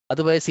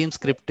Otherwise, it seems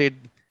scripted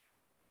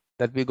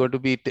that we're going to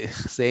be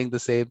saying the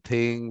same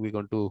thing. We're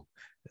going to.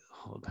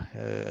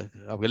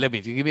 Okay, let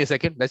me give me a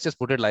second. Let's just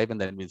put it live and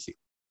then we'll see.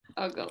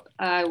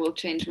 I will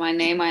change my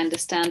name. I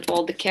understand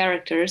all the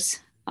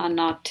characters are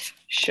not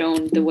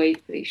shown the way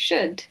they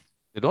should.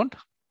 You don't?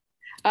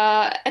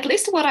 At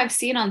least what I've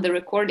seen on the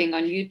recording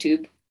on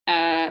YouTube,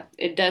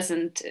 it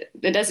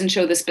doesn't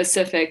show the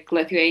specific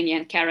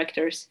Lithuanian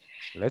characters.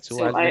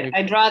 So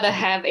I'd rather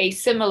have a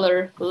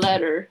similar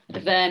letter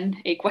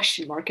than a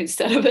question mark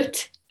instead of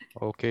it.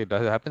 Okay,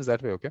 that happens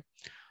that way. Okay.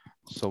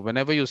 So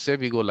whenever you say,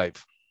 we go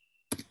live.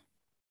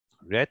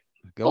 Red,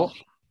 go,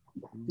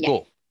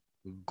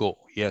 go.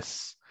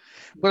 Yes.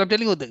 But I'm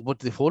telling you, what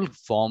the whole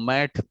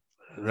format,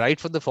 right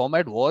from the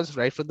format was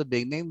right from the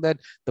beginning, that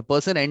the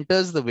person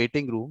enters the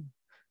waiting room,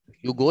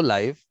 you go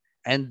live,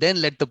 and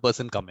then let the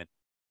person come in.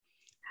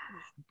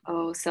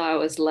 Oh, so I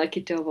was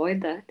lucky to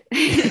avoid that.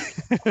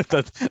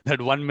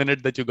 that 1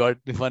 minute that you got,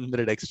 1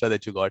 minute extra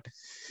that you got.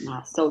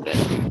 So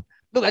good.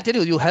 Look, I tell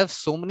you, you have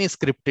so many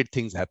scripted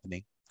things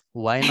happening.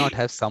 Why not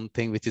have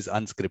something which is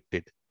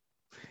unscripted,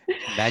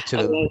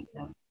 natural?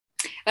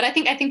 But I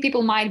think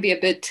people might be a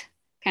bit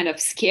kind of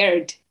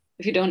scared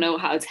if you don't know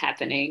how it's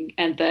happening,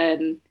 and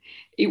then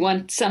you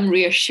want some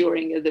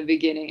reassurance in the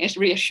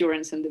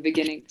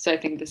beginning. So I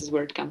think this is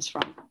where it comes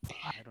from.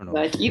 I don't know.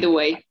 But either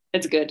way,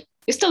 it's good.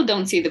 You still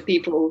don't see the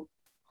people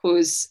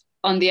who's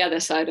on the other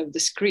side of the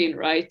screen,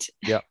 right?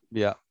 Yeah.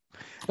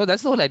 No,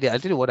 that's the whole idea. I'll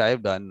tell you what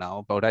I've done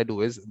now. What I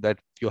do is that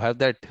you have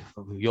that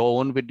your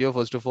own video.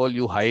 First of all,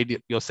 you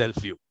hide your self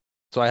view.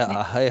 So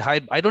I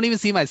hide. I don't even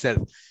see myself.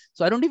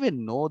 So I don't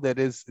even know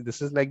this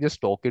is like just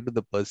talking to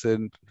the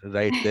person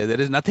right there. There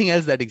is nothing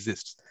else that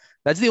exists.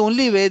 That's the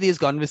only way these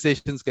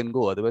conversations can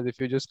go. Otherwise, if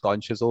you're just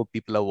conscious, oh,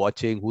 people are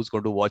watching, who's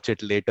going to watch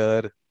it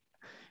later,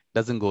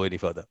 doesn't go any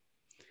further.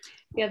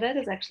 Yeah, that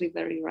is actually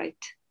very right.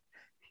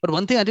 But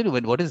one thing I tell you,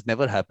 what has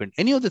never happened,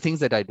 any of the things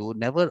that I do,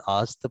 never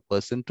ask the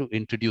person to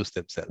introduce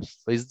themselves.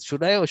 So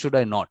should I or should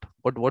I not?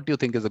 What do you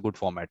think is a good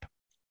format?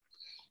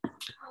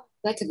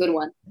 That's a good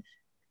one.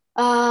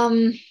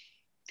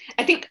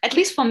 I think, at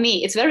least for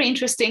me, it's very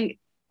interesting.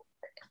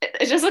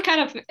 It's just a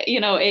kind of,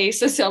 a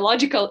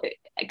sociological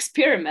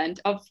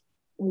experiment of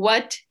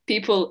what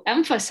people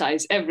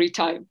emphasize every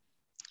time,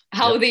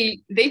 how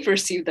they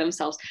perceive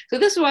themselves. So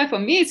this is why for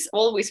me, it's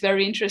always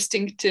very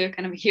interesting to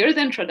kind of hear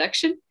the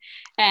introduction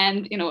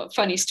and, a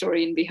funny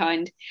story in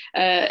behind.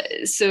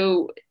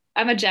 So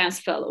I'm a JAMS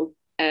fellow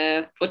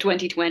for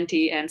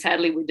 2020, and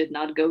sadly we did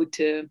not go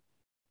to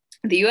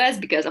the US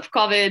because of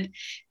COVID,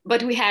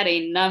 but we had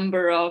a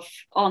number of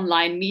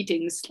online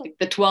meetings, like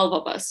the 12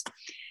 of us.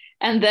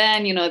 And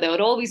then, there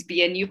would always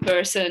be a new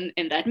person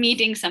in that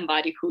meeting,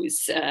 somebody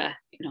who's,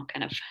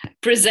 kind of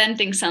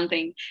presenting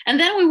something. And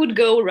then we would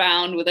go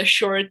around with a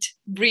short,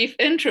 brief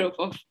intro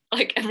of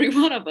like every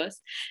one of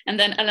us. And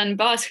then Ellen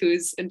Boss,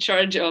 who's in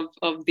charge of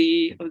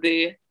the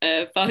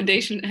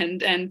foundation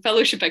and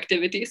fellowship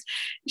activities,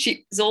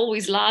 she's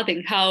always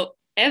laughing how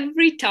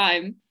every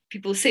time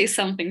people say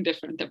something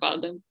different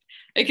about them.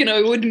 Like,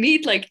 it would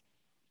meet like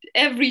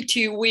every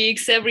 2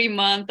 weeks, every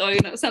month,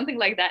 or, something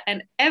like that.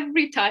 And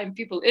every time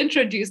people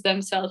introduce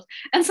themselves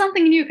and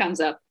something new comes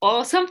up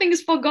or something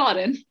is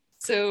forgotten.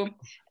 So.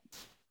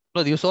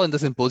 Well, you saw in the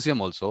symposium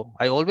also,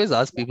 I always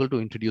ask people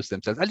to introduce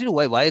themselves. I'll tell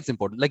you why it's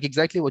important. Like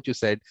exactly what you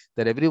said,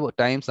 that every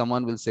time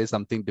someone will say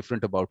something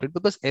different about it,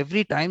 because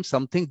every time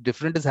something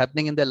different is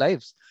happening in their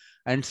lives,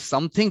 and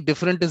something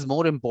different is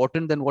more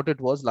important than what it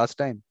was last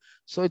time.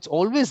 So it's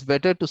always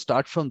better to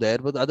start from there,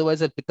 but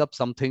otherwise I'll pick up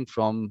something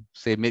from,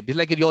 say, maybe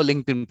like your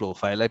LinkedIn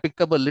profile. I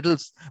pick up a little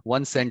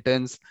one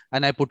sentence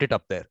and I put it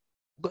up there.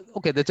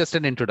 Okay, that's just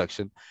an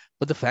introduction.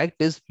 But the fact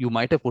is, you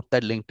might have put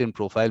that LinkedIn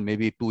profile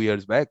maybe 2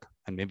 years back,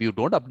 and maybe you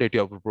don't update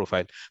your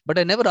profile. But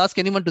I never ask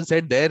anyone to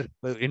set their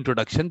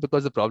introduction,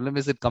 because the problem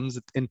is it comes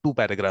in 2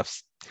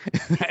 paragraphs.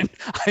 And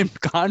I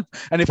can't.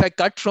 And if I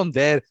cut from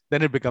there,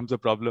 then it becomes a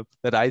problem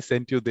that I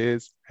sent you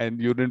this and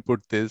you didn't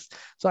put this.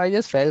 So I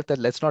just felt that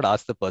let's not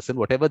ask the person.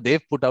 Whatever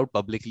they've put out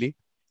publicly,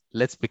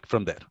 let's pick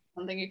from there.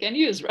 Something you can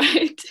use,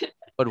 right?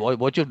 But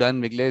what you've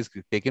done, Migla, is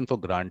taken for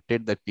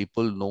granted that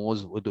people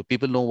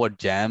know what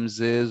JAMS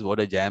is, what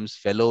a JAMS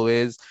fellow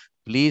is.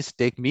 Please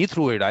take me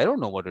through it. I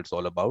don't know what it's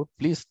all about.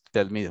 Please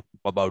tell me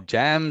about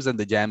JAMS and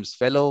the JAMS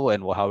fellow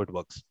and how it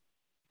works.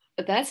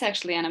 That's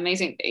actually an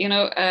amazing,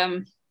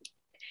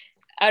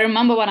 I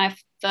remember when I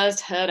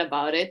first heard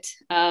about it,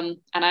 and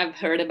I've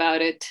heard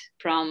about it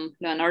from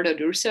Leonardo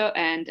D'Urso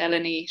and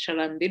Eleni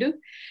Shalandidu.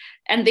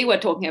 And they were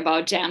talking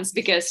about JAMS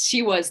because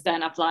she was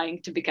then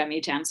applying to become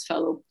a JAMS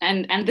fellow.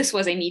 And this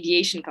was a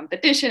mediation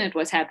competition. It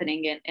was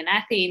happening in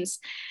Athens.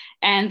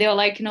 And they were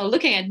like,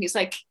 looking at me, it's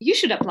like, you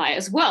should apply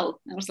as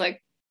well. And I was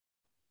like,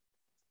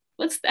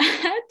 what's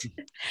that?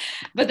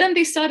 But then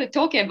they started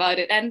talking about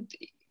it, and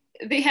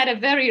they had a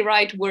very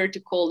right word to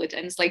call it.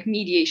 And it's like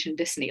mediation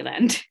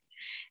Disneyland.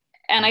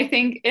 And I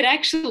think it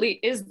actually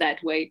is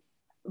that way.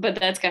 But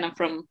that's kind of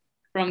from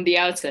the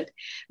outset.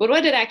 But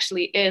what it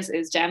actually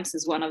is JAMS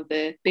is one of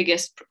the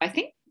biggest, I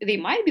think they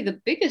might be the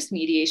biggest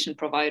mediation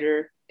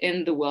provider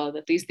in the world.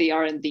 At least they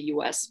are in the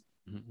US.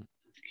 Mhm.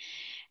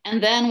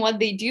 And then what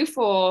they do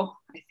for,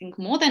 I think,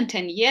 more than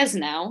 10 years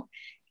now,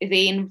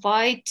 they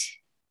invite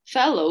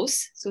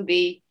fellows. So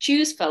they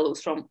choose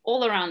fellows from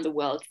all around the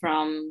world,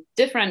 from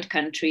different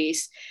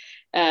countries.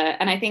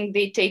 And I think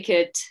they take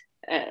it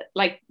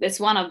like it's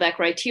one of the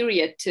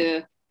criteria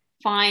to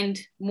find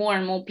more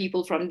and more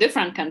people from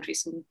different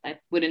countries. So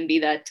that wouldn't be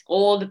that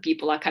all the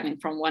people are coming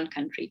from one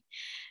country.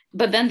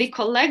 But then they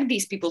collect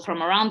these people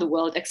from around the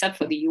world, except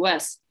for the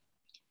US.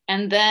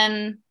 And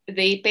then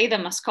they pay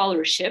them a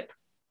scholarship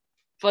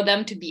for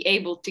them to be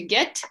able to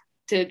get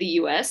to the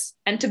US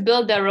and to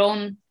build their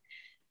own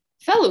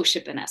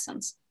fellowship in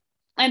essence.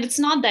 And it's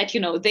not that,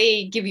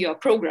 they give you a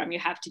program, you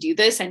have to do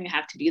this and you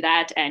have to do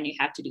that and you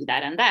have to do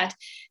that and that.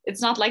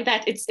 It's not like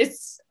that.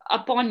 It's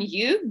upon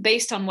you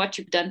based on what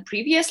you've done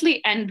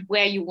previously and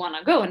where you want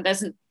to go. And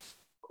doesn't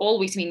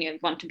always mean you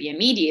want to be a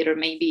mediator.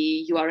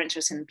 Maybe you are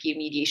interested in peer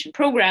mediation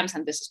programs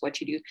and this is what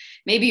you do.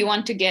 Maybe you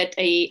want to get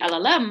a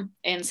LLM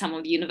in some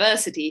of the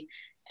university,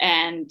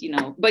 and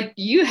but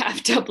you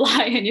have to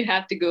apply and you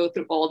have to go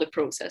through all the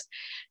process.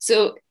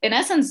 So in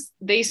essence,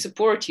 they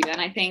support you,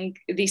 and I think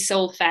the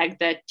sole fact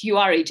that you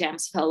are a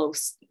JAMS fellow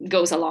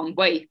goes a long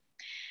way,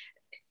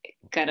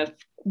 kind of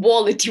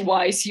quality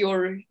wise,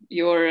 your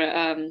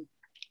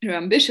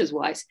ambitious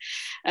wise.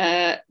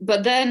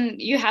 But then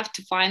you have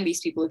to find these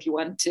people if you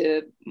want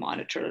to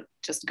monitor,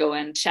 just go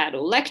and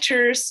shadow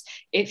lectures,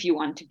 if you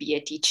want to be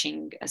a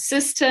teaching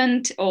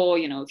assistant, or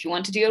if you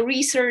want to do a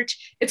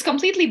research. It's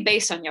completely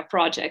based on your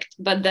project,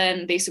 but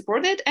then they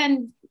support it.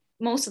 And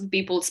most of the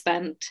people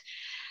spend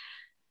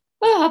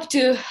up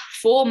to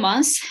 4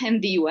 months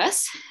in the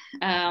US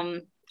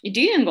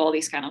doing all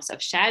these kind of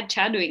stuff,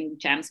 shadowing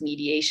JAMS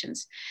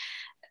mediations.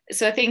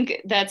 So I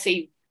think that's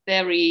a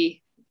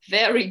very,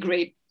 very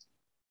great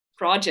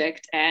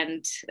project,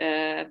 and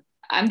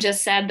I'm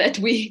just sad that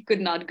we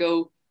could not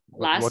go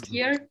last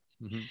year.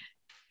 Mm-hmm.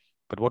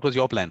 But what was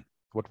your plan?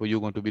 What were you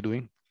going to be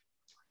doing?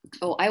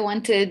 Oh,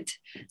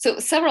 so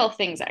several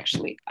things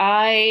actually.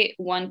 I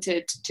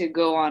wanted to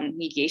go on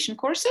mediation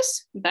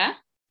courses there,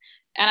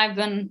 and I've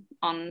been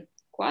on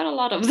quite a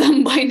lot of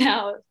them by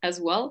now as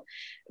well.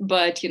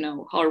 But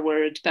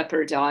Harvard,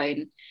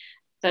 Pepperdine,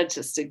 that's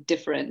just a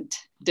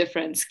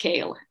different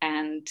scale,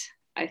 and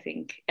I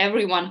think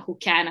everyone who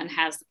can and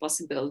has the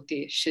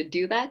possibility should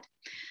do that.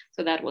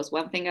 So that was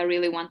one thing I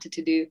really wanted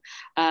to do.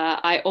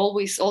 I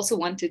also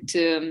wanted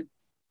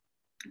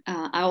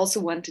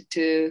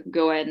to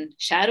go and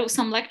shadow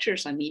some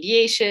lectures on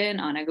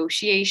mediation, on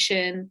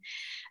negotiation.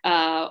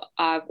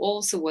 I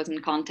also was in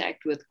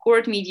contact with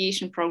court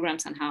mediation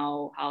programs and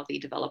how they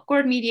develop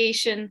court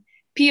mediation,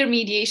 peer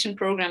mediation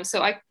programs.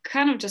 So I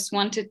kind of just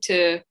wanted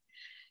to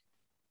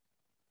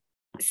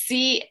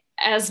see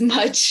as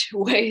much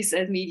ways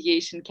as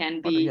mediation can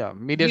be. Yeah,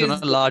 mediation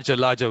on a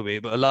larger way,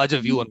 a larger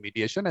view on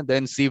mediation, and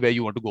then see where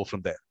you want to go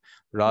from there,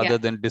 rather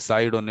than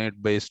decide on it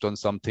based on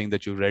something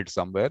that you read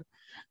somewhere.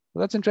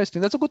 Well, that's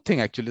interesting. That's a good thing,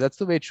 actually. That's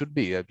the way it should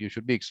be. You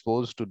should be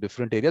exposed to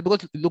different areas.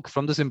 Because look,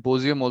 from the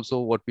symposium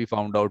also, what we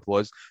found out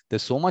was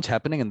there's so much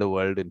happening in the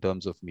world in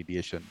terms of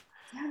mediation.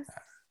 Yes.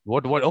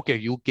 Okay,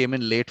 you came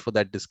in late for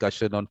that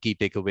discussion on key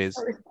takeaways.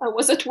 Sorry, I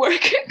was at work.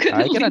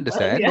 I can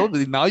understand. No,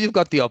 now you've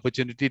got the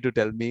opportunity to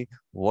tell me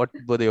what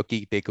were your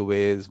key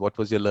takeaways, what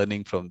was your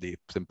learning from the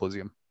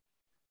symposium?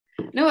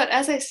 No,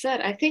 as I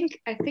said, I think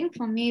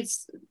for me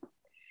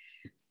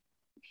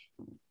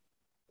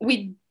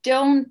we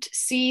don't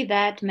see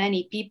that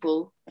many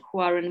people who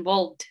are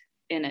involved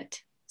in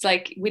it. It's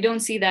like we don't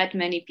see that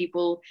many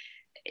people,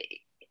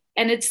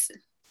 and it's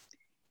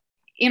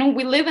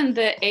we live in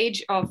the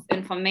age of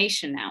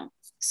information now.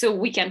 So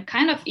we can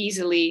kind of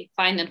easily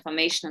find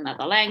information in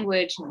another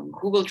language.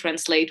 Google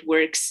Translate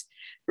works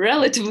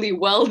relatively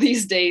well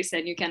these days,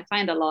 and you can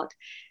find a lot.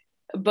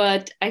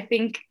 But I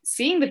think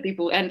seeing the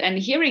people and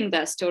hearing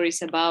their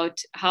stories about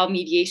how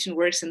mediation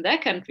works in their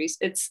countries,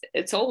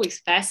 it's always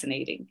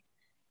fascinating.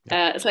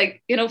 It's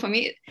like, for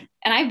me,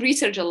 and I've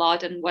researched a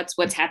lot on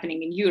what's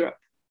happening in Europe.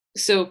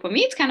 So for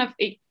me, it's kind of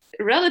a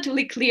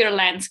relatively clear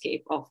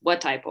landscape of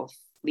what type of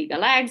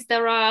legal acts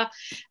there are,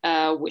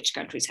 which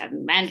countries have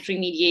mandatory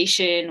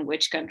mediation,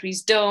 which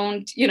countries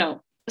don't,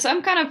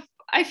 So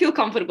I feel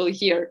comfortable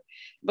here.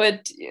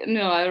 But,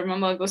 I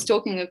remember I was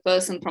talking to a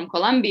person from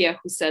Colombia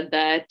who said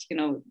that,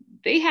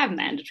 they have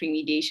mandatory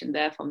mediation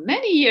there for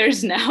many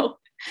years now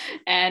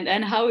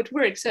and how it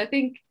works. So I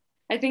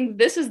think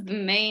this is the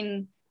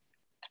main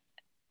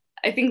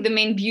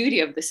beauty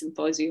of the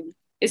symposium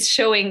is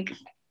showing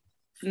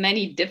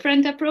many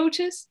different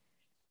approaches,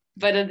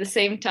 but at the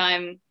same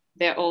time,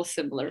 they're all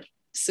similar.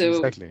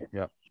 So exactly,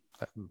 yeah.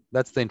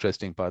 That's the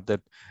interesting part,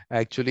 that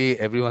actually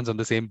everyone's on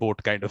the same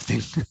boat kind of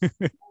thing.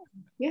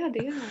 Yeah,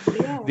 they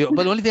are.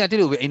 But the only thing I tell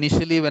you,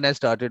 initially when I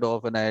started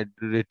off and I had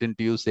written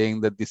to you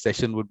saying that the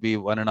session would be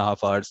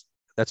 1.5 hours,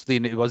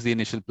 it was the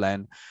initial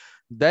plan.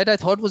 That I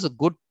thought was a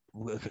good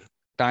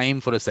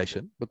time for a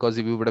session, because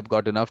if we would have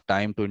got enough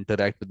time to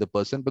interact with the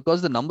person,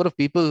 because the number of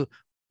people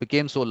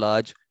became so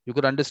large, you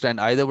could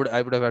understand I would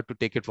have had to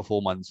take it for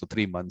 4 months or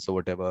 3 months or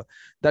whatever.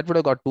 That would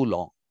have got too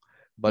long.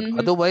 But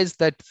otherwise,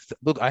 that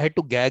look, I had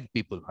to gag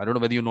people. I don't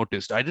know whether you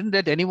noticed. I didn't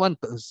let anyone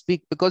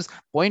speak because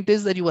point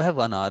is that you have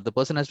 1 hour. The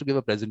person has to give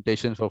a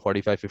presentation for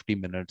 45, 50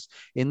 minutes.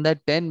 In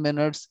that 10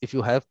 minutes, if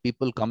you have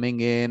people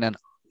coming in and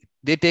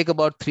they take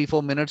about 3,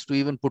 4 minutes to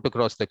even put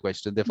across the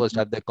question. They first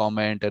have their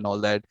comment and all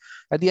that.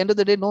 At the end of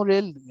the day, no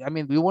real, I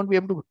mean, we won't be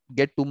able to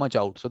get too much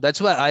out. So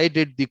that's why I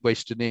did the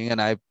questioning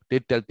and I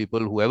did tell people,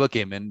 whoever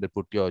came in, they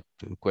put your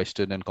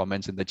question and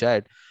comments in the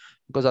chat,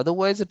 because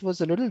otherwise it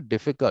was a little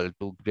difficult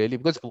to really,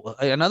 because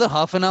another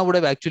half an hour would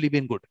have actually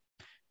been good.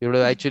 You would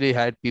have actually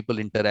had people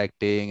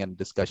interacting and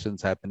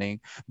discussions happening.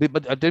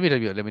 But let me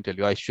tell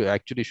you, I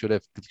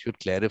should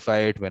clarify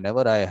it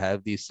whenever I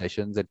have these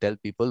sessions and tell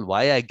people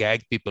why I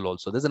gag people.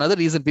 Also, there's another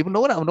reason. People,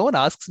 no one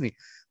asks me.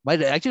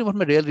 What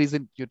my real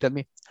reason? You tell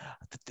me.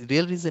 The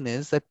real reason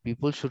is that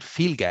people should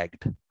feel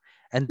gagged,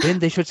 and then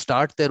they should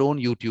start their own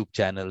YouTube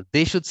channel.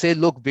 They should say,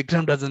 "Look,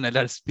 Vikram doesn't let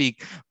us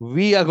speak.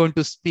 We are going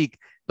to speak,"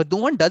 but no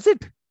one does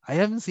it. I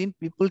haven't seen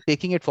people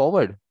taking it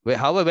forward.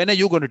 However, when are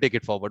you going to take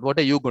it forward? What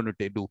are you going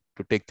to do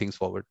to take things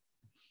forward?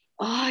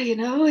 Oh,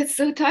 it's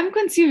so time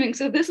consuming.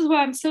 So this is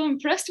why I'm so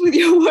impressed with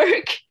your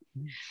work.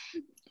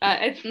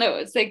 No,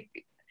 it's like,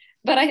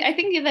 but I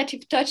think that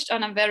you've touched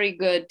on a very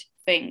good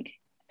thing.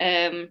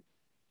 And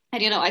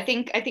I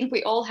think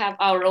we all have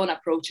our own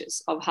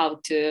approaches of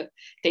how to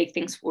take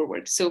things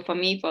forward. So for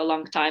me, for a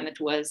long time, it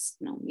was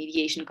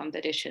mediation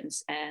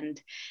competitions and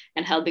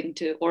helping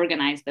to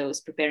organize those,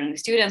 preparing the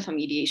students for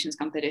mediations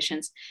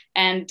competitions.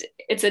 And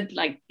it's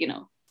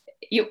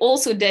you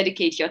also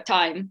dedicate your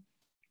time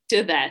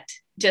to that,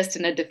 just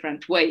in a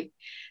different way.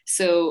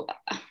 So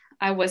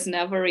I was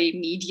never a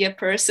media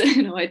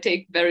person. I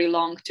take very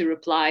long to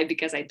reply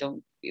because I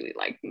don't really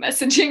like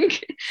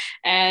messaging.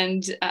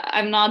 And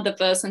I'm not the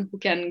person who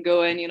can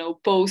go and,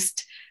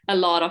 post a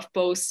lot of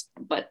posts,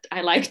 but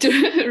I like to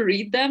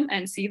read them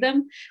and see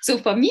them. So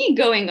for me,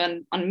 going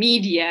on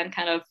media and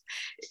kind of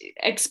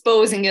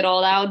exposing it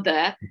all out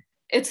there,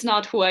 it's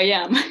not who I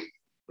am.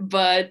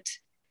 But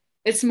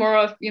it's more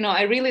of,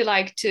 I really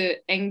like to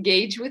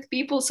engage with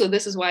people. So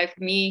this is why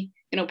for me,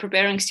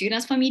 preparing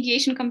students for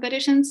mediation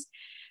competitions,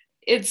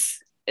 it's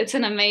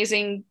an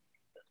amazing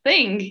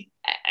thing.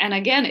 And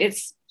again,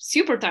 it's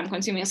super time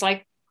consuming. It's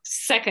like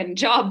second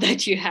job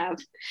that you have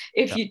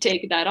if you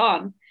take that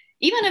on,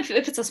 even if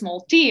it's a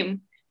small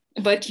team.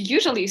 But you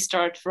usually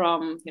start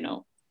from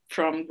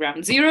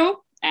ground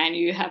zero and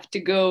you have to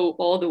go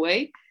all the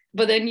way.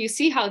 But then you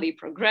see how they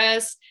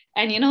progress,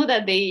 and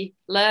that they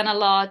learn a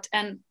lot.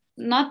 And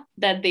not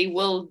that they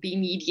will be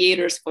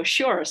mediators for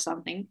sure or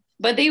something,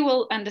 but they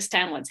will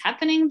understand what's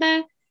happening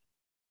there,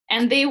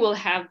 and they will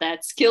have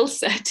that skill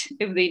set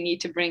if they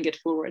need to bring it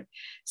forward.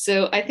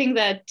 So I think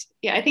that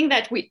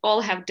we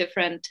all have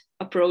different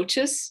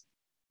approaches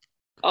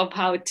of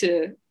how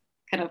to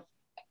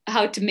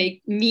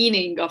make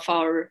meaning of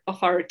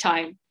our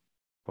time.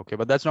 Okay,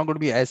 but that's not going to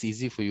be as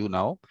easy for you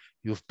now.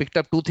 You've picked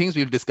up two things.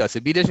 We'll discuss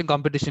it. Mediation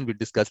competition we'll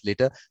discuss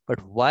later. But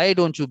why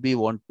don't you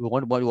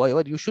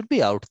why you should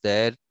be out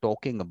there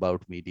talking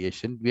about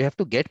mediation? We have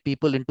to get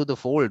people into the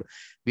fold.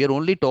 We are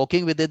only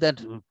talking within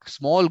that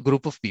small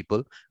group of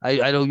people.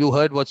 I know you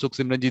heard what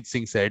Sukhsimranjit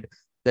Singh said,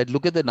 that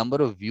look at the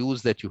number of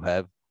views that you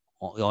have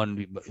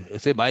on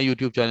say my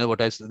YouTube channel.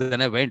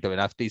 Then I went,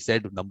 after he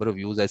said number of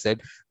views, I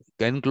said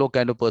Ken Cloak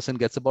kind of person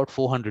gets about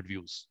 400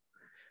 views.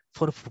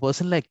 For a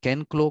person like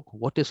Ken Cloak,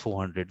 what is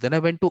 400? Then I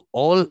went to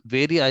I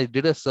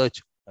did a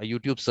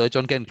YouTube search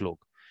on Ken Cloak.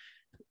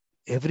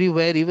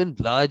 Everywhere, even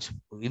large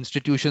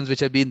institutions which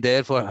have been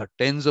there for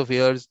tens of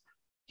years,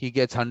 he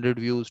gets 100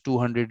 views,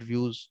 200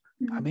 views.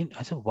 Mm-hmm.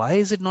 I said, why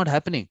is it not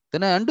happening?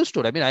 Then I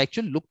understood. I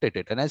actually looked at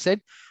it and I said,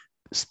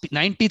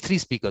 93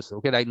 speakers.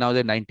 Okay, right now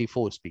there are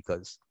 94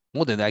 speakers.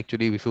 More than that,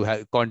 actually, if you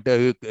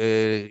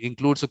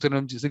include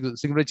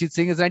Sukhsimranjit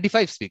Singh, is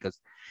 95 speakers.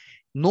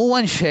 No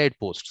one shared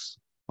posts.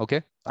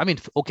 Okay.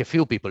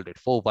 Few people did,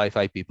 4,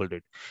 5 people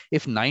did.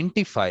 If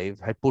 95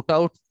 had put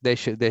out they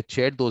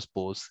shared those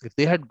posts, if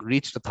they had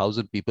reached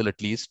 1,000 people at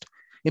least,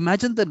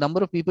 imagine the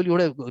number of people you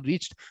would have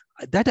reached.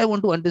 That I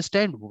want to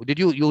understand.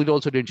 You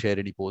also didn't share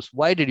any posts?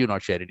 Why did you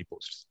not share any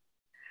posts?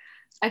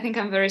 I think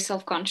I'm very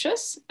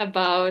self-conscious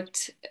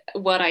about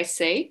what I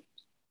say,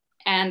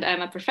 and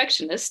I'm a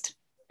perfectionist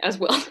as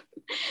well.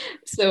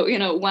 So,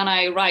 when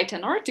I write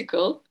an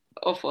article,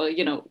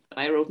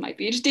 I wrote my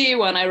PhD,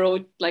 when I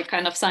wrote like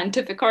kind of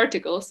scientific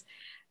articles,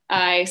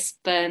 I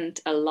spent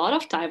a lot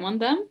of time on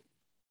them.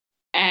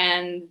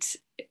 And,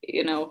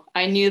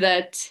 I knew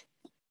that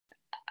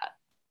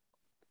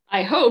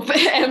I hope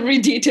every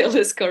detail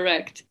is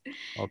correct.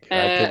 Okay,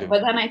 I'll tell you.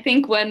 But then I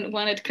think when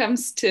it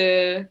comes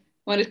to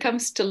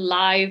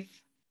live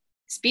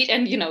speech,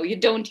 and you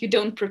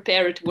don't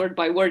prepare it word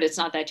by word. It's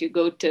not that you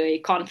go to a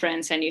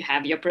conference and you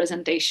have your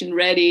presentation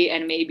ready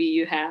and maybe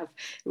you have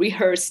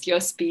rehearsed your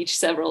speech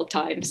several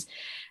times.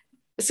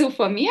 So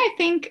for me, I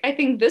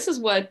think this is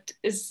what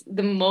is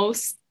the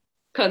most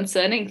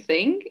concerning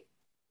thing,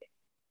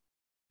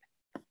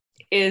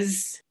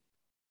 is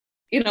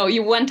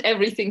you want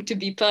everything to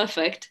be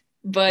perfect,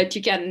 but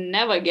you can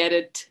never get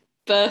it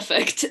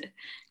perfect.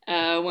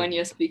 when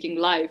you're speaking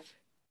live.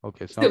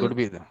 Okay, it's not going So to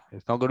be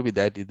it's not going to be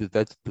that.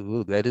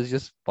 That is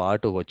just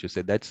part of what you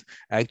said. That's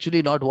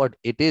actually not what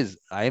it is.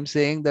 I am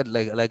saying that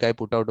like I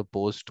put out a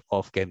post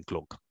of Ken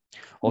Cloak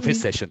of his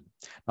mm, session.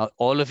 Now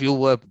all of you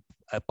were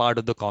a part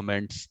of the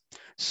comments.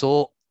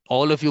 So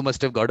all of you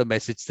must have got a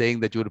message saying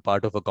that you were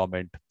part of a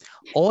comment.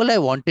 All I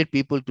wanted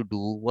people to do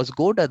was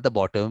go to at the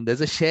bottom.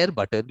 There's a share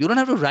button. You don't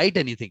have to write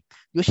anything.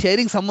 You're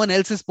sharing someone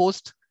else's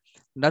post.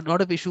 Not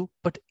a issue.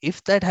 But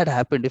if that had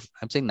happened, if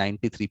I'm saying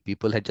 93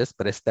 people had just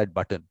pressed that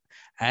button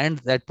and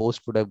that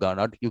post would have gone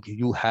out,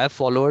 you have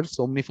followers,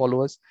 so many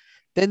followers.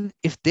 Then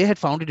if they had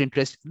found it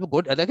interesting,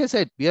 good. Like I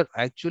said, we are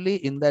actually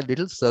in that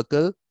little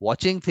circle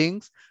watching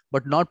things,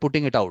 but not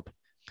putting it out.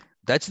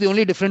 That's the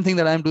only different thing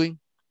that I'm doing.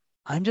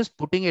 I'm just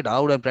putting it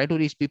out. I'm trying to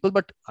reach people,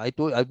 but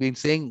I've been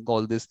saying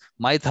all this.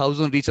 My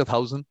 1,000 reach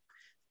 1,000.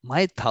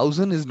 My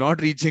 1,000 is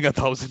not reaching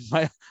 1,000.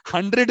 My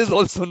 100 is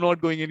also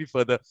not going any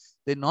further.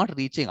 They're not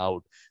reaching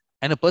out.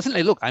 And a person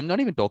like, look, I'm not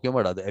even talking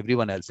about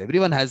everyone else. Every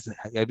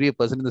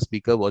person in the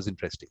speaker was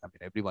interesting. I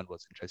mean, everyone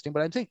was interesting.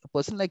 But I'm saying a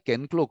person like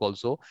Ken Cloak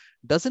also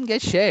doesn't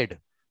get shared.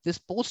 This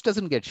post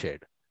doesn't get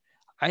shared.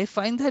 I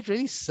find that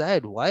really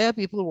sad. Why are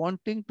people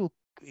wanting to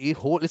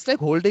hold? It's like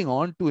holding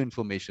on to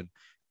information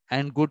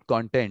and good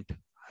content.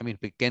 I mean,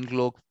 Ken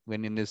Cloak,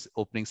 when in his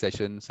opening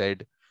session,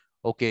 said,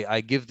 "Okay,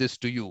 I give this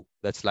to you."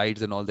 That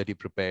slides and all that he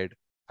prepared.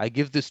 I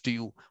give this to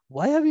you.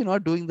 Why are we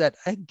not doing that?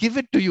 I give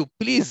it to you.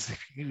 Please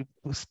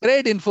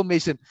spread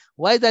information.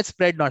 Why is that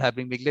spread not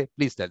happening, Migle?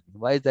 Please tell me.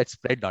 Why is that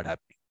spread not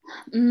happening?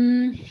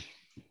 mm,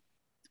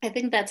 I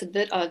think that's a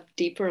bit of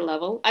deeper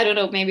level. I don't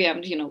know. Maybe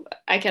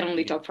I can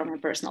only talk from a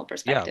personal Yeah,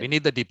 perspective. we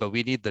need the deeper.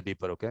 We need the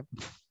deeper. Okay.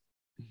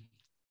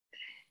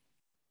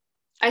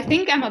 I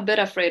think I'm a bit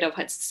afraid of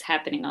what's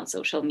happening on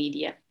social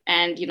media.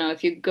 And,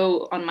 if you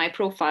go on my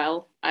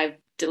profile, I've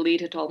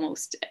deleted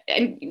almost,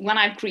 and when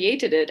I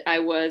created it, I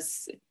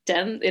was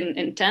 10th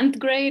in 10th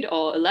grade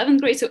or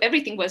 11th grade. So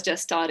everything was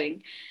just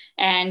starting.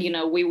 And,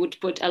 we would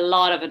put a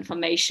lot of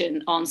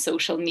information on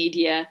social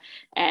media.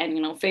 And,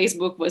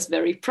 Facebook was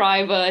very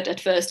private.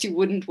 At first, you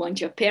wouldn't want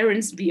your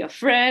parents to be your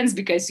friends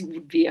because you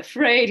would be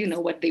afraid,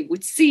 what they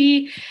would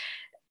see.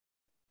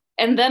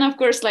 And then, of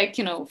course,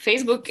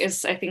 Facebook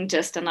is, I think,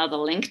 just another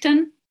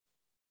LinkedIn.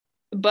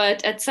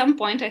 But at some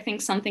point, I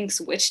think something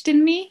switched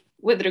in me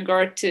with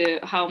regard to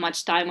how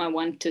much time I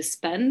want to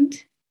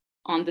spend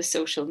on the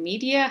social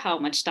media, how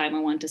much time I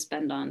want to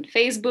spend on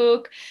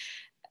Facebook,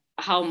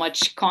 how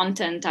much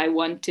content I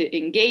want to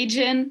engage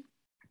in.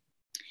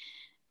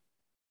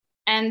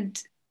 And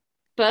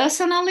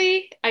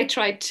personally, I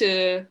try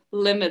to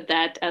limit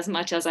that as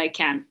much as I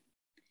can.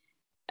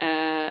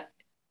 Uh,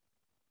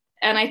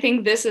 and I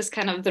think this is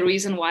kind of the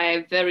reason why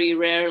I very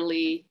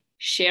rarely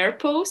share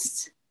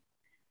posts.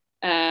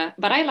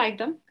 But I like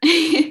them.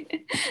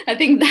 I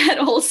think that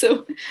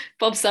also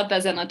pops up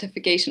as a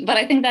notification. But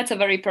I think that's a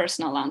very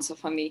personal answer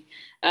for me.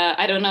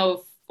 I don't know if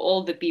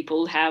all the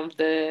people have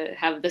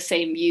the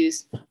same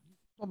views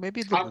Or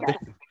maybe on that.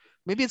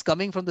 maybe it's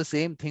coming from the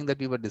same thing that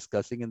we were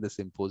discussing in the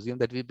symposium,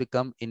 that we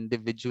become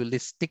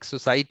individualistic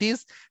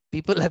societies.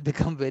 People have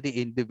become very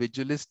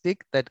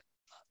individualistic, that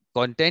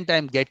content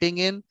I'm getting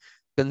in,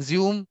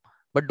 consume,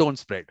 but don't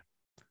spread.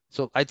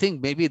 So I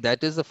think maybe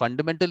that is a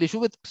fundamental issue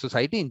with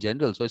society in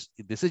general. So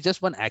this is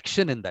just one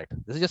action in that.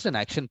 This is just an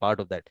action part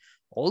of that.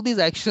 All these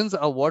actions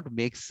are what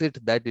makes it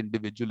that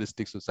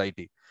individualistic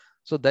society.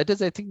 So that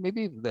is, I think,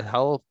 maybe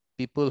how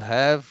people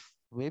have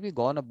maybe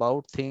gone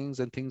about things,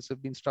 and things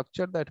have been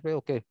structured that way.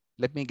 Okay,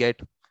 let me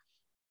get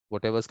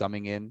whatever's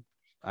coming in.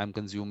 I'm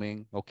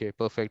consuming. Okay,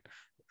 perfect.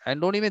 And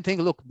don't even think,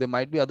 look, there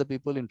might be other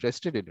people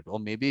interested in it. Or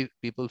maybe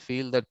people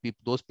feel that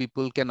those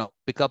people can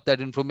pick up that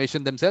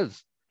information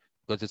themselves,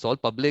 because it's all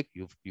public.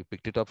 You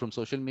picked it up from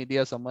social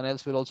media. Someone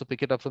else will also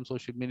pick it up from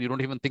social media. You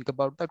don't even think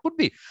about that. Could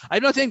be.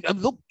 I'm not saying,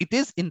 look, it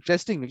is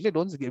interesting.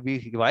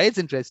 Why it's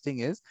interesting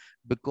is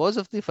because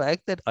of the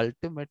fact that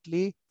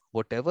ultimately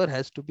whatever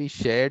has to be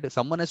shared,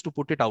 someone has to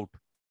put it out.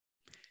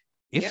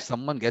 If Yeah.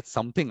 someone gets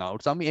something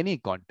out, any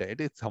content,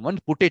 if someone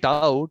put it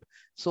out.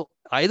 So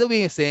either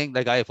way, saying,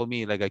 like, for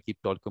me, like I keep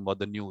talking about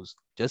the news,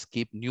 just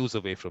keep news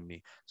away from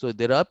me. So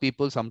there are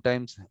people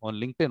sometimes on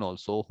LinkedIn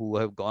also who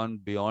have gone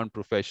beyond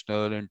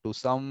professional into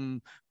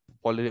some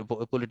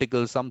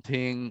political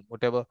something,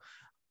 whatever.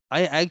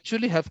 I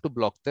actually have to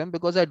block them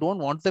because I don't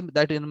want them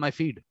that in my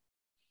feed.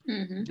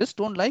 Mm-hmm. Just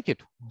don't like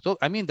it. So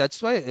I mean,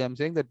 that's why I'm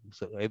saying that,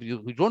 so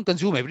you don't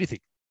consume everything.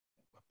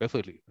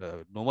 Perfectly,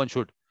 no one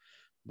should.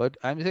 But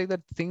I'm saying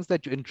that things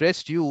that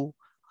interest you,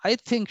 I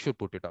think should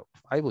put it out.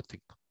 I would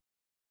think.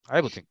 I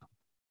would think.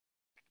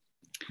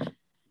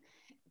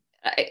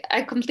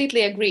 I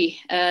completely agree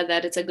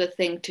that it's a good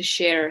thing to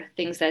share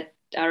things that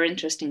are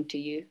interesting to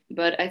you.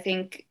 But I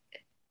think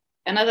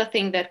another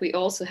thing that we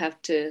also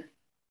have to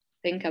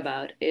think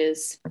about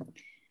is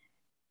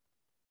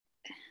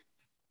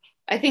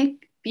I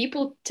think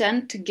people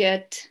tend to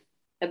get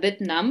a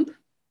bit numb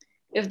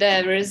if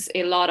there is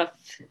a lot of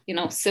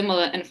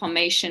similar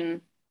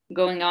information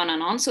going on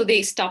and on, so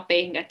they stop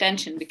paying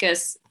attention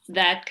because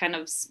that kind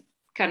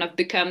of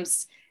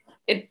becomes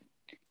it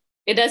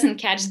it doesn't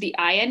catch the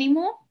eye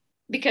anymore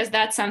because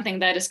that's something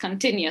that is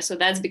continuous. So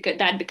that's because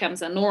that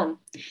becomes a norm.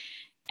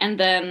 And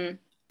then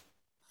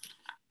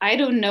I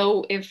don't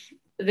know if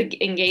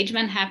the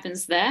engagement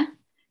happens there.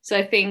 So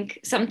I think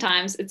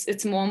sometimes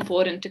it's more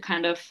important to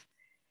kind of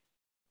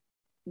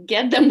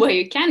get them where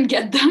you can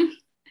get them,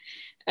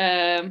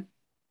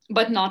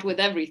 but not with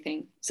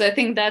everything. So I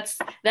think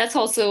that's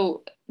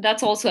also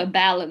a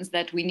balance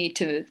that we need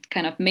to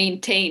kind of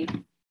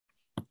maintain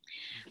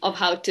of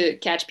how to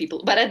catch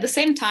people. But at the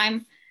same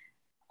time,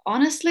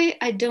 honestly,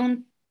 I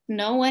don't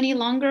know any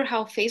longer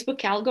how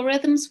Facebook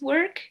algorithms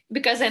work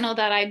because I know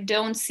that I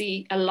don't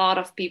see a lot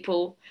of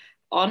people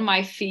on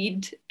my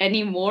feed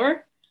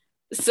anymore.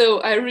 So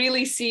I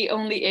really see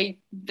only a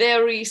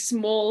very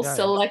small Yeah, yeah.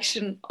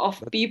 selection of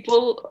That's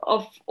people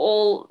of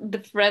all the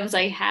friends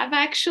I have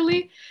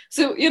actually.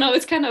 So,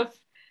 it's kind of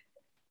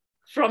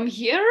from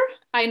here,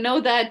 I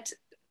know that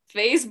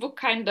Facebook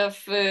kind of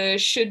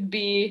should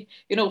be,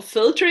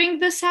 filtering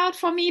this out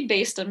for me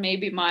based on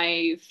maybe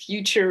my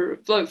future,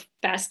 well,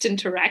 past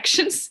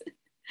interactions.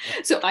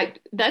 yeah. So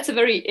that's a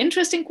very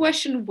interesting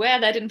question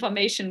where that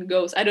information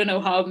goes. I don't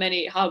know how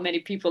many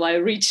people I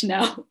reach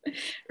now, Oh,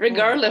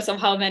 regardless of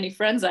how many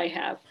friends I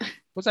have.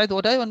 because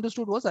what I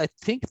understood was I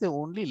think they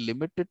only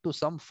limited to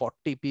some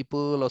 40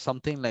 people or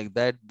something like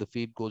that. The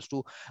feed goes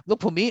to.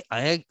 Look, for me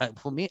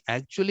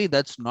actually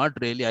that's not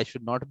really. I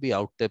should not be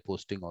out there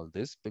posting all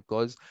this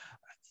because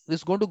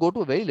it's going to go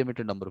to a very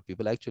limited number of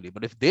people actually.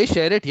 But if they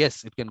share it,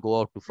 yes, it can go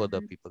out to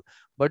further people.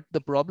 But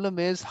the problem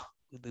is,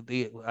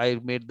 I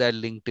made that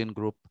LinkedIn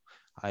group.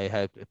 I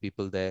have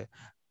people there.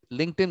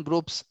 LinkedIn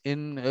groups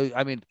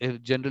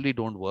generally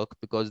don't work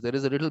because there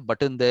is a little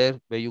button there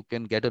where you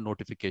can get a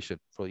notification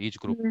for each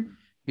group. Mhm.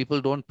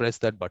 People don't press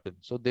that button.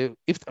 So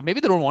if maybe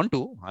they don't want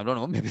to, I don't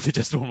know, maybe they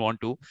just don't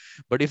want to.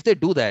 But if they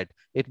do that,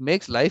 it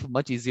makes life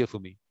much easier for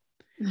me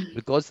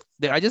because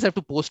I just have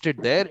to post it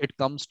there. It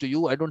comes to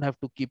you. I don't have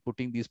to keep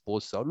putting these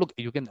posts out. Look,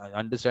 you can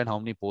understand how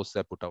many posts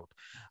I put out.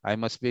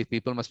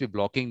 People must be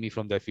blocking me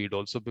from their feed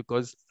also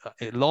because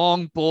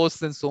long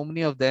posts and so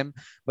many of them.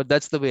 But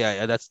that's the way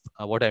that's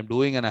what I'm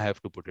doing, and I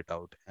have to put it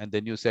out. And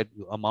then you said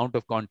amount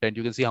of content.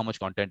 You can see how much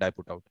content I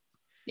put out,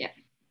 Yeah.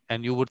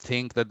 and you would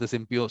think that the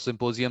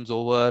symposium's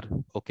over.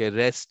 Okay,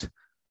 rest.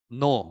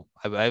 No,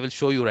 I will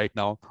show you right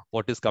now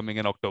what is coming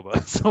in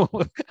October. So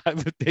I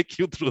will take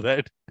you through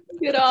that.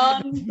 Get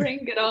on,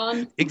 bring it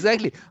on.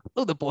 Exactly.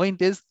 So the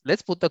point is,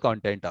 let's put the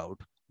content out.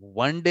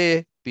 One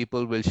day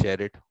people will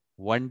share it.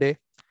 One day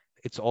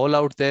it's all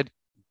out there.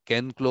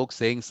 Ken Cloak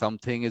saying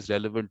something is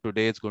relevant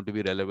today, it's going to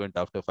be relevant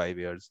after 5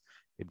 years.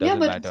 It Yeah, doesn't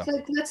but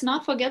matter. let's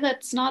not forget that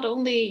it's not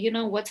only,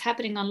 what's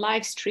happening on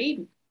live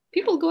stream.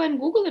 People go and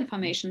Google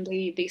information,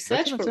 they That's what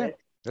search I'm for saying. it.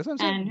 That's what I'm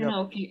saying. And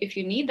Yeah. if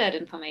you need that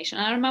information,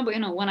 I remember,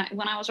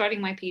 when I was writing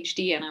my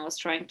PhD and I was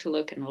trying to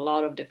look in a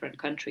lot of different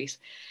countries,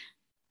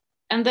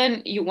 and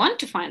then you want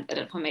to find that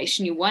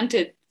information, you want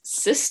it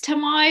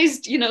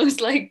systemized,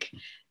 it's like,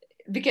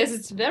 because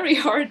it's very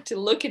hard to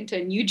look into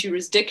a new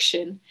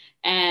jurisdiction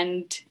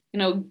and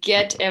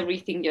get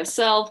everything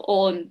yourself,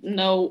 all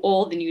know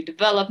all the new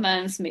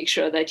developments, make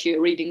sure that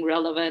you're reading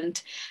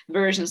relevant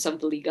versions of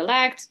the legal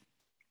act.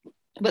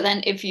 But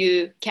then if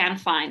you can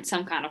find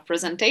some kind of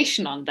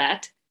presentation on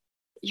that,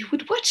 you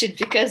would watch it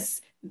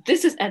because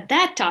this is, at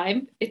that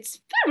time, it's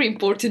very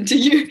important to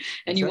you,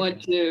 and you Exactly.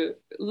 want to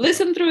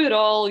listen through it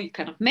all, you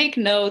kind of make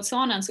notes, so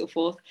on and so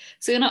forth.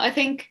 So I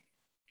think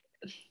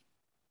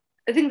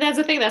that's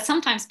the thing, that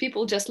sometimes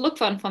people just look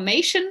for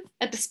information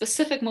at the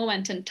specific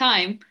moment in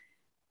time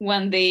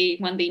when they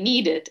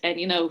need it. And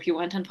if you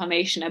want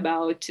information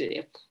about,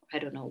 I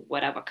don't know,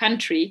 whatever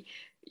country,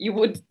 you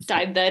would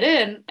type that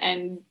in,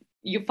 and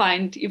you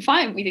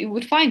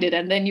would find it,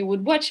 and then you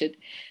would watch it.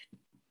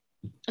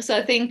 So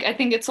I think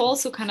it's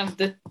also kind of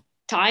the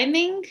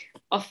timing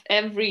of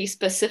every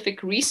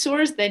specific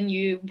resource then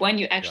when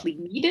you Yeah. actually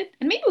need it.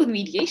 And maybe with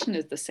mediation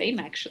is the same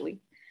actually.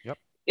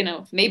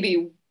 Yep.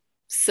 Maybe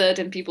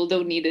certain people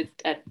don't need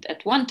it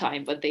at one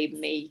time, but they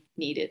may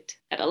need it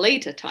at a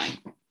later time.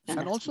 And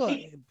And that's also,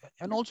 okay.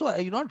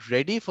 you're not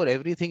ready for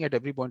everything at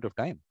every point of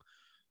time.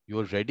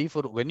 You're ready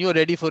for when you're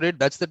ready for it.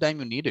 That's the time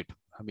you need it.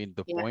 I mean,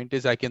 the Yeah. point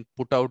is, I can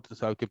put out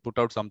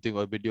something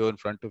or video in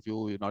front of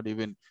you.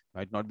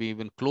 Might not be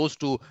even close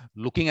to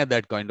looking at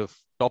that kind of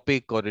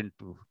topic or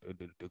into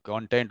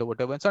content or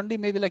whatever. And suddenly,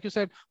 maybe like you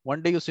said,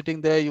 one day you're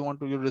sitting there, you're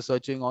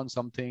researching on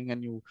something,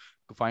 and you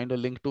find a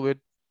link to it.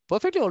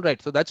 Perfectly all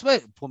right. So that's why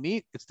for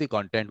me, it's the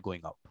content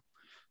going out.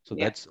 So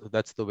Yeah.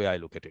 that's the way I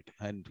look at it.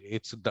 And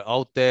it's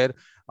out there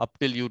up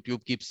till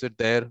YouTube keeps it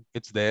there.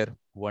 It's there.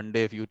 One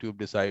day if YouTube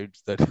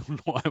decides that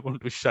no, I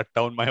want to shut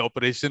down my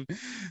operation,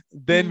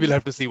 then we'll Mm.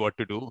 have to see what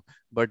to do.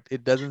 But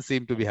it doesn't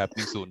seem to be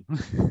happening soon.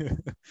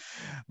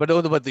 But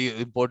the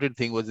important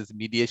thing was this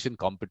mediation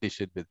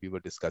competition that we were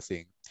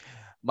discussing.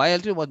 My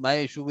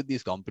issue with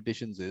these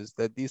competitions is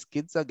that these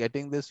kids are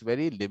getting this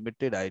very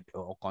limited idea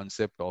or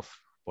concept of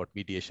what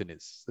mediation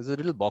is. There's a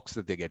little box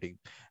that they're getting,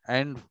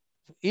 and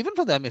even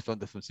for them, if from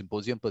the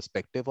symposium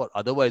perspective or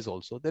otherwise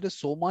also, there is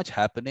so much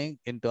happening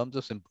in terms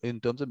of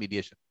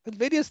mediation. In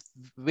various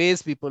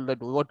ways, people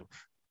that what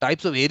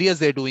types of areas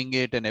they're doing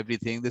it and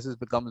everything. This has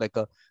become like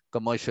a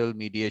commercial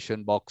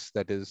mediation box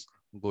that is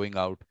going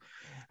out.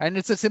 And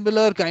it's a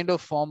similar kind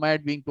of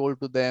format being told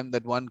to them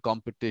that one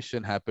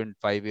competition happened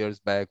 5 years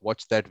back,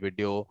 watch that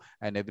video,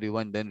 and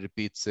everyone then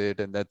repeats it.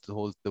 And that's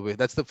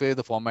that's the way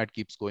the format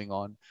keeps going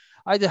on.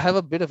 I just have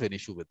a bit of an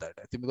issue with that.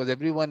 I think because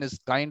everyone is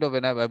kind of,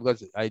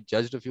 because I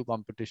judged a few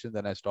competitions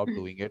and I stopped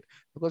doing it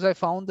because I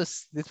found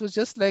this was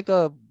just like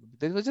it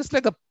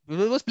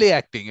was play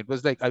acting. It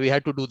was like we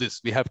had to do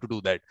this, we have to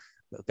do that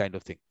kind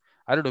of thing.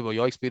 I don't know about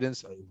your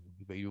experience.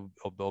 You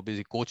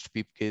obviously coached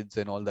kids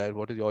and all that.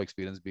 What has your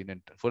experience been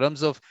in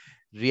terms of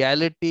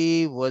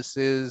reality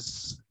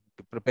versus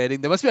preparing?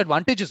 There must be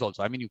advantages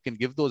also. I mean, you can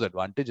give those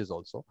advantages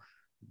also,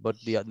 but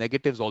the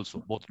negatives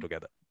also, both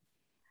together.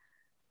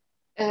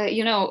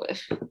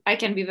 I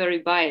can be very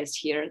biased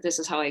here. This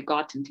is how I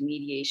got into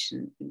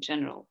mediation in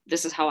general.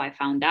 This is how I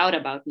found out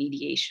about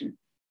mediation.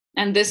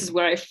 And this is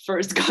where I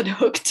first got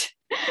hooked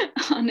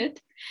on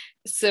it.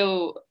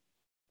 So,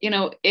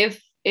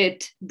 if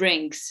it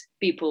brings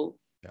people,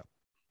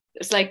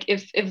 it's like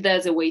if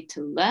there's a way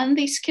to learn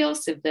these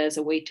skills, if there's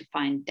a way to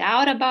find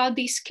out about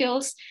these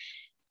skills,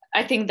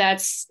 I think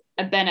that's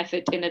a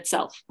benefit in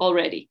itself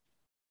already.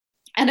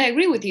 And I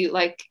agree with you,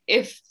 like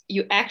if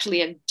you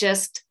actually are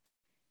just,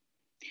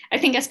 I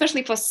think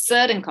especially for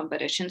certain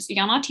competitions,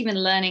 you're not even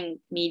learning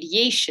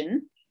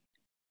mediation.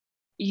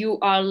 You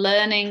are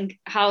learning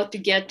how to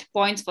get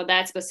points for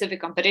that specific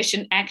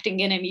competition,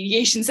 acting in a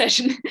mediation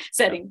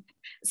setting.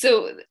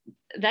 So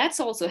that's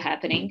also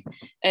happening.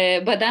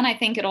 But then I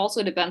think it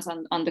also depends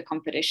on the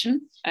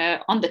competition,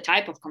 on the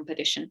type of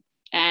competition.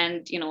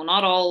 And,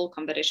 not all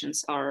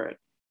competitions are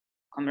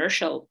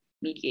commercial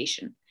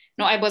mediation.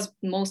 No, I was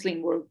mostly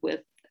involved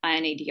with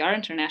INADR,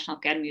 International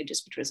Academy of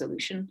Dispute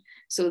Resolution.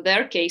 So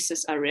their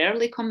cases are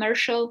rarely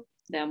commercial.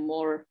 They're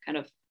more kind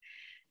of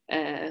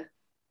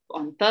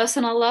on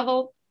personal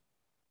level.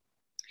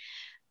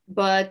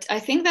 But I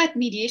think that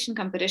mediation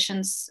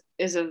competitions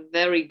is a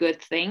very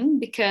good thing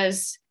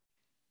because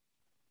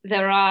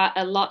there are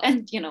a lot,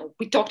 and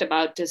we talked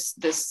about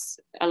this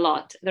a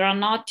lot. There are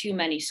not too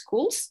many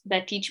schools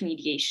that teach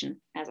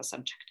mediation as a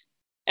subject,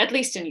 at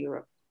least in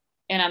Europe.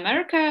 In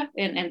America,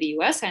 in the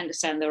US, I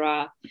understand there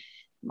are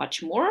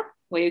much more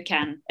where you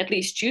can at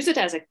least choose it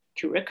as a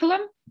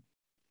curriculum.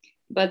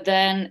 But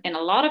then in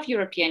a lot of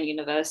European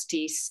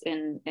universities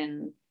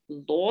in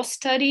law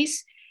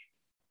studies,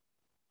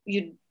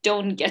 you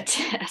don't get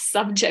a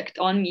subject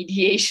on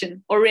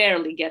mediation, or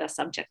rarely get a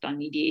subject on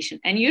mediation.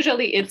 And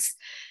usually it's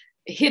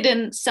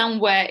hidden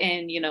somewhere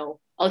in,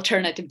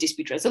 alternative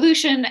dispute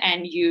resolution,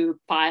 and you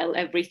pile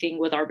everything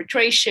with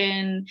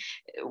arbitration,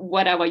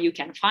 whatever you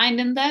can find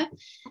in there.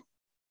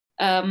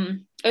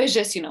 It's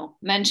just,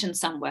 mentioned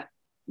somewhere.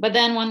 But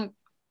then when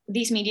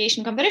these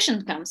mediation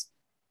competition comes,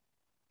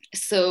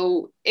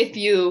 so if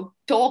you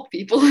talk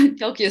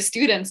your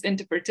students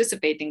into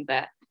participating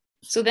there,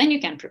 so then you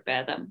can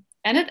prepare them.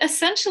 And it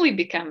essentially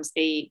becomes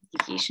a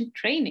mediation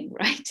training,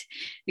 right?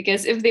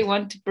 Because if they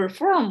want to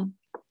perform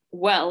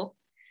well,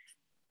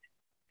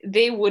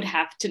 they would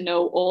have to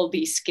know all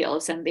these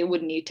skills, and they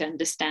would need to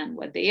understand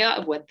what they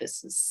are, what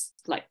this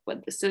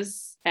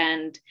is.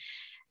 And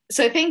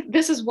so I think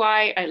this is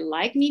why I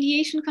like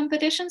mediation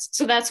competitions.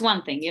 So that's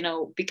one thing,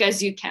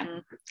 because you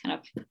can kind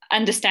of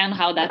understand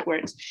how that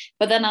works.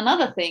 But then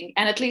another thing,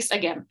 and at least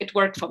again, it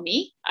worked for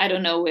me. I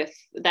don't know if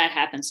that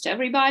happens to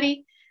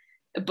everybody,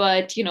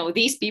 but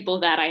these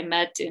people that I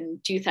met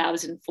in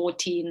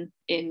 2014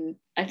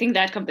 I think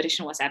that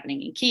competition was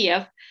happening in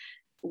Kiev.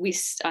 We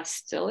are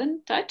still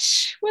in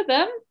touch with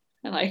them.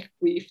 And like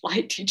we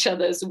fly to each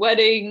other's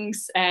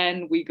weddings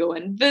and we go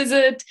and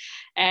visit.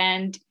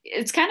 And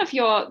it's kind of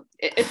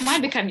it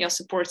might become your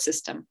support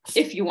system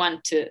if you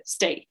want to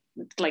stay.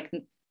 Like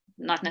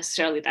not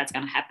necessarily that's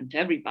going to happen to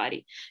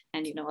everybody.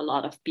 And, a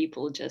lot of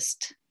people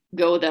just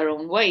go their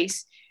own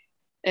ways.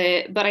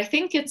 But I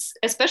think it's,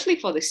 especially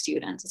for the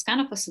students, it's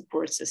kind of a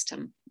support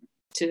system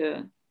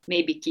to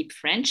maybe keep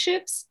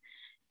friendships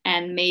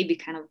and maybe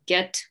kind of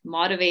get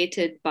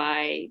motivated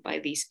by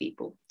these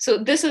people. So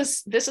this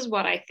is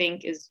what I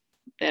think is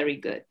very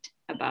good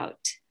about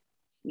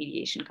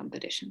mediation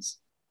competitions.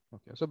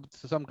 Okay, so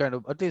some kind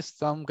of, at least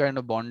some kind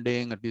of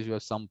bonding, at least you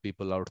have some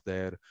people out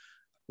there,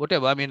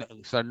 whatever. I mean,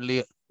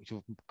 suddenly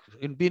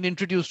you've been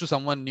introduced to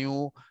someone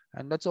new,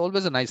 and that's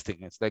always a nice thing.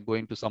 It's like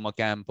going to summer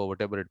camp or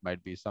whatever it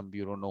might be.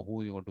 You don't know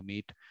who you want to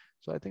meet.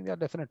 So I think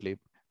definitely.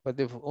 But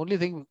the only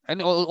thing,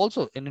 and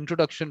also an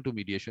introduction to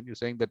mediation, you're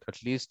saying that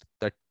at least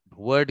that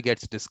word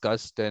gets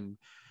discussed, and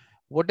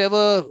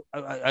whatever,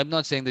 I'm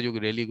not saying that you're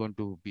really going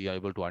to be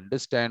able to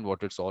understand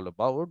what it's all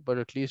about, but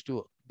at least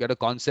to get a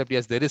concept,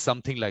 yes, there is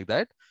something like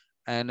that,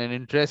 and an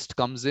interest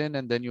comes in,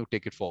 and then you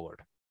take it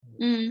forward.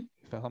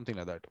 Something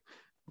like that.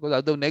 Because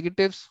other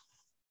negatives,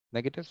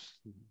 I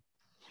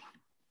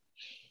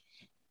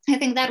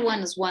think that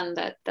one is one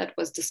that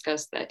was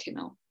discussed, that,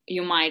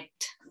 you might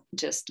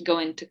just go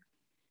into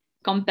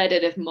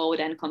competitive mode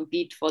and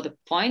compete for the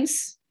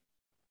points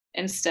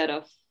instead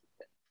of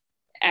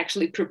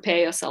actually prepare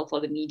yourself for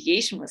the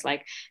mediation. Was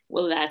like,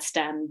 will that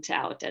stand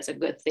out as a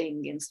good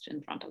thing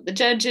in front of the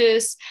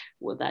judges?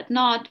 Will that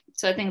not?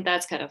 So I think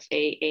that's kind of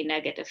a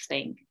negative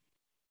thing.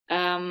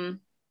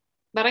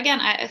 But again,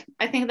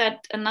 I think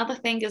that another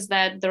thing is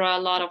that there are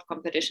a lot of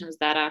competitions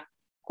that are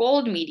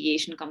called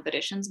mediation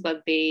competitions,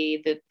 but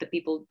the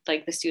people,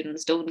 like the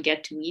students, don't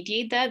get to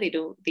mediate that.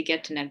 They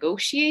get to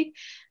negotiate.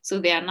 So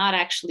they are not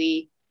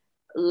actually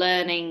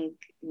learning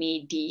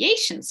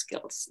mediation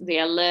skills. They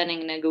are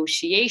learning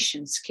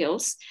negotiation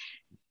skills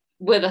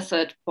with a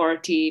third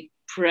party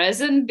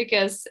present,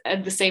 because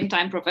at the same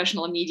time,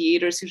 professional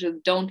mediators usually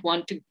don't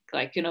want to,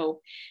 like,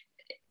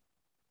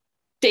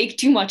 take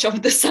too much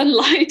of the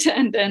sunlight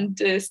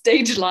and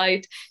stage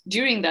light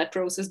during that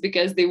process,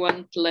 because they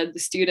want to let the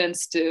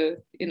students to,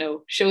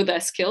 show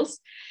their skills.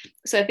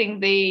 So I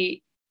think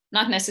they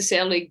not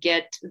necessarily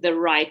get the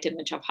right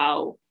image of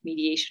how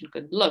mediation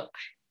could look.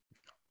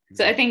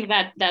 So I think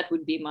that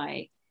would be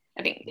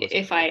I think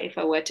if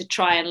I were to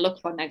try and look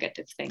for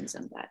negative things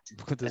in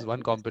that. There's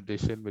one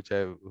competition which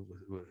I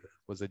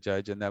was a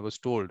judge, and I was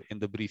told in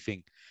the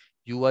briefing,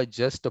 you are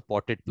just a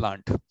potted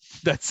plant.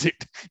 That's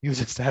it. You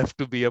just have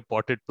to be a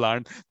potted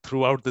plant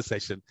throughout the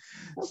session.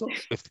 Okay.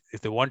 So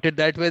if they wanted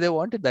that way, they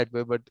wanted that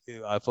way. But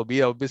for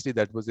me, obviously,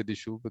 that was an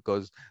issue,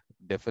 because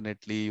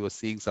definitely you were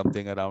seeing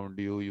something around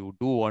you. You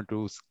do want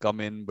to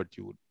come in, but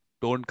you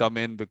don't come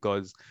in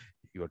because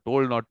you are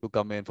told not to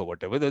come in for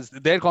whatever. There's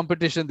their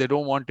competition. They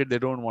don't want it. They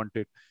don't want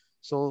it.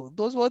 So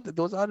those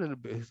are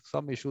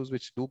some issues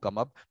which do come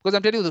up, because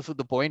I'm telling you,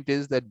 the point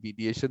is that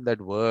mediation,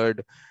 that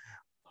word,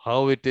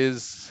 how it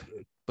is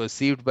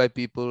perceived by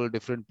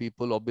different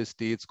people,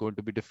 obviously it's going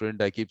to be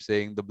different. I keep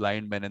saying the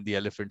blind man and the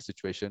elephant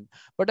situation,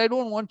 but I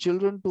don't want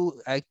children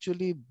to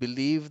actually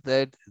believe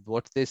that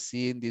what they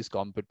see in these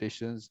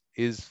competitions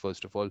is,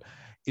 first of all,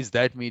 is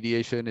that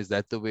mediation? Is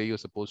that the way you're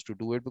supposed to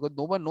do it? Because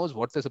no one knows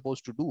what they're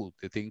supposed to do.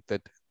 They think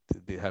that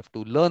they have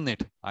to learn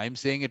it. I'm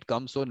saying it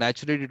comes so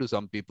naturally to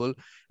some people,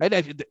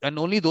 and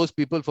only those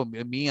people for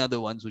me are the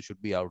ones who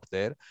should be out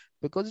there,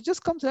 because it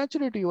just comes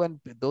naturally to you.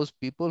 And those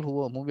people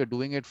whom you're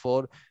doing it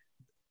for,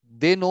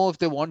 they know if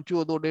they want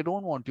you, or they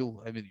don't want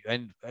you. I mean,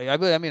 and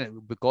I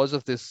mean, because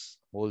of this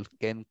whole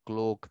Ken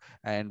Cloke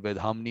and with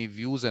how many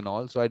views and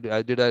all, so I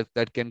did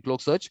that Ken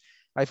Cloke search.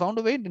 I found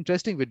a very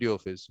interesting video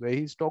of his where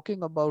he's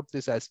talking about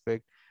this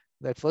aspect,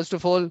 that first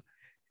of all,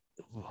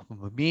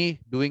 me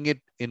doing it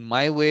in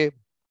my way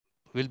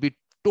will be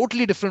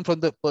totally different from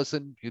the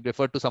person you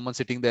referred to, someone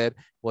sitting there.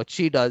 What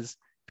she does,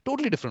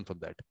 totally different from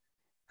that.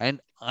 And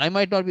I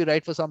might not be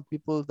right for some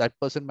people. That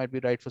person might be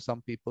right for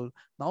some people.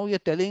 Now you're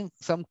telling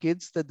some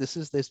kids that this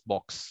is this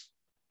box.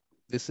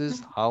 This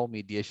is how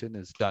mediation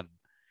is done.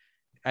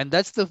 And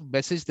that's the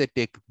message they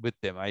take with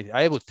them,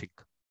 I would think.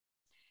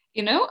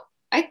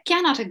 I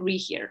cannot agree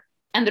here.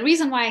 And the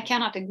reason why I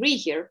cannot agree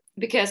here,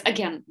 because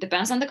again,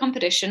 depends on the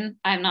competition.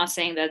 I'm not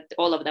saying that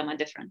all of them are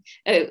different,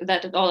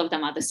 that all of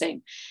them are the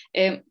same.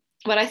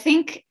 But I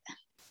think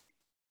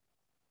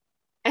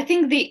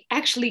they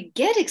actually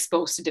get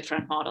exposed to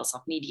different models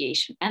of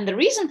mediation. And the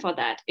reason for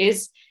that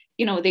is,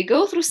 they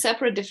go through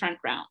separate different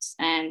rounds,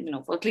 and,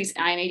 for at least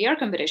IMADR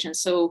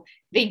competitions. So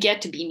they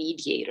get to be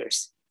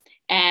mediators,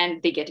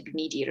 and they get to be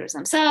mediators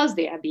themselves.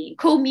 They are being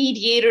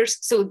co-mediators.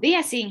 So they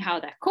are seeing how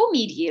that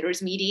co-mediator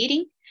is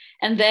mediating.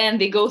 And then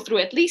they go through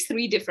at least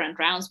 3 different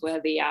rounds where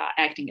they are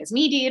acting as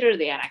mediator,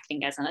 they are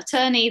acting as an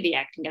attorney, they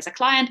are acting as a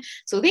client.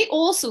 So they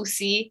also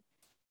see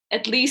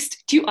at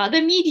least 2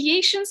 other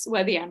mediations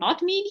where they are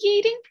not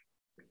mediating.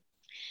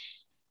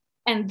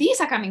 And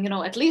these are coming,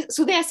 at least,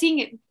 so they are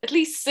seeing at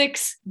least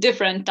 6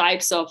 different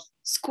types of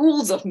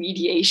schools of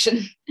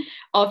mediation,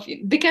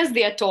 because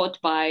they are taught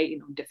by,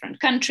 different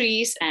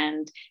countries,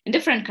 and in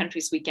different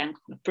countries we can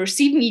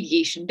perceive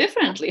mediation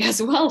differently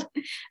as well.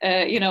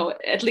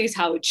 At least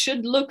how it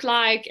should look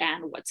like,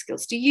 and what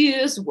skills to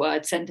use,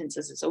 what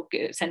sentences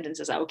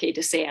are okay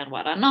to say and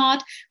what are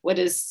not, what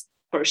is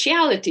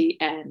partiality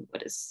and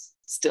what is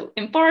still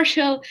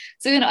impartial.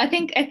 So I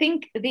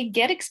think they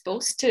get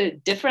exposed to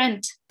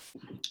different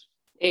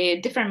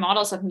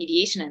models of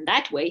mediation in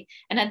that way.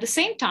 And at the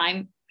same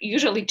time,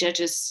 usually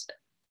judges,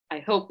 I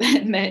hope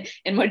in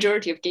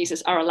majority of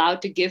cases, are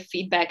allowed to give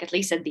feedback at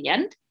least at the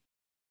end.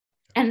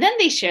 And then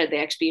they share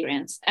their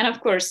experience. And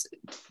of course,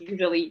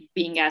 usually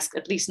being asked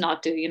at least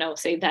not to,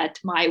 say that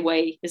my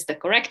way is the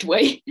correct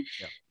way,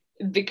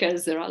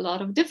 because there are a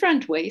lot of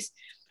different ways.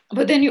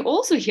 But then you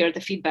also hear the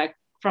feedback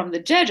from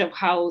the judge of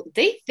how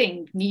they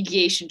think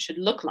mediation should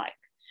look like.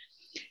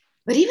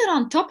 But even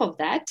on top of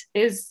that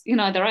is,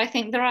 there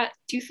are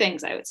 2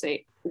 things I would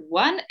say.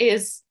 One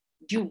is,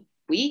 do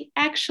we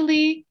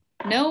actually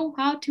know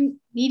how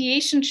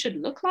mediation should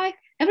look like?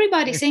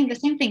 Everybody's saying the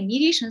same thing.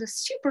 Mediation is a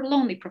super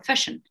lonely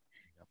profession.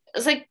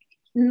 It's like,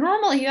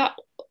 normally you're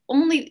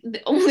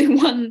the only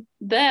one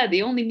there,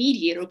 the only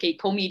mediator. Okay,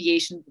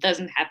 co-mediation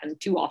doesn't happen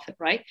too often,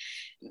 right?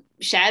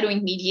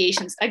 Shadowing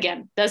mediations,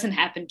 again, doesn't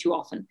happen too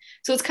often.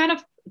 So it's kind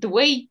of the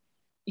way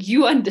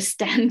you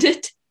understand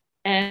it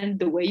and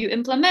the way you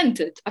implement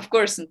it. Of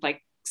course, in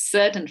like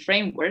certain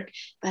framework,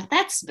 but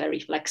that's very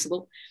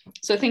flexible.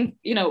 So I think,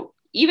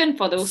 even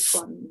for those who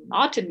are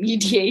not in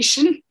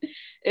mediation,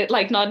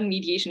 like not in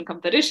mediation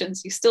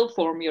competitions, you still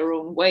form your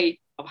own way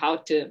of how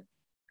to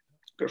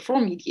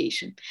perform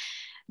mediation.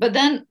 But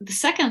then the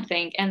second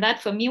thing, and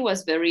that for me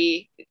was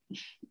very,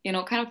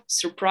 kind of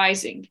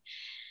surprising.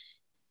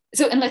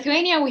 So in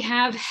Lithuania,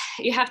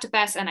 you have to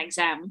pass an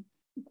exam.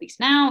 At least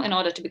now, in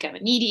order to become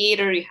a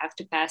mediator, you have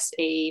to pass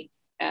a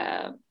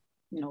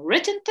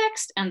written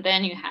text, and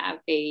then you have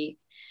a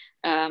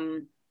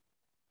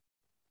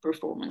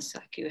performance.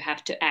 Like you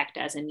have to act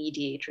as a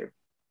mediator,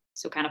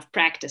 so kind of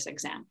practice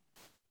exam.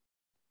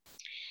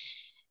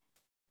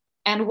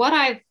 And what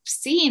I've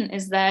seen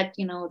is that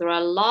there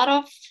are a lot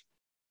of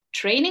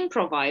training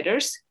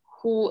providers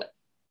who,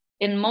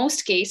 in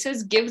most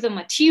cases, give the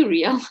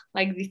material,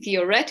 like the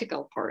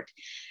theoretical part,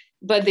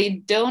 but they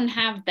don't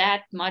have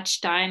that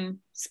much time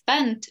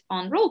spent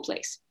on role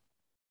plays.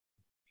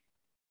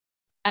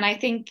 And I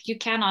think you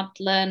cannot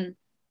learn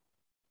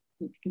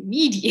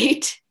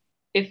mediate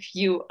if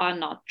you are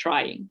not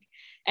trying.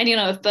 And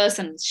if a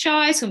person is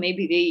shy, so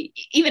maybe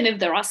even if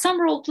there are some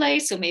role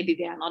plays, so maybe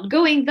they are not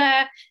going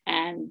there,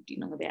 and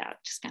they are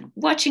just kind of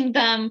watching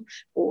them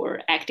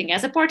or acting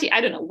as a party. I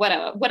don't know,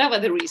 whatever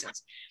the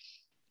reasons.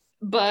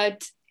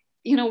 But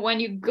when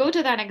you go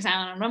to that exam,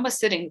 I remember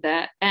sitting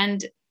there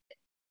and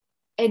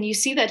you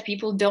see that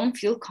people don't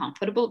feel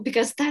comfortable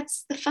because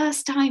that's the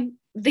first time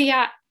they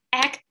are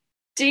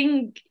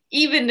acting,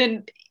 even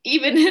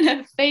in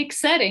a fake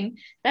setting.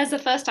 That's the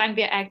first time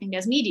they're acting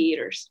as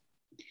mediators.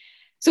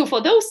 So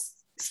for those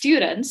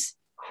students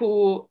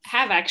who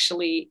have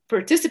actually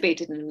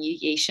participated in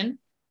mediation,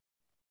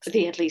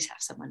 they at least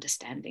have some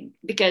understanding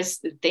because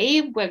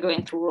they were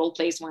going through role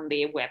plays when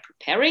they were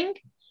preparing,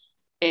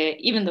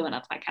 even though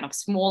not like kind of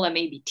smaller,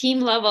 maybe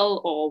team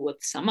level or with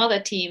some other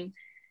team.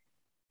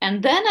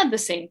 And then at the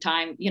same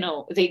time,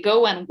 they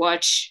go and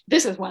watch.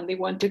 This is when they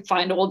want to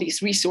find all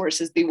these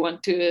resources. They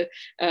want to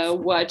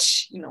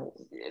watch,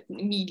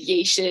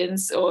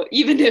 mediations, or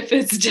even if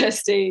it's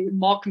just a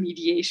mock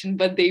mediation,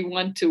 but they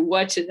want to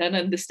watch it and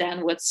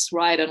understand what's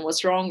right and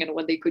what's wrong and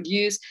what they could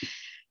use.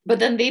 But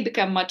then they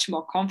become much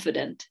more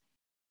confident.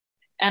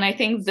 And I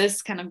think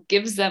this kind of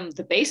gives them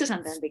the basis,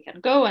 and then they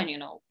can go and,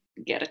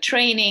 get a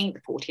training,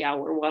 the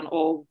 40-hour one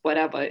or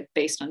whatever,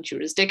 based on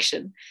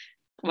jurisdiction.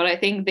 But I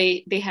think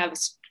they have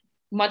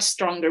much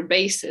stronger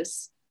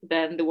basis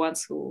than the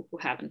ones who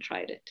haven't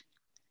tried it.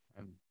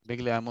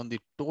 Basically, I'm on the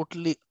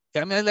totally.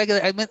 I mean,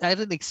 I'm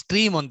an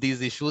extreme on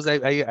these issues.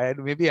 Am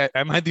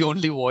I the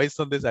only voice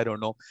on this? I don't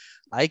know.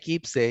 I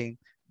keep saying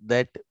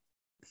that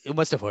you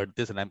must have heard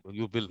this, and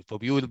you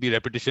will be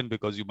repetition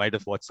because you might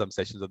have watched some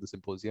sessions of the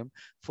symposium.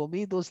 For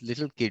me, those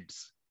little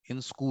kids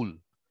in school,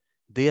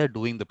 they are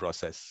doing the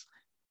process.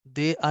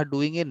 They are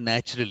doing it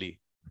naturally.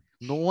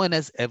 No one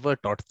has ever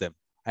taught them,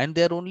 and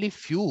there are only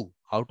few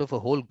out of a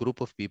whole group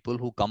of people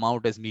who come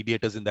out as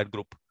mediators in that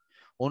group.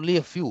 Only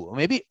a few,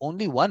 maybe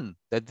only one,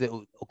 that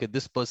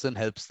this person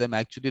helps them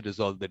actually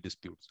resolve their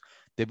disputes.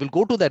 They will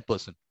go to that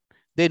person.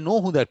 They know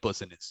who that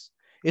person is.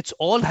 It's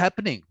all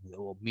happening.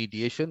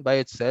 Mediation by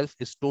itself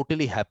is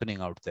totally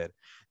happening out there.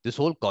 This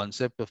whole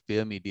concept of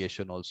peer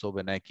mediation also,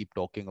 when I keep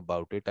talking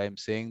about it, I'm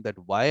saying that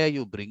why are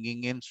you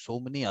bringing in so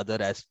many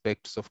other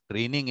aspects of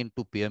training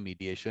into peer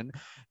mediation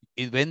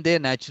when they're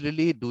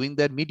naturally doing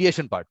their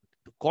mediation part?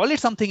 Call it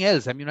something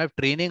else. I mean, I have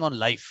training on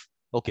life.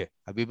 Okay,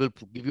 we will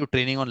give you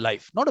training on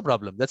life. Not a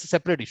problem. That's a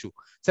separate issue,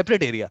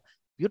 separate area.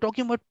 You're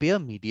talking about peer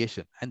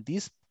mediation, and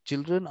these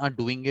children are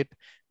doing it.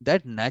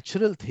 That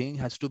natural thing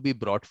has to be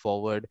brought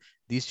forward.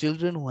 These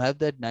children who have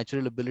that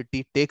natural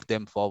ability, take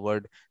them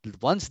forward.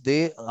 Once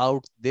they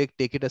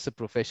take it as a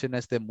profession.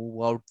 As they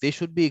move out, they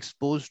should be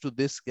exposed to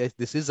this.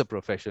 This is a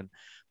profession,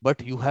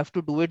 but you have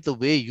to do it the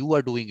way you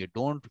are doing it.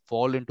 Don't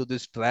fall into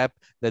this trap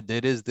that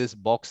there is this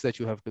box that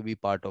you have to be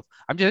part of.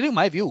 I'm telling you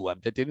my view. I'm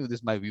telling you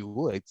this my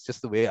view. It's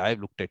just the way I've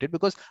looked at it,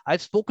 because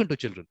I've spoken to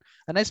children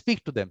and I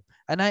speak to them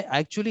and I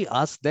actually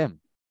ask them.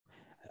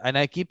 And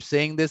I keep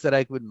saying this, that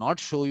I could not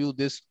show you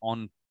this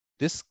on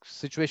this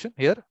situation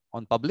here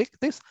on public.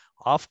 This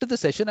after the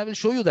session, I will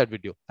show you that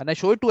video, and I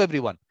show it to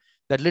everyone,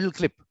 that little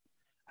clip,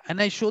 and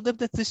I show them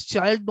that this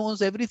child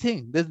knows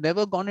everything. They've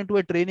never gone into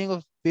a training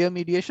of peer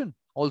mediation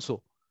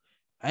also,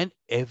 and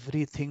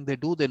everything they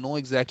do, they know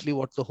exactly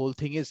what the whole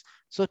thing is.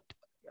 So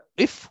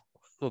if,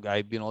 look,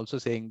 I've been also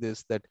saying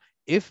this, that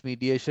if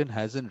mediation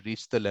hasn't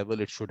reached the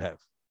level it should have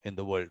in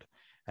the world,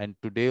 and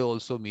today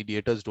also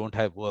mediators don't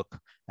have work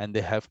and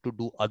they have to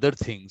do other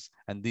things,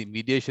 and the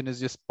mediation is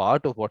just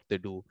part of what they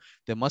do,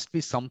 there must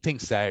be something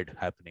sad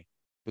happening.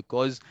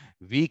 Because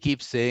we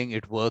keep saying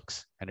it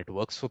works, and it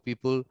works for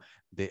people.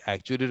 They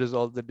actually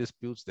resolve the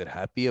disputes. They're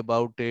happy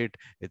about it.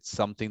 It's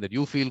something that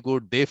you feel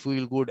good, they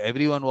feel good,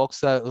 everyone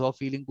walks off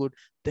feeling good.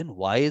 Then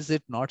why is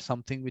it not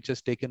something which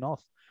has taken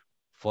off?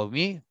 For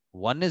me,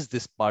 one is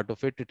this part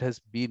of it. It has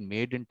been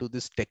made into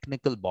this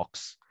technical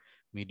box.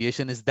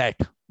 Mediation is that,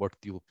 what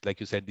you,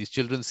 like you said, these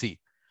children see.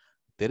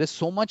 There is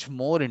so much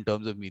more in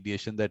terms of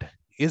mediation that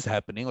is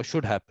happening or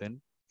should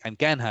happen and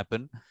can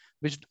happen,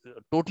 which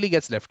totally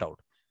gets left out.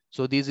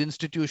 So these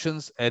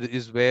institutions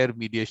is where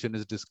mediation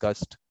is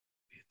discussed.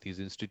 These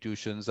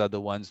institutions are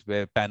the ones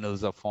where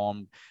panels are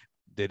formed.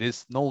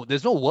 There's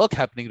no work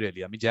happening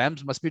really. I mean,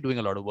 JAMS must be doing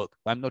a lot of work.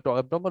 I'm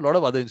talking a lot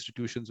of other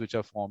institutions which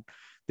are formed.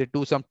 They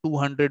do some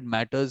 200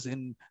 matters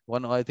in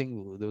one. I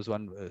think there was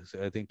one.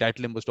 I think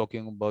Tatlim was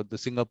talking about the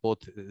Singapore,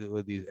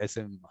 the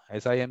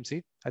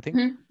SIMC. I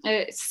think.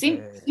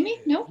 Simi?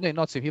 No? No,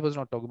 not Simi. He was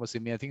not talking about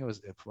Simi. I think it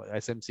was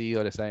SMC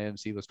or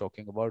SIMC was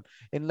talking about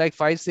in like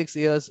 5-6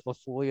 years or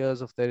 4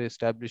 years of their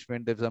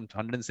establishment. There's some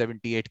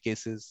 178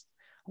 cases.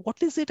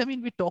 What is it? I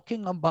mean, we're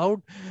talking about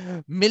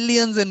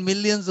millions and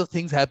millions of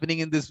things happening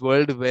in this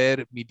world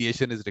where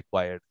mediation is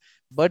required.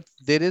 But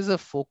there is a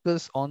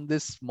focus on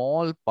this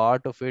small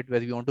part of it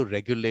where we want to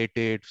regulate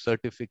it,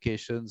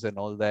 certifications and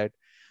all that.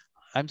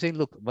 I'm saying,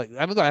 look,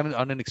 I'm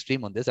on an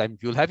extreme on this.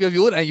 You'll have your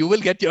view and you will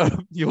get your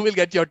you will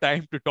get your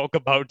time to talk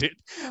about it.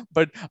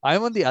 But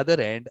I'm on the other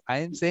end.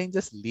 I'm saying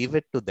just leave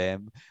it to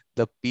them.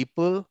 The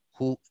people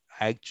who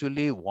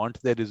actually want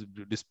their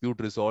dispute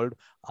resolved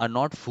are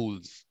not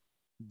fools.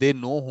 They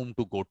know whom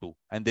to go to,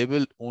 and they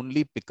will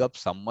only pick up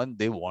someone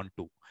they want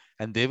to,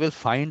 and they will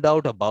find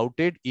out about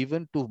it.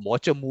 Even to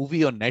watch a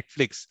movie on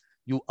Netflix,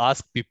 you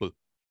ask people,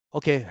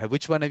 okay,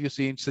 which one have you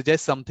seen?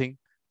 Suggest something.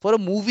 For a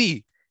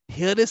movie,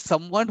 here is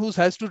someone who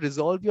has to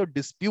resolve your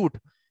dispute,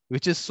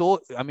 which is so,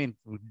 I mean,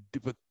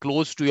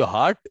 close to your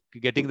heart,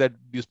 getting that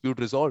dispute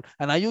resolved.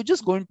 And are you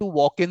just going to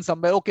walk in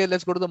somewhere? Okay,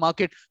 let's go to the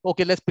market.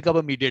 Okay, let's pick up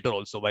a mediator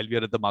also while we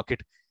are at the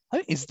market. I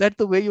mean, is that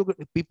the way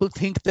people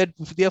think that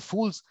they are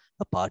fools?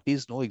 The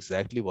parties know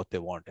exactly what they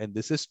want, and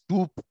this is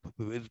two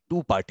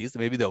parties.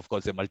 Maybe they, of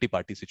course, they're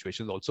multi-party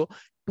situations also.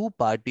 Two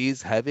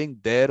parties having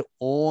their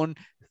own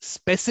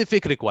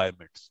specific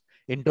requirements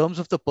in terms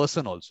of the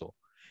person also.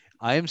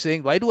 I am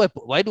saying, why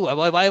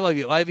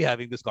are we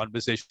having this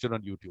conversation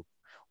on YouTube?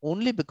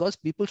 Only because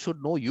people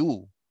should know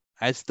you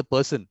as the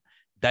person.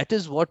 That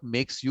is what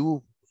makes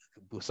you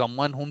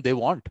someone whom they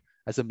want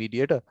as a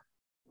mediator.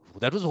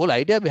 That was the whole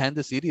idea behind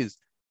the series.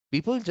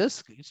 People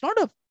just, it's not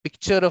a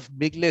picture of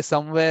Migle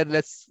somewhere.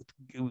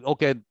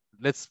 Okay,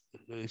 let's,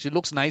 she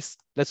looks nice.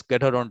 Let's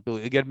get her on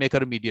to make her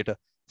a mediator.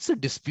 It's a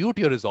dispute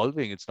you're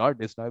resolving. It's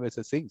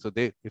a thing. So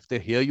if they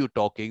hear you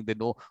talking, they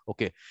know,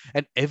 okay.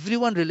 And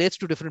everyone relates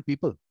to different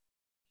people.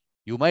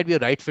 You might be a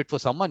right fit for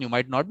someone, you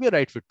might not be a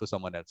right fit for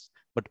someone else.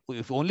 But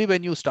if only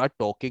when you start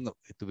talking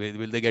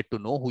will they get to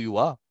know who you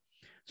are.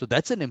 So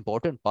that's an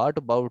important part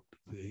about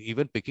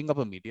even picking up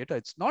a mediator.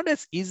 It's not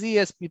as easy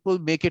as people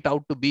make it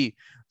out to be.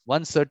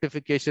 One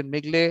certification,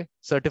 Migle,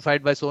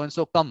 certified by so and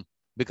so, come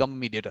become a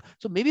mediator.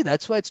 So maybe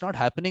that's why it's not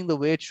happening the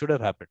way it should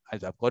have happened.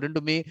 As according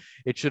to me,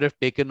 it should have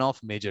taken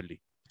off majorly.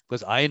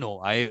 Because I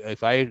know,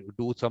 if I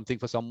do something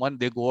for someone,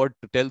 they go out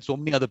to tell so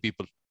many other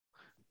people.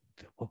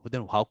 But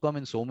then how come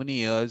in so many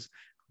years,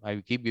 I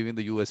keep giving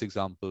the US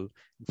example,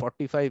 in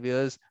 45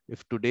 years,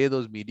 if today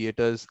those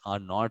mediators are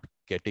not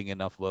getting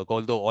enough work,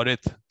 although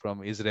Orith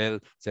from Israel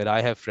said,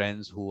 I have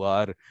friends who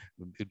are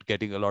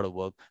getting a lot of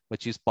work,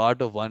 but she's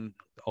part of one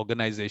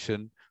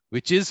organization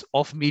which is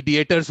of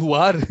mediators who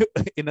are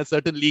in a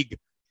certain league.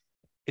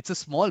 It's a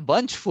small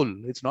bunch full.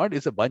 It's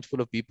a bunch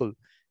full of people.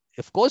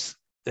 Of course,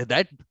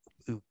 that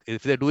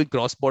if they're doing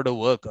cross-border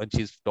work and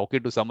she's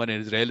talking to someone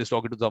in Israel, is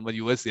talking to someone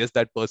in US, yes,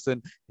 that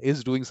person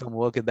is doing some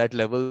work at that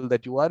level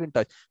that you are in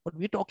touch. But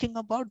we're talking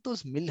about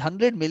those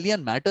 100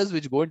 million matters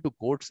which go into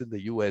courts in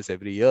the US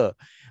every year.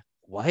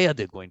 Why are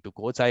they going to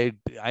courts? I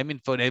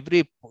mean, for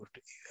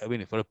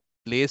a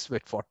place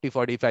with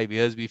 40-45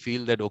 years, we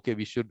feel that, okay,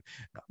 we should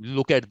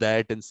look at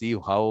that and see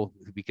how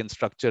we can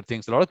structure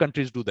things. A lot of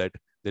countries do that.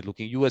 They're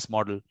looking US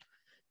model.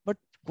 But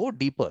go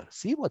deeper,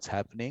 see what's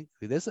happening.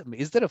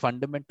 Is there a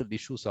fundamental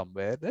issue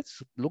somewhere?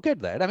 Let's look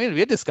at that. I mean,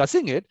 we're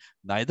discussing it.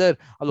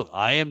 Look,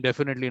 I am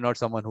definitely not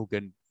someone who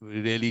can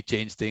really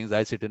change things.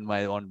 I sit on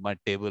my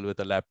table with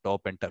a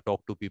laptop and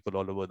talk to people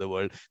all over the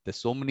world.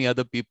 There's so many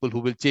other people who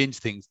will change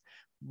things.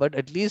 But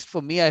at least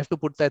for me, I have to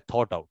put that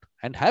thought out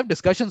and have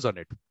discussions on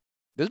it.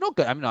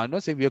 I'm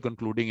not saying we are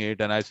concluding it.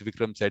 And as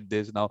Vikram said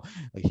this, now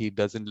he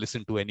doesn't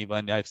listen to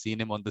anyone. I've seen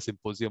him on the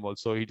symposium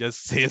also. He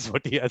just says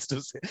what he has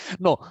to say.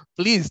 No,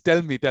 please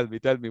tell me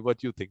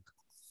what you think.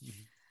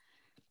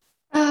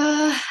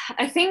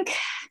 I think,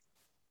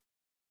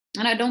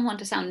 and I don't want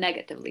to sound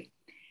negatively,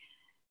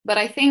 but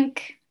I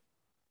think,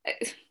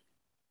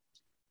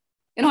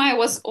 I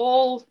was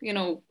all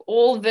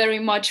very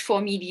much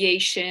for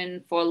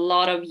mediation for a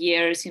lot of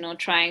years,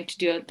 trying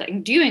to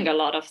doing a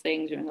lot of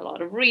things, doing a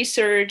lot of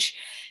research,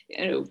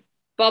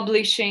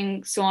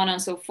 publishing, so on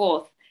and so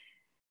forth.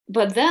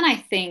 But then I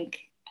think,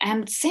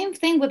 and same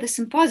thing with the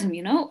symposium,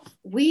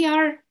 we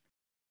are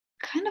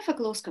kind of a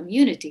close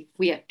community.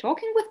 We are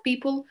talking with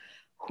people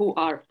who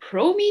are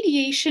pro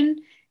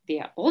mediation. They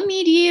are all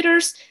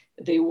mediators.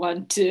 They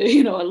want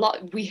to, a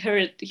lot. We hear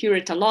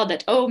it a lot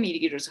that, oh,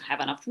 mediators don't have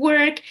enough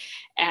work,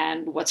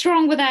 and what's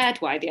wrong with that?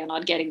 Why they are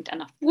not getting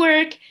enough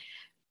work?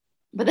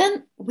 But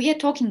then we are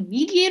talking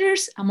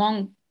mediators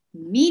among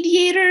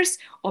mediators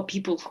or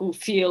people who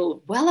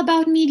feel well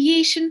about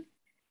mediation.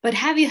 But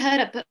have you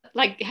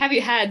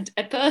had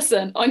a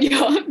person on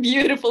your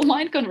beautiful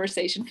mind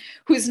conversation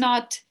who's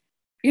not,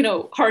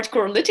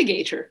 hardcore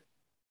litigator,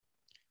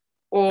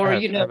 or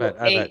actually,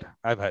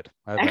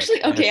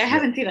 okay, Yes, I yeah.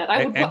 haven't seen that.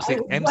 I would want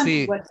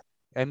to watch.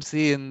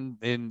 MC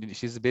in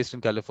she's based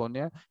in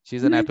California.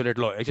 She's an Mhm. appellate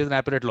lawyer. She's an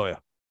appellate lawyer.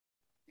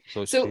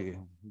 So So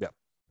yeah.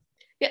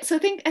 yeah, so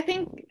I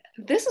think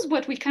this is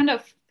what we kind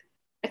of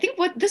I think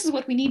what this is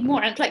what we need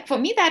more. And like for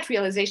me, that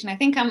realization, I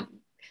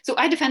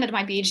defended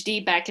my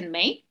PhD back in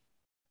May.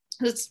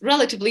 It's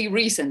relatively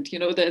recent,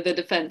 the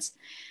defense.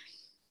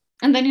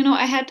 And then,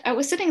 I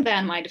was sitting there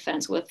in my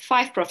defense with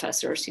 5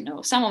 professors,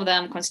 some of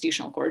them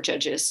constitutional court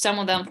judges, some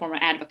of them former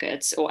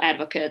advocates or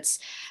advocates,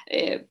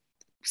 uh,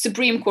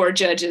 Supreme Court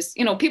judges,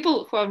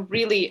 people who are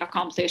really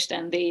accomplished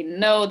and they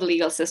know the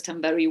legal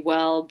system very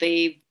well.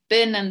 They've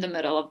been in the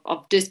middle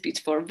of disputes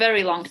for a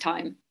very long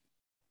time.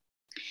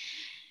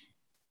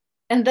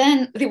 And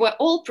then they were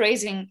all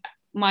praising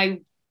my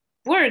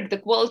work, the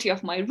quality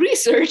of my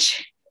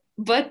research,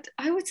 but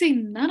I would say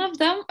none of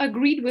them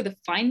agreed with the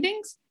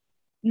findings.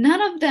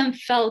 None of them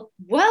felt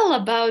well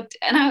about,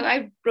 and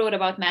I wrote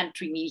about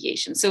mandatory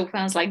mediation. So it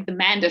sounds like the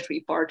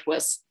mandatory part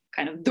was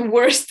kind of the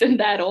worst in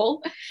that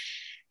all.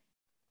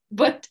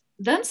 But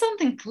then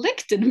something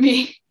clicked in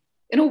me.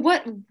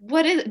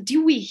 What is,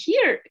 do we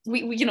hear?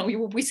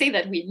 We say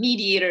that we're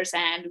mediators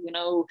and we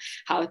know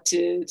how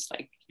to,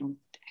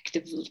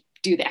 active,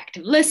 do the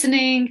active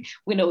listening.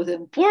 We know the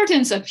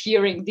importance of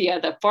hearing the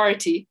other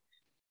party.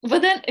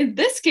 But then in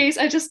this case,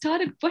 I just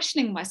started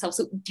questioning myself.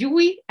 So do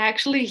we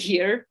actually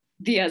hear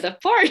the other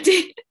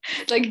party?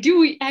 Like, do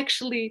we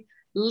actually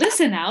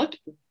listen out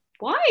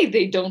why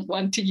they don't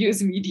want to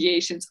use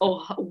mediations,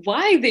 or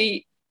why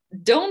they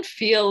don't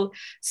feel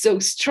so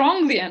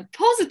strongly and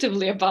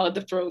positively about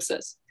the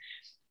process?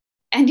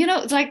 And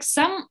it's like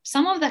some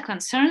of the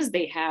concerns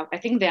they have, I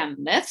think they are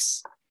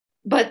myths,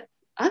 but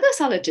others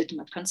are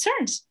legitimate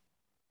concerns.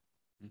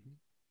 Mm-hmm.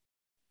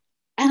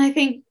 And I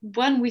think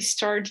when we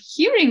start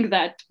hearing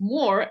that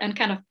more and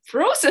kind of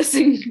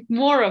processing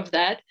more of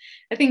that,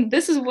 I think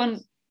this is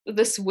when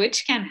the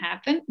switch can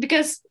happen.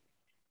 Because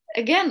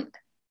again,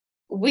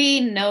 we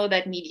know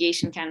that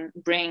mediation can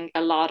bring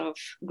a lot of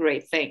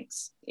great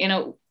things.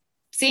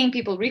 Seeing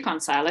people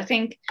reconcile, I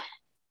think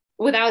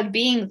without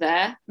being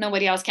there,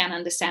 nobody else can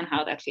understand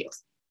how that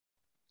feels.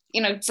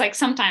 It's like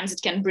sometimes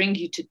it can bring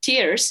you to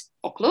tears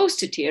or close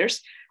to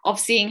tears of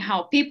seeing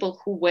how people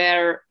who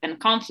were in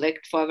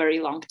conflict for a very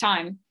long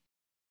time,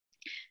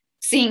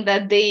 seeing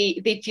that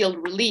they feel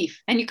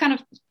relief, and you kind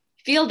of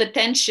feel the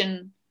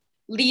tension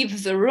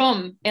leave the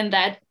room in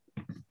that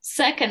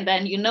second,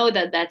 and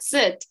that that's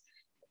it,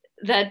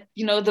 that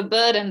the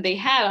burden they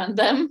have on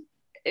them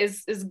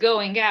is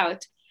going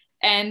out.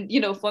 And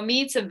for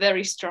me, it's a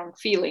very strong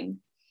feeling,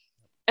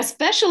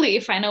 especially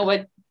if I know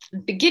what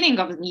beginning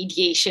of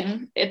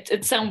mediation,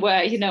 it's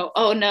somewhere,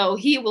 oh no,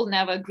 he will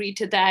never agree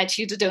to that,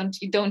 you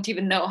don't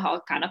even know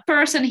how kind of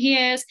person he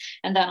is.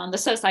 And then on the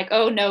side, it's like,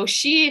 oh no,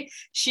 she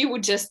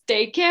would just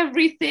take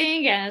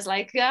everything, and it's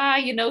like,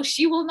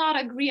 she will not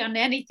agree on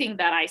anything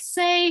that I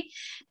say.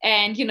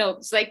 And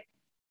it's like,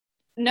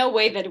 no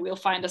way that we'll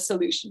find a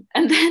solution.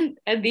 And then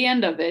at the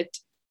end of it,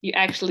 you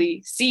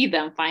actually see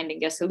them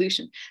finding a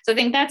solution. So I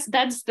think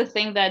that's the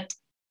thing that,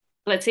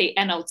 let's say,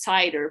 an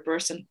outsider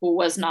person who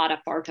was not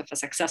a part of a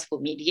successful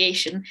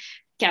mediation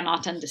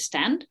cannot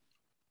understand.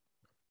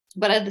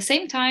 But at the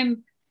same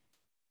time,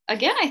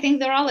 again, I think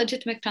there are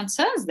legitimate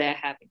concerns they're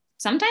having.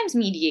 Sometimes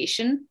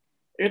mediation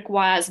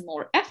requires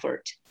more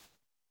effort,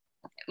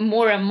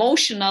 more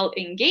emotional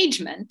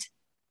engagement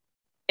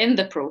in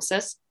the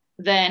process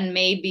than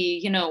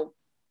maybe,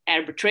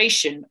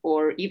 arbitration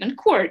or even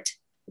court.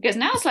 Because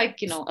now it's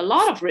like, a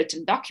lot of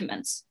written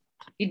documents.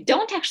 You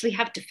don't actually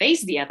have to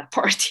face the other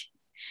party.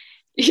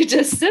 You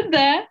just sit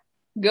there,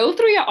 go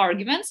through your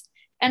arguments,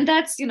 and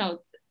that's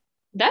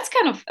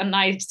kind of a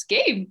nice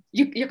game.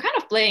 You're kind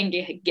of playing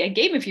a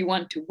game. If you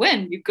want to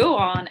win, you go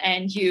on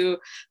and you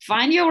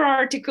find your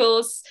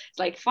articles,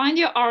 like find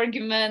your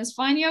arguments,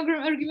 find your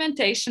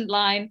argumentation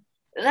line.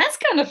 That's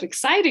kind of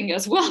exciting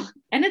as well.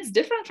 And it's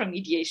different from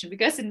mediation,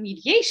 because in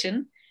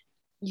mediation,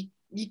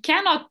 you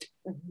cannot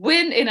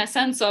win in a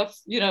sense of,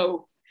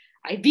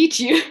 I beat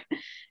you.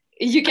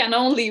 You can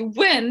only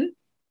win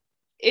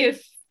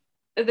if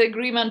the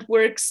agreement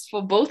works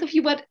for both of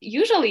you, but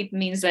usually it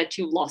means that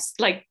you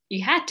lost, like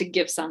you had to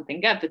give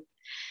something up. But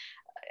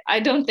I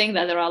don't think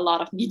that there are a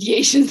lot of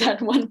mediations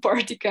that one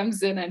party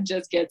comes in and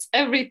just gets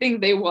everything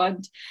they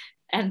want,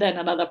 and then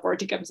another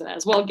party comes in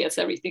as well, gets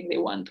everything they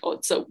want.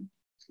 So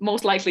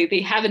most likely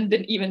they haven't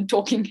been even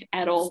talking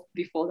at all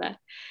before that.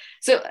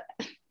 So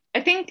I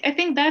think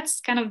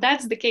that's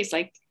the case.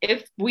 Like,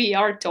 if we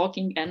are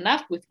talking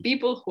enough with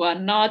people who are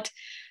not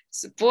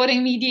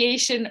supporting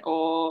mediation,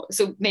 or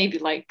so maybe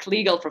like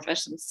legal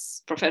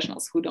professionals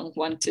who don't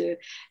want to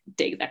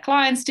take their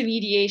clients to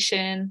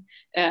mediation,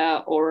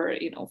 or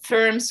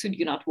firms who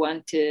do not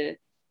want to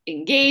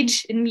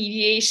engage in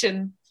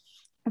mediation,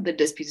 the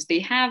disputes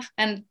they have.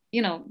 And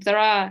there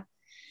are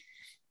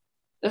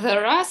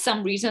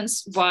some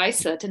reasons why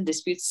certain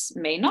disputes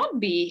may not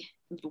be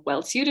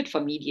well suited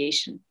for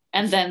mediation.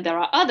 And then there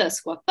are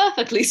others who are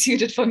perfectly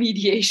suited for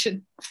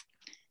mediation.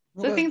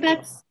 So I think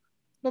that's...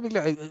 No,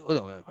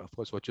 of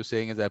course, what you're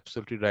saying is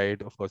absolutely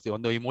right. Of course,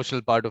 on the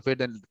emotional part of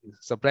it, and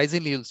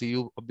surprisingly, you'll see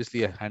you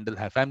obviously handle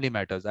family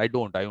matters. I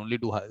don't. I only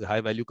do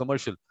high value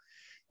commercial.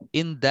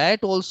 In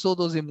that also,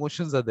 those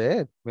emotions are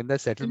there. When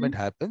that settlement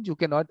happens, you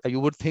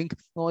would think,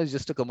 no, it's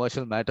just a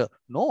commercial matter.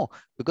 No,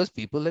 because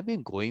people have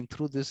been going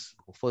through this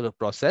for a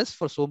process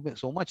for so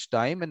much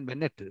time, and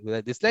when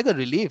it's like a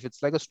relief,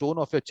 it's like a stone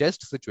off your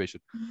chest situation.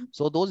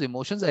 So those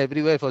emotions are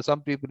everywhere. For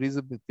some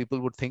reason, people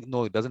would think,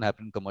 no, it doesn't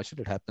happen in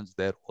commercial, it happens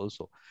there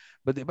also.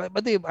 I mean,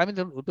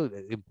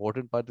 the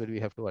important part that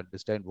we have to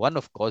understand, one,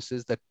 of course,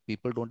 is that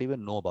people don't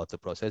even know about the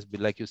process.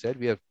 But like you said,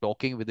 we are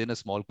talking within a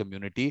small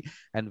community,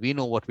 and we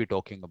know what we're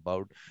talking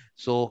about.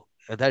 So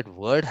that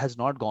word has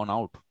not gone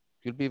out.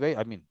 You'll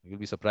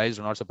be surprised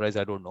or not surprised,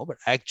 I don't know. But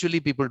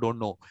actually, people don't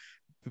know.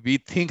 We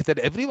think that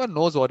everyone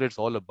knows what it's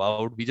all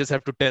about. We just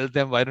have to tell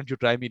them, why don't you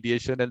try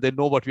mediation? And they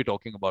know what we're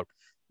talking about.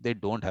 They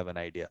don't have an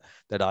idea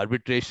that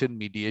arbitration,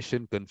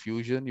 mediation,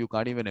 confusion, you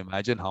can't even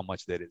imagine how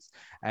much there is.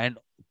 And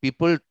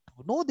people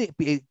know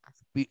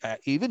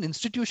even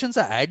institutions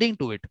are adding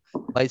to it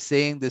by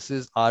saying this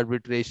is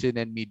arbitration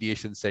and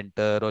mediation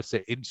center, or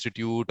say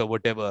institute, or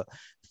whatever.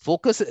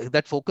 Focus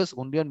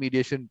only on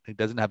mediation, it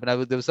doesn't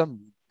happen. There were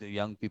some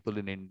young people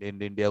in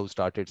India who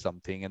started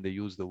something, and they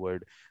use the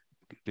word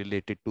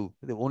related to,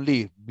 they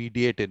only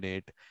mediate in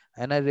it.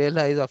 And I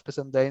realized after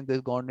some time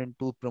they've gone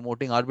into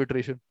promoting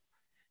arbitration.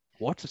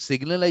 What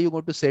signal are you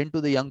going to send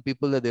to the young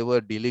people that they were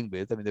dealing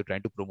with? I mean, they're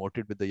trying to promote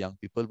it with the young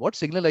people. What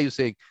signal are you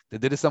saying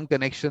that there is some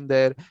connection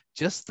there?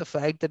 Just the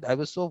fact that I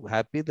was so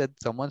happy that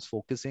someone's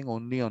focusing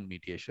only on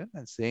mediation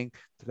and saying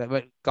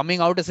that, coming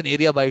out as an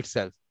area by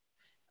itself.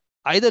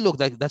 Either look,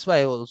 that's why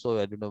I also,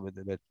 I don't know, with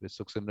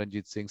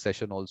Sukhsimranjit Singh's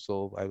session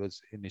also, I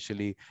was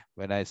initially,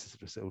 when I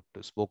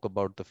spoke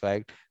about the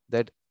fact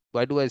that,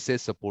 why do I say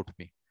support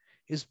me?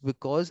 Is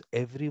because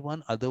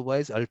everyone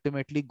otherwise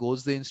ultimately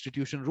goes the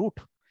institution route.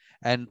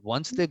 And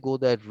once they go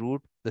that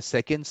route, the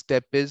second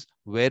step is,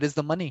 where is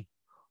the money?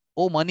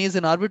 Oh, money is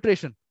in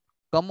arbitration.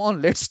 Come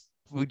on, let's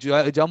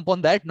jump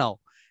on that now.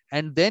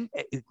 And then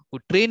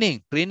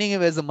training,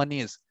 where the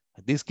money is.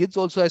 These kids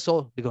also, I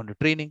saw, they gone to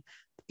training.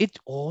 It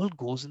all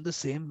goes in the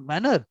same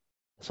manner.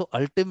 So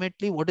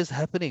ultimately, what is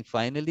happening?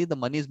 Finally, the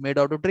money is made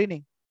out of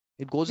training.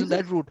 It goes in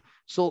that route.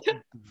 So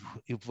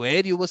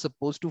where you were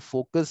supposed to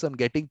focus on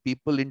getting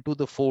people into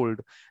the fold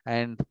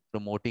and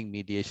promoting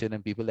mediation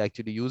and people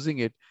actually using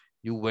it,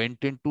 you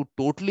went into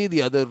totally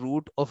the other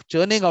route of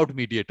churning out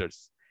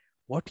mediators.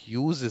 What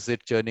use is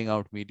it churning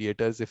out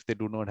mediators if they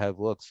do not have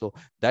work? So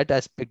that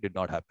aspect did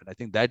not happen. I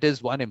think that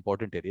is one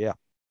important area.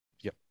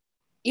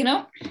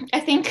 Yeah. I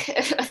think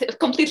I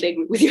completely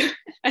agree with you.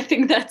 I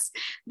think that's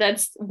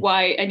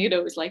why, and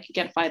it's like you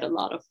can find a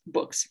lot of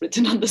books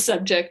written on the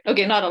subject.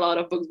 Okay, not a lot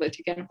of books, but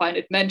you can find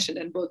it mentioned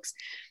in books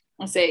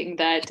saying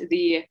that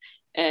the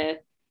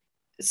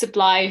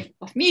supply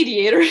of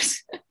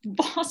mediators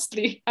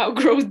vastly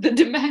outgrows the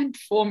demand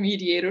for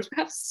mediators.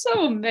 We have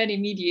so many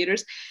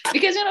mediators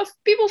because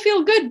people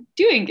feel good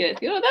doing it.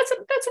 That's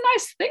a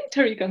nice thing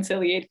to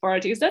reconciliate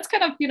parties. That's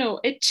kind of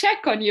a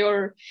check on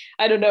your,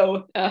 I don't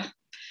know,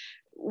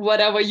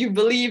 whatever you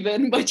believe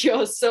in, but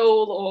your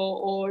soul,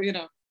 or it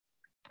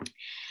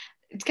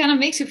kind of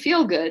makes you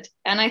feel good.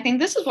 And I think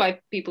this is why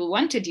people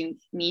want to do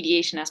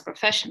mediation as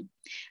profession.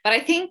 But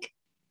I think,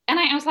 and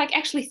I was like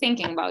actually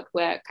thinking about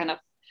where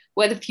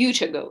the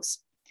future goes.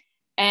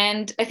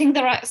 And I think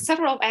there are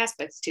several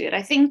aspects to it.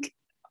 I think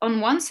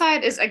on one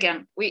side is,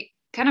 again, we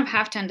kind of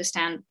have to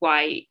understand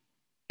why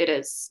it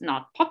is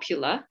not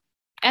popular.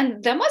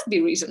 And there must be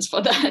reasons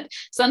for that.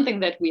 Something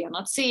that we are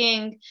not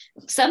seeing,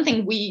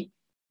 something we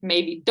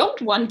maybe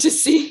don't want to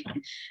see.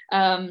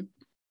 But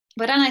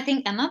then I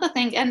think another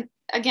thing, and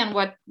again,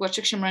 what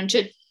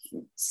Sukhsimranjit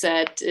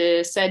said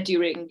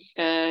during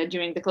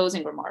the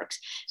closing remarks,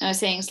 and I was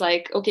saying, it's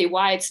like, okay,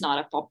 why it's not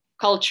a pop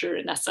culture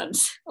in a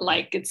sense,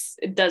 like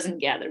it doesn't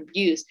gather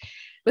views.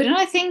 But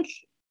I think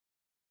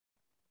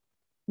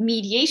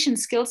mediation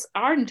skills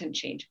aren't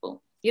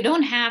unchangeable. You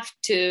don't have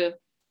to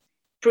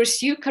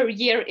pursue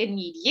career in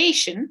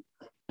mediation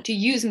to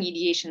use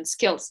mediation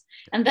skills.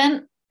 And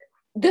then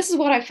this is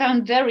what I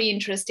found very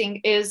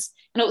interesting is,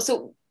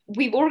 so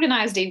we've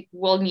organized a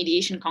World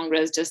Mediation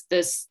Congress just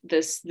this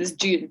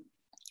June,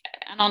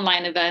 an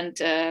online event,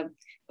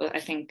 I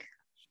think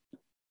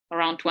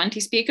around 20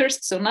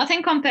 speakers. So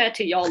nothing compared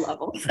to your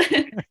levels.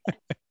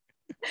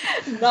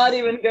 Not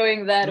even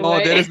going that way.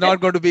 No, there is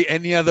not going to be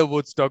any other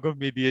Woodstock of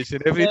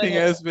mediation. Everything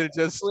else will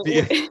just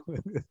be...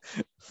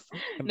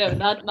 No,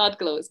 not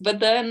close. But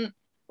then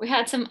we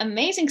had some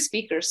amazing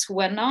speakers who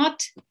were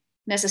not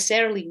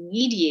necessarily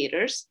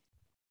mediators,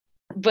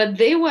 but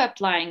they were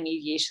applying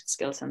mediation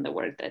skills in the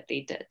work that they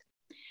did.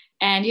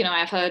 And,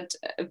 I've heard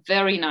a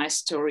very nice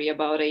story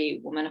about a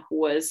woman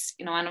who was,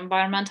 an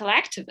environmental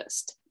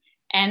activist.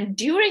 And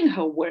during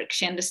her work,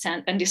 she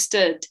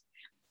understood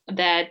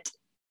that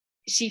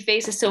she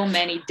faces so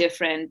many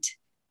different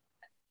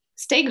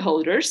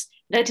stakeholders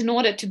that in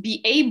order to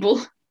be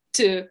able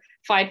to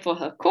fight for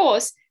her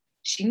cause,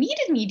 she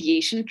needed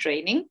mediation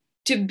training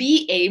to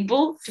be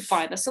able to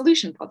find a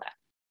solution for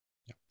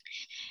that.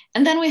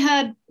 And then we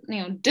had,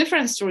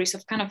 different stories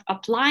of kind of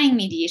applying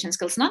mediation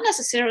skills, not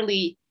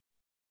necessarily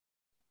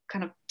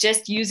kind of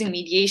just using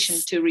mediation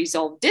to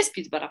resolve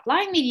disputes, but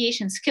applying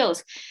mediation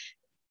skills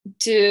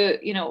to,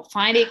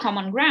 find a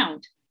common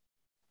ground.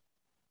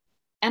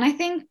 And I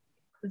think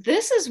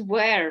this is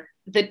where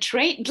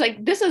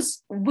this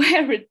is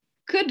where it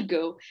could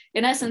go.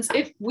 In essence,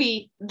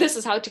 this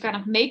is how to kind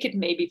of make it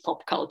maybe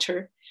pop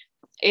culture,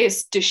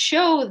 is to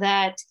show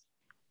that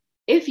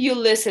if you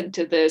listen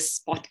to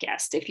this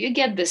podcast, if you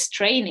get this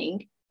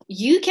training,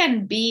 you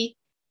can be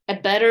a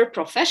better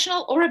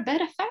professional or a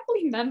better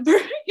family member,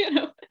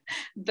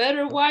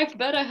 better wife,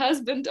 better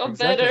husband, or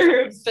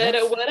Exactly.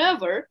 better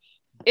whatever,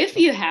 if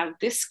you have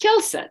this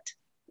skill set,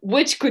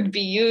 which could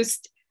be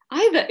used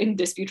either in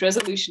dispute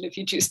resolution if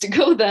you choose to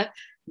go there,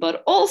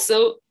 but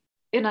also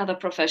in other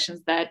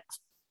professions that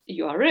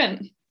you are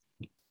in.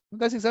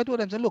 That's exactly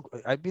what I'm saying. Look,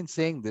 I've been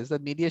saying this,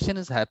 that mediation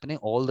is happening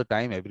all the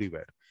time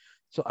everywhere.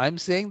 So I'm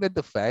saying that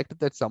the fact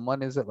that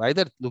someone is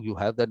either, look, you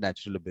have that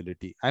natural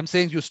ability. I'm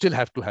saying you still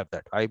have to have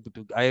that.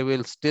 I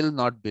will still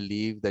not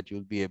believe that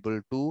you'll be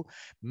able to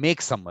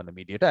make someone a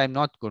mediator. I'm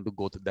not going to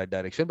go to that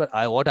direction. But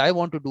what I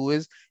want to do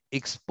is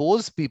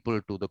expose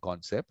people to the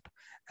concept.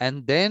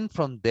 And then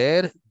from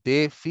there,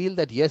 they feel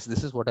that, yes,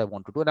 this is what I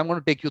want to do. And I'm going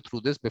to take you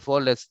through this.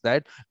 Before let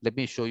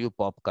me show you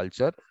pop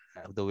culture,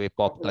 the way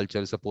pop culture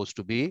is supposed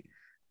to be.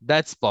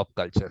 That's pop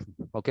culture.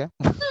 Okay.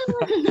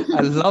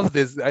 I love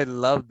this. I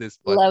love this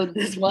one. Love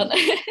this one.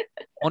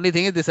 Only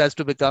thing is, this has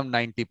to become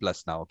 90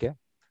 plus now. Okay.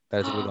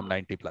 That has to become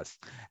 90 plus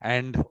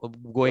and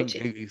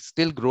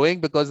still growing,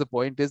 because the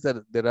point is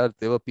that there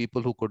were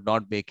people who could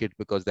not make it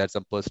because they had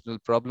some personal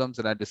problems.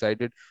 And I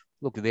decided,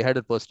 look, they had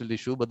a personal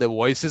issue, but their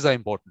voices are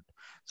important.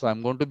 So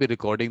I'm going to be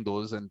recording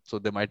those. And so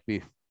there might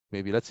be,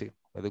 maybe, let's see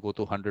whether go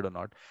to 100 or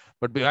not.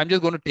 But I'm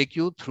just going to take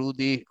you through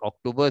the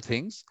October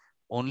things,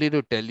 only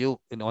to tell you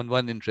on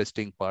one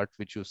interesting part,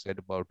 which you said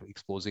about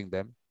exposing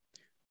them.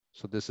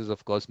 So this is,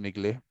 of course,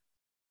 Migle.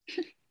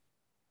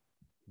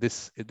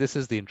 This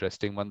is the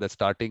interesting one that's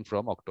starting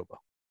from October.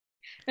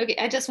 Okay,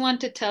 I just want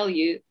to tell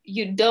you,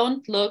 you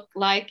don't look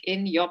like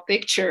in your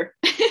picture.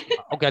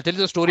 Okay, I'll tell you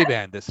the story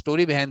behind this.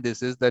 Story behind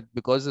this is that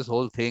because this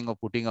whole thing of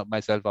putting up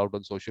myself out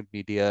on social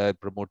media,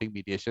 promoting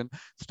mediation,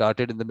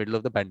 started in the middle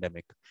of the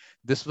pandemic.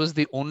 This was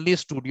the only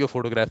studio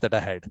photograph that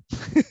I had.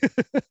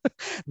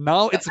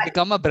 Now it's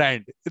become a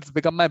brand. It's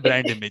become my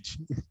brand image.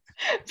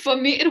 For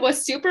me, it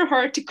was super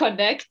hard to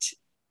connect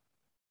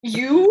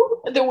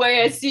you the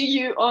way I see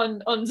you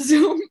on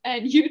Zoom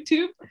and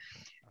YouTube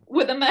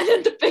with a man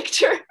in the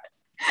picture.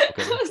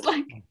 Okay. I was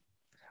like,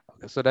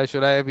 okay, so that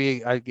should I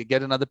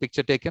get another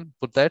picture taken?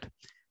 Put that.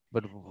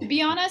 But to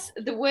be honest,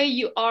 the way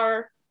you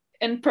are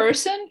in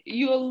person,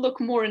 you'll look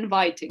more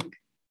inviting.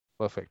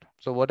 Perfect.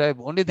 So what I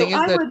only thing is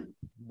that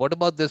what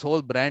about this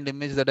whole brand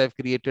image that I've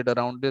created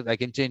around it? I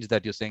can change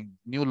that. You're saying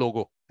new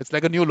logo. It's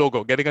like a new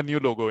logo, getting a new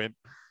logo in.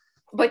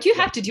 But you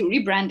have to do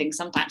rebranding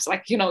sometimes.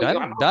 Like, you are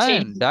not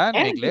done,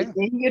 Migle.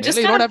 You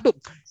don't have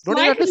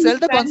to sell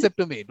the concept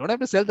to me. Don't have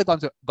to sell the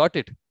concept. Got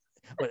it.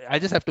 But I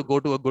just have to go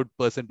to a good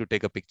person to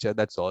take a picture.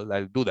 That's all.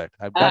 I'll do that.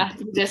 I've done.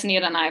 You just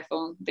need an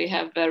iPhone. They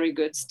have very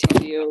good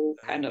studio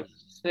kind of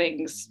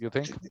things. You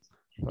think?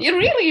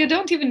 You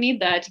don't even need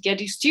that. You get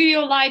your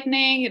studio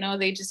lighting.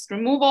 They just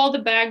remove all the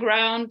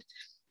background.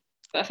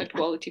 Perfect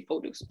quality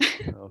photos.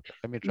 Okay,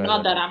 let me try.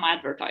 Not that I'm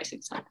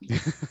advertising something.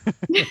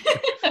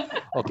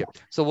 Okay,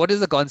 so what is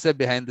the concept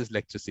behind this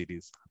lecture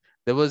series?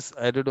 There was,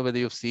 I don't know whether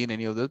you've seen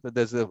any of this, but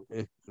there's a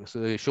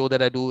show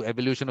that I do,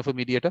 Evolution of a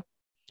Mediator.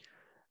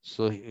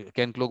 So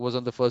Ken Cloke was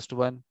on the first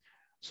one.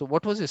 So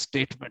what was his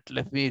statement?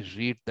 Let me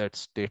read that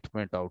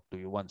statement out to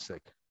you. One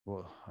sec.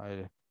 What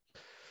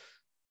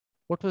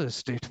was his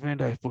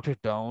statement? I put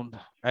it down.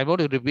 I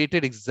want to repeat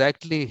it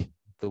exactly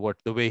the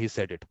way he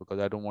said it, because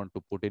I don't want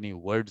to put any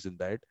words in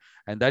that.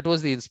 And that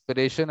was the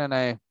inspiration. And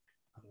I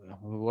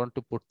want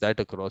to put that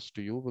across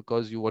to you,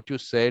 because what you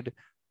said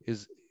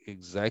is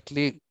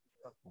exactly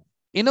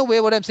in a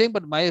way what I'm saying,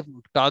 but my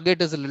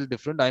target is a little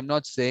different. I'm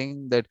not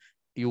saying that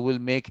you will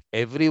make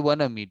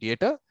everyone a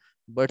mediator,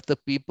 but the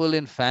people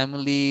in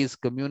families,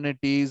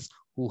 communities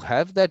who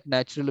have that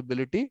natural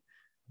ability,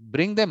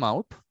 bring them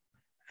out,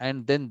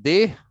 and then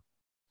they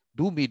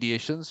do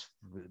mediations,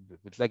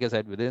 like I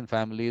said, within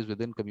families,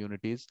 within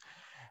communities.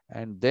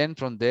 And then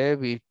from there,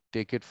 we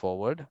take it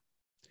forward.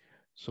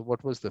 So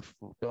what was the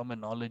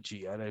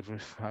terminology? I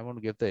want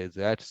to give the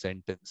exact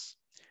sentence.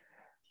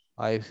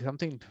 Give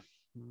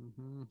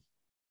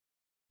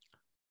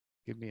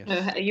me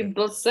you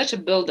built such a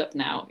build-up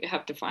now. You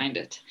have to find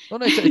it. No,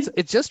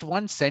 it's just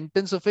one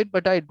sentence of it,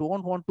 but I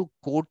don't want to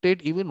quote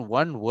it even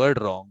one word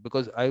wrong,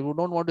 because I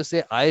don't want to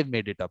say I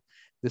made it up.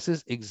 This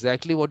is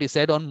exactly what he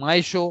said on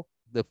my show.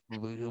 The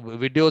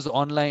videos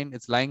online,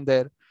 it's lying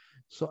there.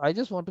 So I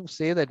just want to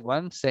say that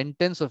one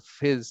sentence of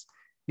his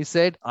He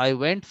said, I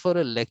went for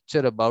a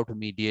lecture about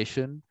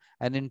mediation,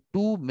 and in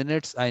 2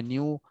 minutes, I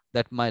knew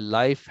that my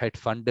life had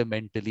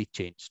fundamentally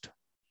changed.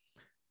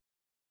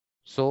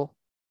 So,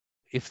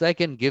 if I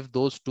can give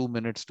those 2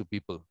 minutes to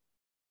people,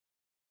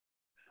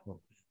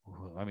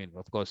 I mean,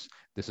 of course,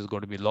 this is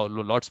going to be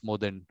lots more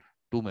than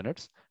 2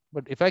 minutes,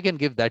 but if I can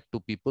give that to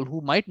people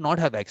who might not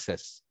have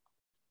access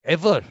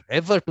ever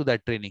to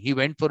that training. He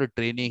went for a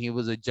training, he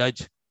was a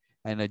judge,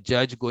 and a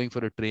judge going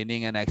for a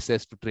training and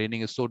access to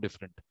training is so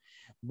different.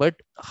 But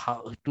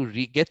how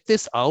to get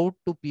this out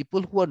to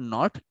people who are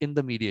not in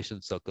the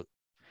mediation circle?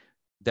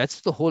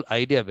 That's the whole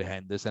idea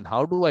behind this. And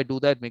how do I do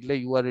that? Meghla,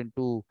 you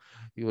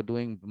are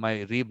doing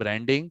my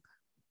rebranding.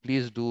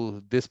 Please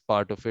do this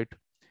part of it.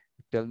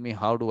 Tell me,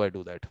 how do I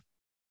do that?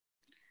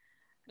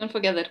 Don't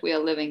forget that we are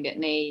living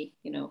in a,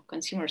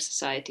 consumer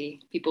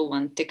society. People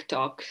want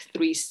TikTok.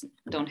 Threes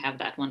don't have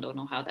that one. Don't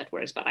know how that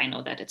works, but I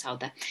know that it's out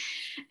there.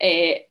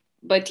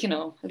 But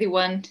they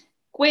want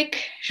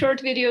quick,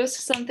 short videos,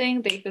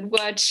 something they could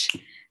watch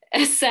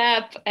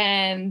ASAP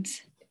and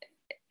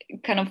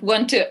kind of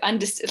want to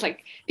understand.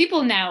 Like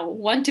people now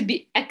want to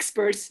be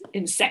experts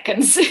in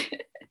seconds.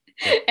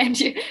 and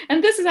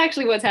this is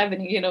actually what's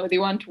happening. They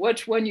want to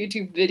watch one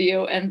YouTube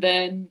video and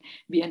then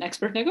be an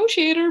expert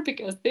negotiator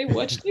because they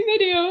watched the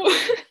video.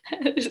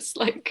 It's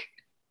like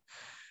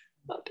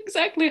not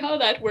exactly how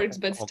that works,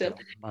 but still.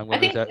 I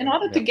think in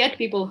order to get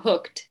people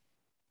hooked,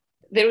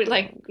 they would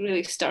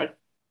really start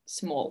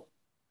small.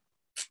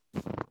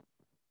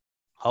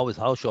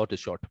 How short is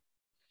short?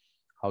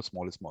 How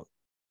small is small?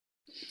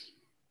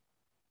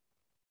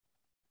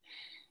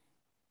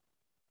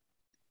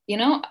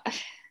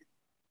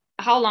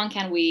 How long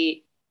can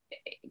we?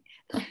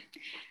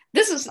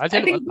 This is. I'll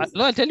tell you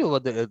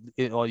what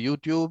on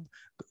YouTube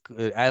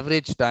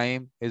average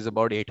time is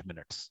about 8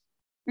 minutes.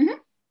 Mm-hmm.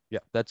 Yeah,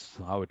 that's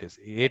how it is.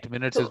 8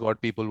 minutes is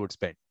what people would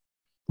spend.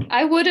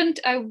 I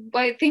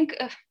think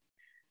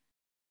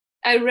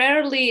I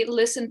rarely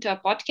listen to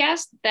a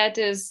podcast that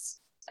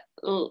is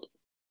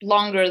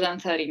longer than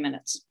 30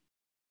 minutes.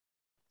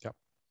 Yeah.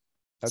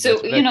 So,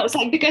 it's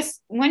like,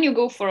 because when you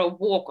go for a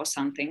walk or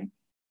something,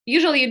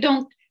 usually you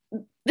don't,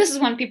 this is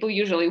when people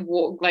usually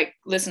walk,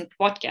 listen to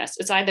podcasts.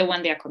 It's either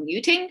when they're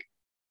commuting,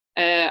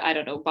 I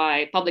don't know,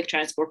 by public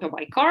transport or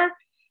by car,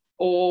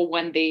 or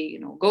when they,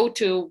 go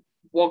to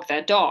walk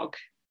their dog,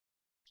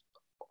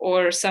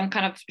 or some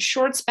kind of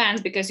short spans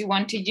because you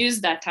want to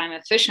use that time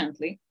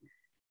efficiently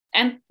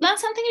and learn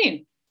something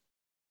new.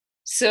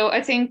 So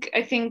I think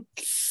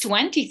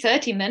 20,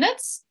 30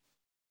 minutes,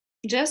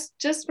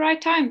 just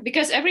right time,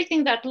 because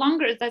everything that's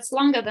longer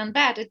than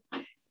that,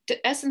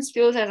 the essence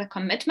feels as a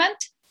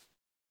commitment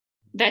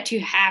that you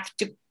have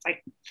to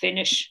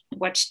finish,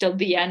 watch till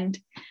the end.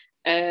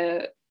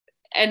 And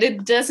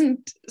it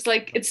doesn't,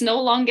 it's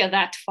no longer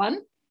that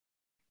fun.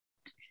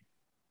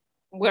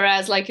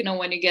 Whereas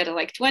when you get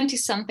a 20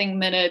 something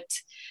minute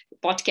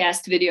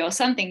podcast video or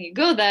something, you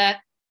go there,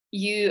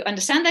 you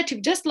understand that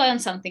you've just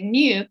learned something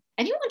new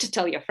and you want to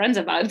tell your friends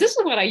about it. This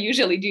is what I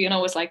usually do.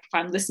 It's like if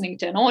I'm listening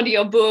to an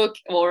audio book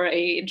or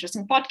a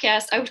interesting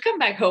podcast, I would come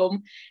back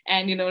home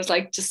and, it's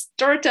like just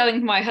start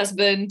telling my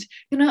husband,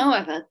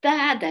 I've heard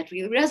that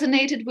really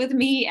resonated with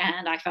me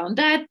and I found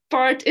that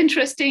part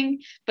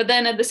interesting. But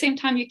then at the same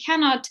time, you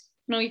cannot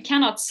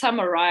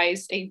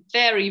summarize a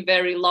very,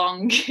 very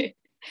long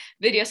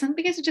video, something,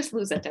 because you just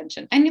lose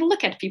attention. And you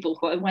look at people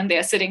who, when they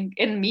are sitting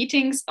in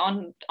meetings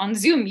on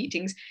Zoom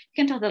meetings, you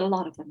can tell that a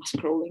lot of them are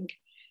scrolling.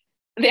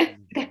 They're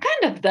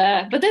kind of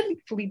there, but then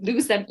we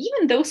lose them.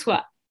 Even those who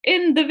are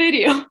in the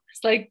video,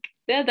 it's like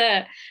they're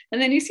there,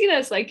 and then you see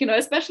that's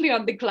especially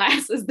on the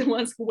glasses, the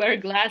ones who wear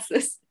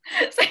glasses,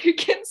 so you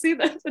can see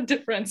that's a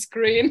different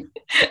screen,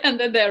 and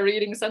then they're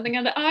reading something,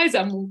 and the eyes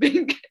are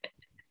moving.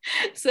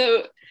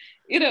 So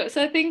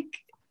I think.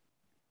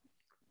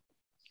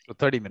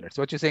 30 minutes.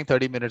 What you're saying,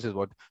 30 minutes is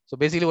what? So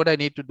basically what I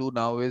need to do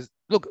now is,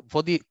 look,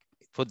 for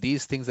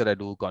these things that I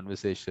do,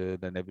 conversation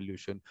and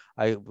evolution,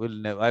 I will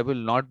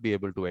not be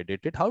able to edit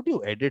it. How do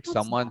you edit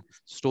someone's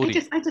story?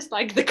 I just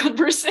like the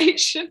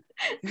conversation.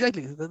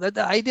 Exactly.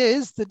 The idea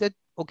is that,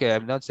 okay,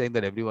 I'm not saying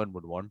that everyone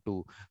will want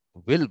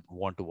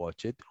to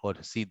watch it or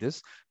see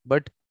this,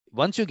 but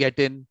once you get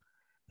in,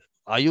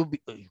 are you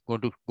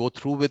going to go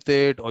through with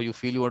it, or you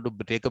feel you want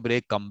to take a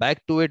break, come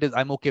back to it?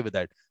 I'm okay with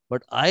that.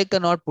 But I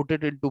cannot put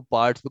it into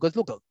parts because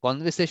look,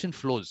 conversation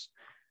flows.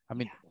 I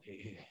mean,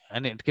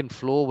 and it can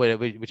flow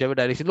whichever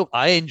direction. Look,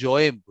 I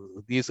enjoy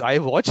these. I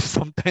watch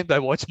sometimes. I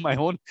watch my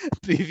own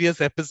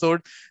previous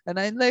episode, and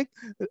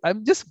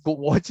I'm just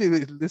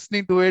watching,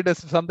 listening to it.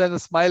 Sometimes a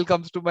smile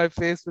comes to my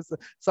face with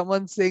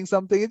someone saying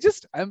something. You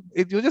just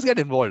get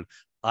involved.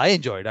 I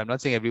enjoyed. I'm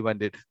not saying everyone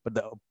did, but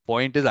the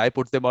point is, I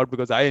put them out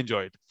because I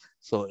enjoyed.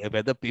 So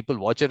whether people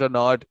watch it or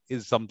not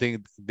is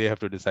something they have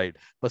to decide.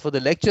 But for the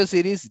lecture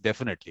series,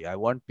 definitely, I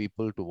want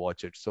people to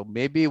watch it. So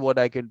maybe what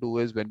I can do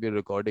is when we're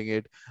recording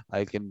it,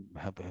 I can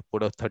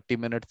put a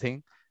 30-minute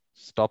thing,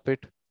 stop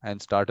it, and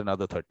start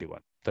another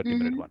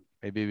 30-minute one.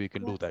 Maybe we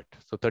can do that.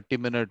 So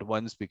 30-minute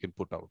ones we can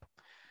put out.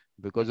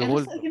 because the And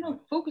whole it's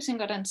like,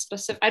 focusing on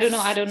specific, I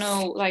don't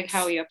know like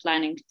how you're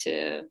planning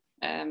to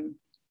kind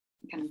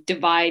of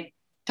divide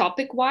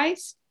topic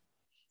wise,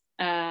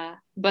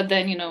 but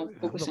then look,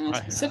 focusing on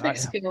specific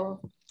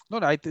skill. no,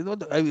 no,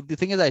 the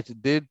thing is, I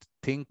did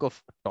think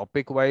of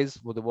topic wise.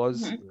 What there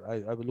was,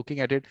 Mhm. I was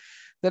looking at it.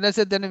 Then I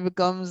said, then it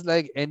becomes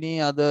like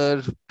any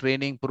other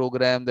training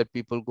program that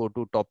people go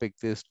to. Topic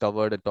this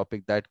covered, a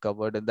topic that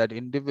covered, and that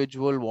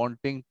individual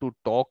wanting to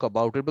talk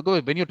about it.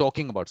 Because when you're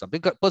talking about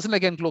something, person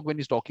like Ken Cloak, when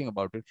he's talking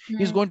about it,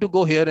 he's Mhm. going to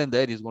go here and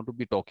there. He's going to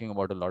be talking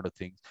about a lot of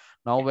things.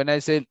 Now, when I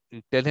say,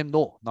 tell him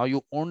no, now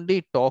you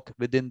only talk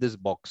within this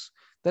box,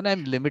 then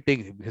I'm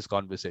limiting his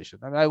conversation.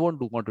 And I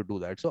won't want to do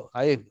that. So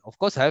I, of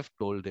course, have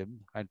told him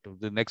and to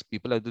the next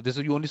people. This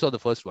is, you only saw the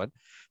first one,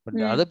 but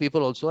the Mm. other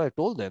people also, I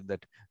told them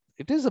that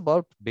it is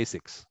about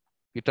basics.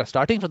 You're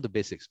starting from the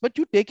basics, but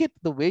you take it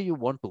the way you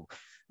want to.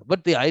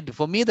 But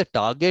for me, the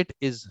target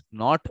is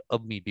not a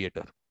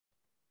mediator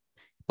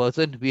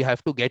person. We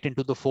have to get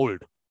into the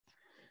fold.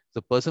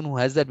 The person who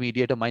has that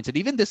mediator mindset,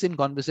 even this in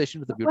conversation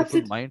with a What's beautiful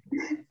it? mind,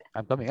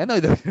 I'm coming. I know.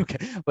 Okay.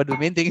 But the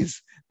main thing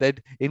is that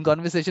in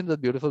conversation with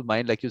a beautiful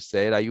mind, like you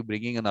said, are you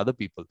bringing in other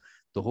people?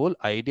 The whole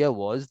idea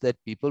was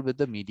that people with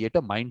the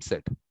mediator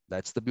mindset,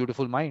 that's the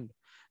beautiful mind.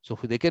 So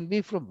they can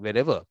be from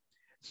wherever.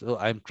 So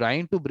I'm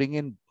trying to bring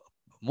in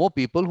more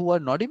people who are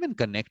not even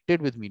connected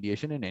with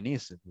mediation in any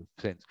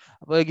sense.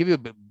 I'll give you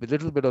a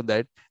little bit on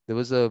that. There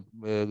was a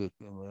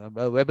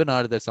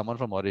webinar that someone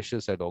from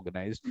Mauritius had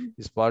organized.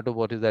 It's part of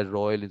what is that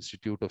Royal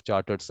Institute of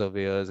Chartered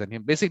Surveyors,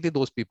 and basically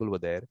those people were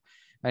there,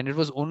 and it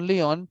was only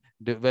on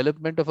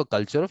development of a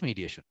culture of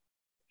mediation.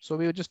 So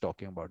we were just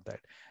talking about that.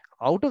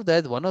 Out of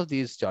that, one of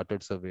these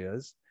chartered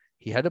surveyors,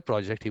 he had a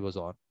project he was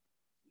on.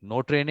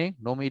 No training,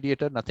 no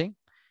mediator, nothing.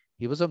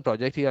 He was on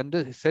project. He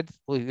said,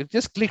 oh, it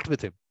just clicked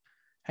with him.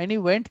 And he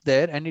went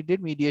there and he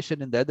did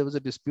mediation in that. There was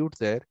a dispute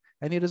there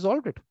and he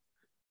resolved it.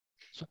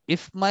 So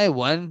if my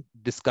one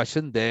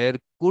discussion there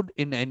could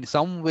in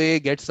some way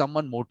get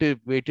someone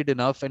motivated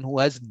enough and who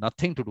has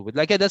nothing to do with,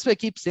 like that's why I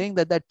keep saying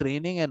that that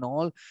training and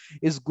all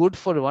is good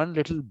for one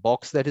little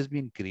box that has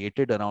been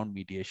created around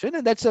mediation,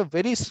 and that's a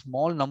very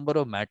small number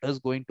of matters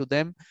going to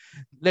them.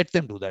 Let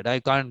them do that.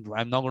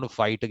 I'm not going to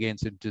fight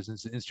against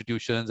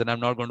institutions, and I'm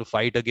not going to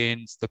fight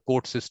against the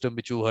court system,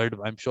 which you heard.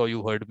 I'm sure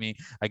you heard me.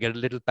 I get a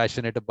little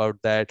passionate about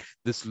that.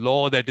 This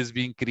law that is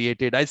being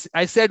created.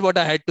 I said what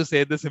I had to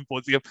say at the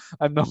symposium.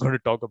 I'm not going to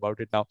talk about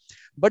it now.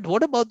 But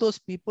what about those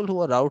people who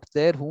are out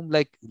there whom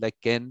like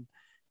Ken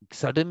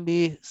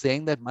suddenly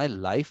saying that my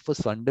life was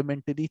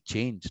fundamentally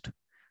changed?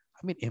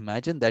 I mean,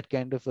 imagine that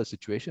kind of a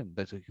situation.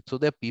 So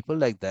there are people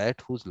like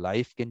that whose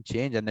life can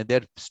change and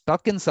they're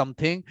stuck in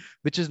something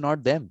which is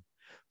not them.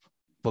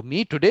 For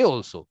me today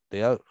also,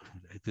 they are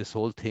this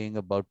whole thing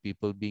about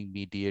people being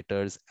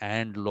mediators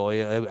and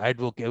lawyer,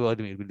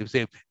 advocate,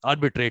 say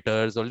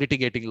arbitrators or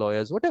litigating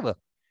lawyers, whatever.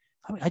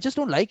 I mean, I just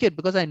don't like it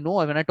because I know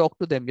when I talk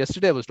to them,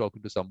 yesterday I was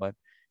talking to someone.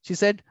 She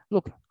said,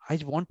 look, I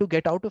want to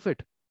get out of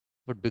it.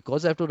 But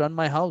because I have to run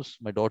my house,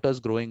 my daughter's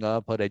growing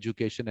up, her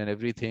education and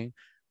everything,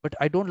 but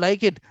I don't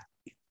like it.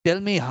 Tell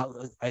me how,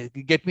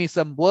 get me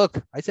some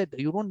work. I said,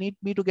 you don't need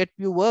me to get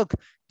you work.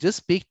 Just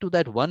speak to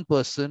that one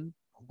person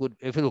who could,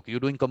 if you look,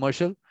 you're doing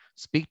commercial,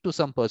 speak to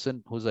some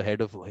person who's a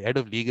head of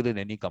legal in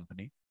any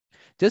company.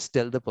 Just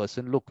tell the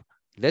person, look,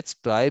 let's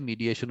try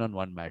mediation on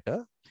one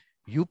matter.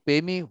 You pay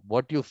me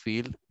what you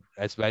feel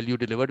as value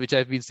delivered, which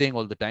I've been saying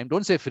all the time.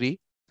 Don't say free,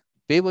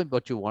 pay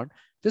what you want.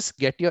 Just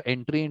get your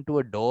entry into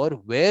a door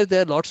where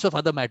there are lots of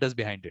other matters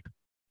behind it.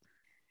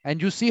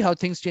 And you see how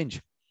things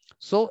change.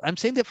 So I'm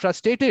saying they're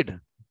frustrated.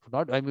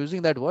 Not I'm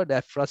using that word,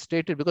 they're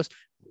frustrated because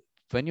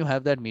when you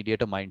have that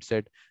mediator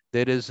mindset,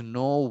 there is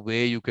no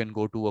way you can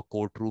go to a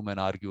courtroom and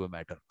argue a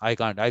matter. I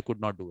could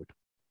not do it.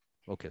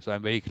 Okay, so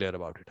I'm very clear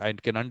about it. I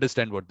can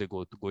understand what they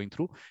going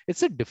through.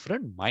 It's a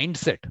different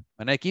mindset.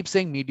 When I keep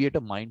saying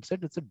mediator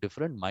mindset, it's a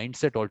different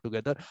mindset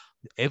altogether.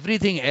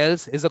 Everything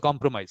else is a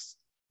compromise.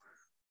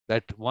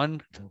 That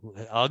one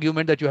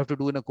argument that you have to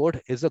do in a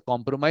court is a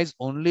compromise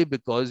only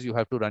because you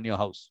have to run your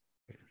house.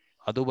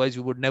 Otherwise,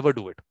 you would never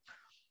do it.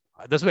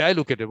 That's the way I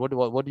look at it.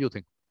 What do you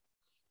think?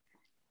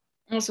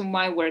 Also,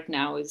 my work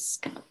now is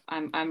kind of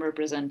I'm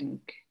representing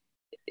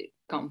a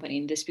company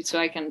in dispute, so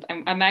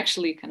I'm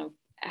actually kind of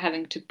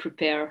having to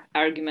prepare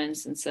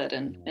arguments in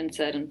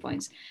certain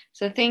points.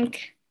 So I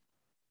think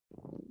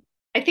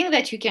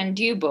that you can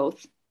do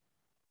both,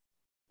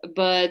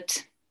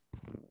 but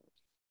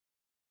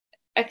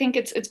I think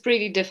it's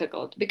pretty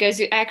difficult because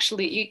you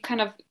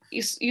kind of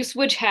you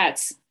switch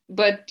hats,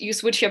 but you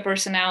switch your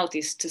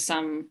personalities to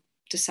some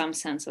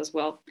sense as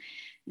well.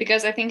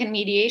 Because I think in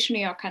mediation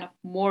you are kind of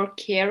more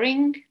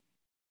caring,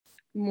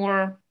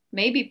 more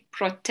maybe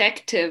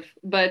protective,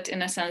 but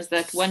in a sense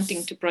that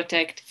wanting to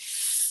protect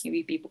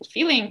maybe people's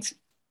feelings.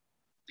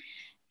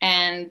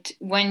 And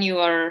when you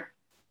are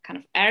kind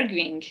of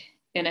arguing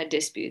in a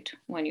dispute,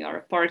 when you are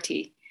a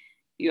party,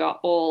 you are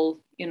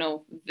all,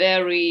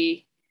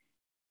 very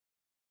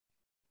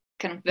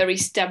kind of very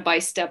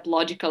step-by-step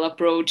logical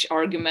approach,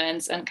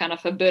 arguments, and kind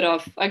of a bit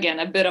of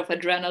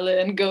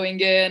adrenaline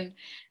going in,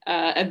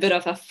 a bit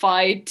of a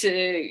fight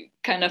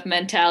kind of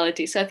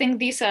mentality. So I think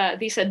these are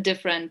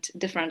different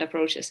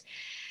approaches.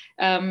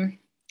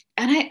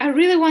 And I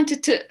really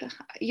wanted to,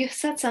 you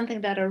said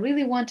something that I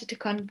really wanted to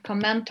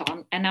comment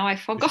on, and now I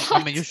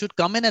forgot. You should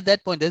come in at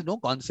that point. There's no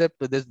concept.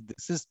 This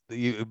is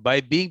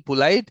by being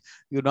polite,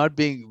 you're not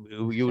being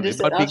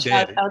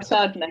there. I'll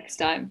shout next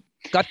time.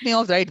 Cut me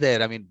off right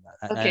there. I mean,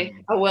 okay,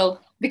 I will,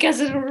 because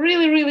I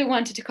really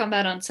wanted to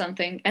comment on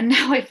something, and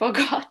now I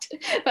forgot.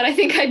 But I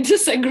think I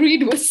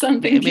disagreed with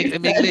something.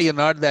 Meghla, you're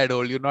not that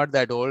old. You're not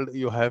that old.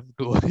 You have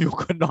to. You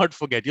could not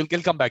forget. He'll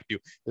come back to you.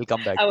 He'll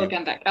come back. I will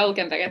come back.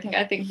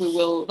 I think we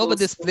will. No, but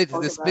this split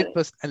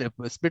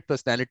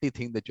personality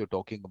thing that you're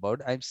talking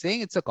about, I'm saying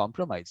it's a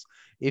compromise.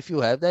 If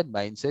you have that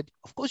mindset,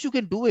 of course you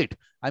can do it.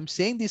 I'm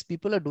saying these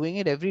people are doing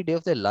it every day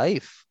of their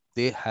life.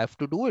 They have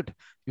to do it.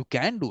 You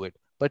can do it.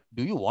 But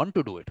do you want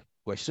to do it?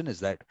 Question is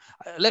that.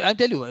 I'll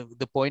tell you,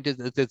 the point is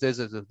there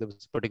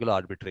was particular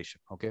arbitration.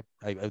 Okay,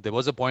 there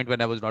was a point when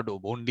I was not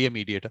only a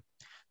mediator.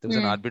 There was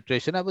an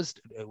arbitration. I was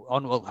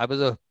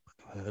a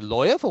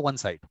lawyer for one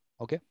side.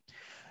 Okay,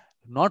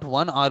 not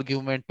one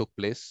argument took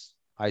place.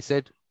 I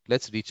said,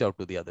 let's reach out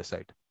to the other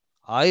side.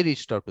 I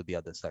reached out to the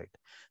other side.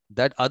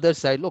 That other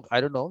side, look, I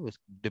don't know,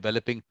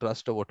 developing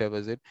trust or whatever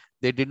is it.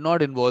 They did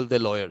not involve their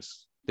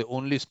lawyers. They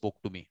only spoke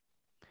to me.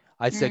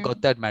 I said,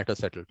 got that matter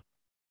settled.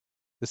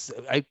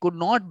 I could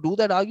not do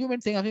that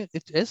argument thing. I mean,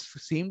 it just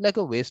seemed like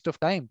a waste of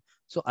time.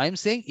 So I'm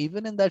saying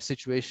even in that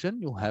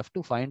situation, you have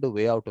to find a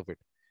way out of it.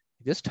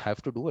 You just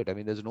have to do it. I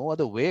mean, there's no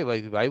other way.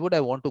 Why would I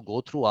want to go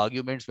through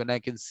arguments when I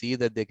can see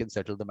that they can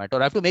settle the matter?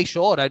 Or I have to make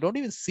sure. I don't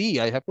even see.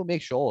 I have to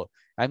make sure.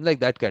 I'm like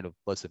that kind of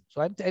person.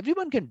 So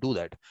everyone can do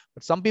that.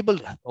 But some people,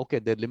 okay,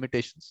 there are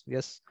limitations.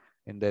 Yes,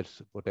 in their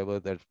whatever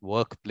their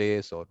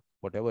workplace or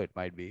whatever it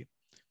might be.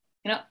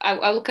 You know,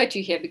 I will cut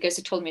you here because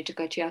you told me to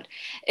cut you out.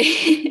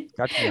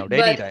 Cut me out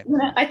anytime. You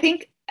know, I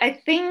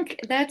think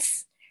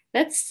that's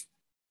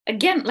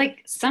again,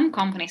 like some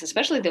companies,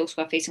 especially those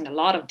who are facing a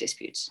lot of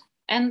disputes,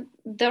 and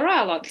there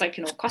are a lot, like,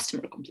 you know,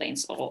 customer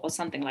complaints or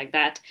something like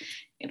that.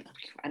 You know,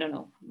 I don't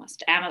know,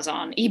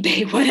 Amazon,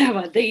 eBay,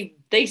 whatever.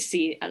 They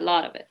see a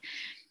lot of it.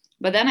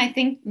 But then I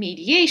think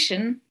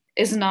mediation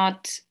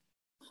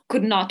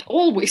could not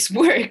always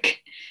work.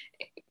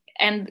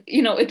 And,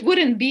 you know, it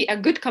wouldn't be a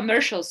good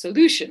commercial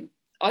solution,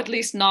 or at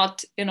least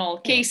not in all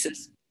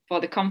cases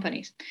for the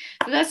companies.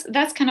 So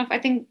that's kind of, I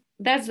think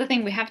that's the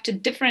thing. We have to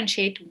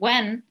differentiate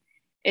when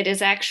it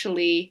is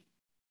actually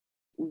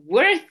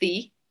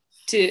worthy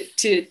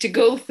to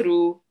go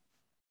through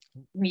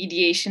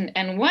mediation,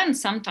 and when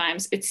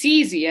sometimes it's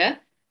easier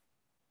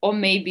or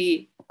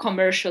maybe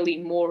commercially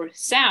more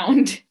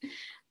sound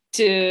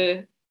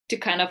to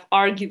kind of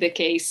argue the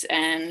case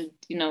and,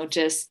 you know,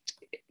 just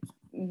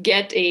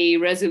get a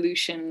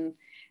resolution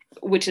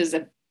which is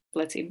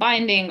let's say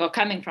binding or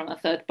coming from a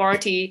third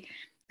party.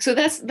 So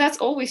that's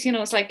always, you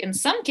know, it's like in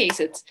some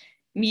cases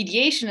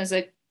mediation is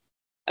an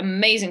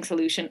amazing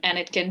solution and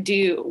it can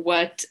do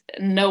what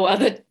no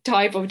other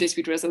type of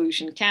dispute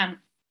resolution can.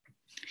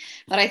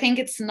 But I think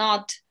it's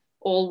not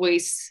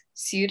always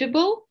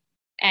suitable,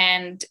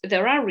 and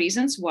there are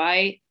reasons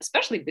why,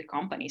 especially big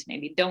companies,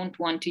 maybe don't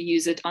want to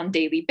use it on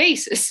daily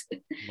basis.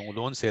 No,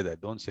 don't say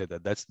that. Don't say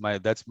that. That's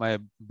my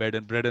bread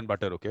and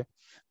butter. Okay,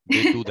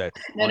 they do that.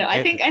 No,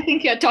 I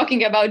think you're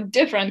talking about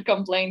different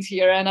complaints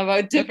here and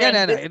about different.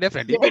 No,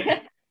 definitely.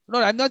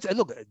 No, I'm not.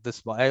 Look,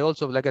 I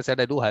also, like I said,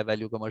 I do high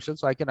value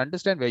commercials, so I can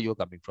understand where you're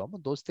coming from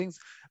and those things.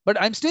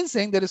 But I'm still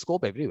saying there is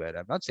scope everywhere.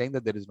 I'm not saying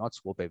that there is not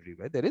scope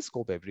everywhere. There is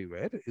scope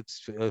everywhere.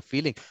 It's a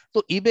feeling.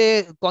 So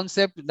eBay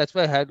concept. That's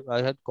why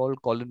I had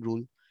called Colin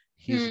Rule.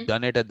 He's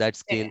done it at that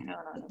scale. Yeah,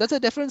 no. That's a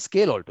different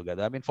scale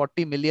altogether. I mean,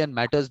 40 million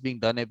matters being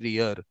done every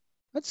year.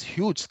 That's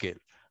huge scale.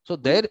 So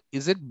there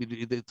is it.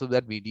 So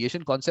that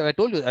mediation concept, I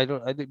told you,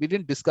 we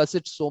didn't discuss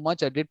it so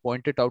much. I did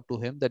point it out to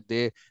him that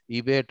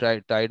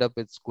eBay tied up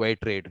with Square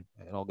Trade,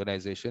 an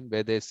organization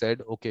where they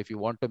said, okay, if you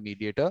want a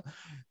mediator,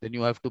 then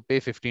you have to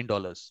pay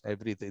 $15.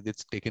 Everything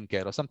it's taken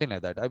care of, something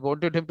like that. I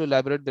wanted him to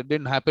elaborate. That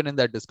didn't happen in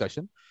that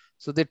discussion.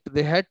 So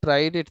they had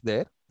tried it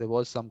there. There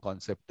was some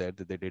concept there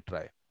that they did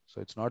try. So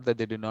it's not that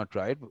they did not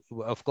try it.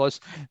 Of course,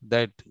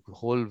 that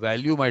whole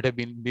value might have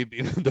been,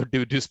 maybe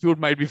the dispute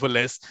might be for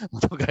less.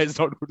 The guy's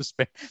not going to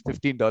spend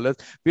 $15.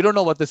 We don't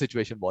know what the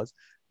situation was.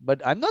 But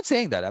I'm not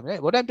saying that. I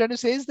mean, what I'm trying to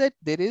say is that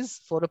there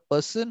is, for a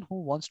person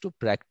who wants to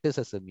practice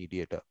as a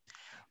mediator,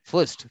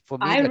 first, for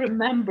me. I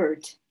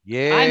rememdered.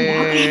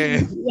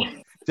 Yeah.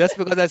 Just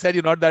because I said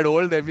you're not that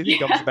old, everything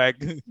comes back.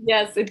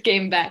 Yes, it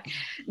came back.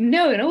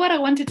 No, you know what I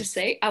wanted to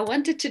say? I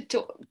wanted to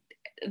talk.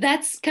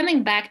 That's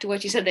coming back to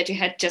what you said, that you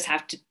have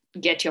to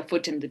get your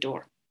foot in the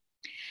door.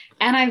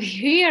 And I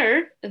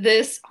hear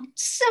this on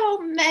so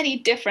many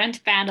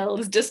different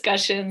panels,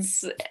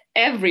 discussions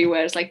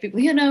everywhere. It's like people,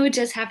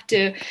 just have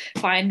to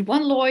find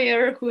one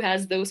lawyer who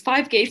has those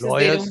 5 cases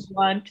they don't Lawyers,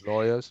 want.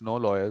 lawyers, no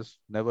lawyers,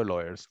 never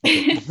lawyers.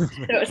 Okay. So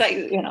it's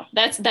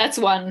like, that's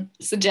one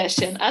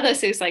suggestion.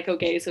 Others is like,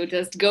 okay, so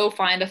just go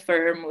find a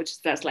firm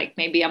which does like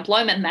maybe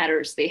employment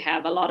matters. They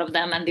have a lot of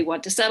them and they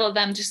want to settle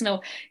them. Just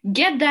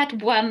get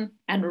that one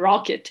and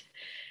rock it.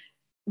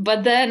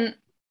 But then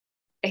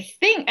I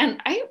think,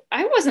 and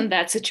I was in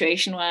that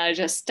situation when I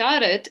just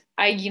started.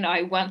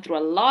 I went through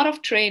a lot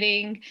of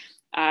training.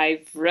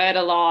 I've read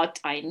a lot.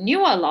 I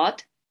knew a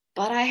lot,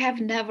 but I have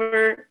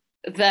never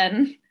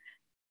then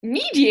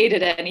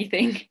mediated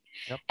anything.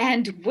 Yep.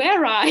 And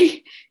where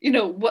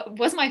what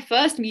was my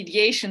first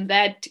mediation,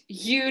 that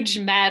huge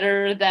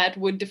matter that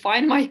would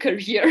define my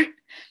career.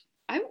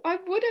 I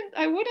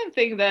wouldn't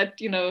think that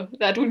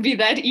that would be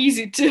that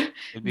easy to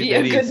It'll be be a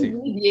very good easy.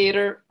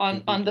 mediator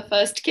It'll on be, the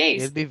first it'll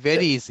case. be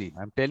very easy.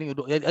 I'm telling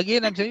you.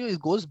 Again, I'm telling you, it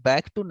goes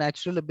back to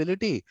natural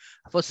ability.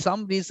 For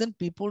some reason,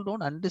 people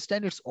don't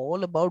understand. It's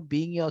all about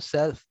being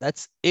yourself.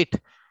 That's it.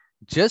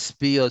 Just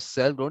be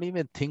yourself. Don't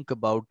even think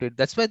about it.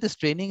 That's why this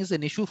training is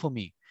an issue for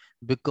me,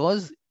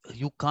 because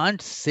you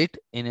can't sit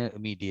in a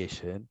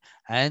mediation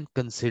and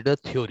consider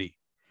theory.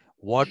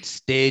 What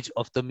stage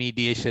of the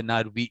mediation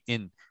are we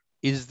in?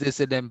 Is this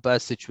an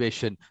impasse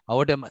situation?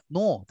 What am I?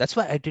 No, that's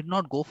why I did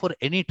not go for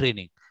any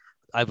training.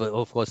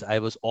 Of course, I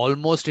was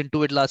almost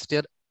into it last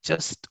year,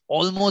 just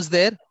almost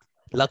there.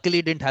 Luckily,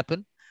 it didn't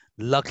happen.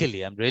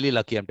 Luckily, I'm really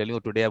lucky. I'm telling you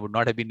today, I would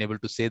not have been able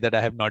to say that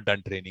I have not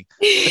done training.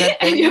 But I'm And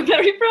telling you're you,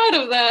 very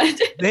proud of that.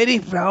 very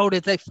proud.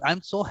 It's like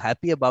I'm so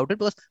happy about it,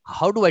 because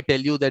how do I tell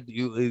you that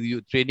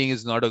you training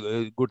is not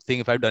a good thing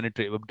if I've done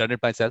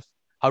it myself?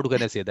 How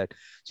can I say that?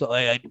 So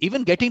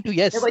even getting to No,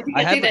 yes, but you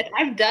I can say have. that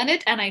I've done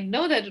it and I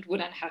know that it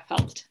wouldn't have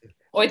helped,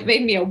 or it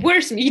made me a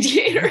worse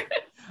mediator.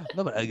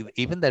 No, but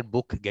even that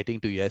book, Getting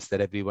to Yes,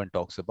 that everyone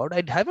talks about,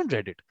 I haven't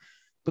read it.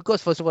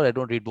 Because first of all, I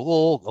don't read book.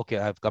 Oh, okay,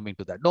 I'm coming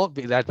to that. No,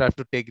 that I have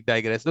to take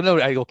digress. No,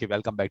 okay,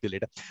 I'll come back to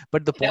later.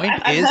 But the point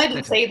I've is heard you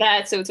that say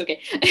that, so it's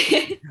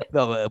okay.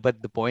 no, but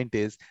the point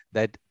is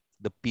that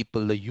the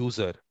people, the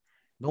user,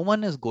 no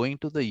one is going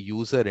to the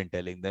user and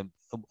telling them.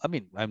 I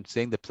mean, I'm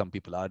saying that some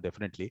people are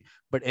definitely,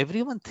 but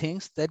everyone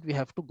thinks that we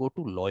have to go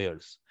to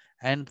lawyers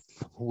and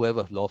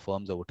whoever, law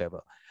firms or whatever.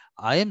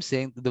 I am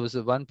saying there was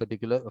one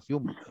particular, a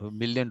few $1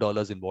 million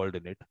involved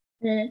in it.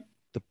 Mm.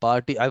 The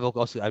party,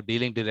 I'm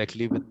dealing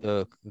directly with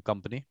the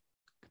company.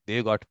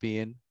 They got me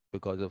in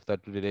because of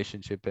that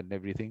relationship and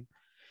everything.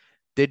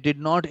 They did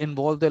not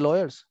involve the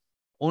lawyers.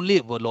 Only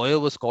a lawyer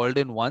was called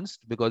in once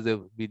because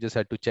we just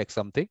had to check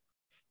something.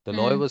 The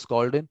lawyer Mm. was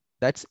called in.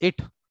 That's it.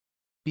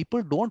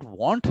 People don't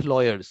want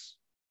lawyers,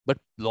 but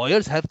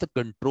lawyers have the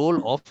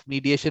control of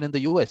mediation in the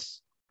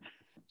US.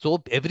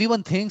 So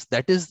everyone thinks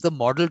that is the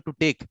model to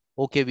take.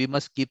 Okay, we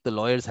must keep the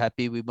lawyers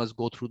happy. We must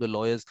go through the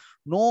lawyers.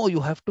 No,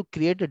 you have to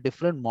create a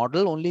different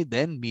model. Only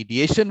then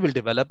mediation will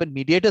develop and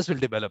mediators will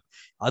develop.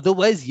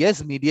 Otherwise,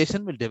 yes,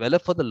 mediation will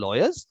develop for the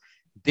lawyers.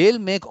 They'll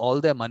make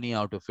all their money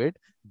out of it.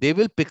 They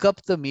will pick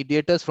up the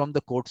mediators from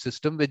the court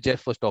system, which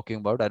Jeff was talking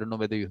about. I don't know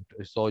whether you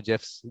saw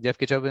Jeff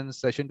Kitchavin's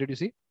session. Did you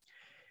see?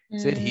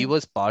 Said he Mm.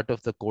 was part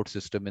of the court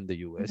system in the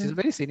US. He's a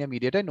very senior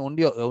mediator and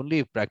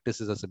only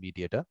practices as a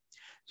mediator.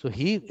 So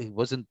he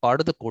was in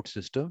part of the court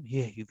system.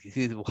 He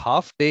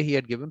half day he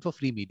had given for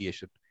free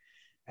mediation,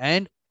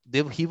 and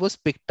he was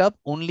picked up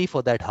only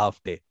for that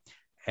half day.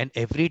 And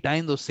every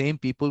time those same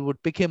people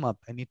would pick him up,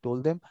 and he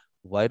told them,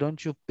 "Why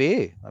don't you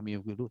pay? I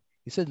mean, you do."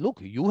 He said,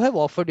 "Look, you have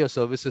offered your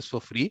services for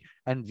free,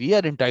 and we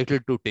are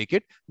entitled to take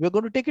it. We are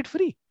going to take it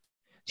free."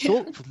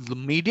 So the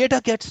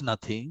mediator gets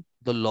nothing.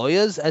 The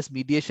lawyers, as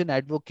mediation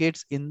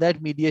advocates in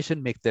that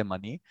mediation, make their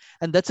money.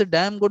 And that's a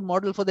damn good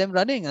model for them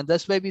running. And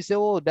that's why we say,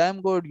 oh,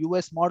 damn good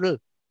US model.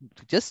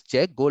 Just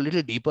check, go a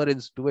little deeper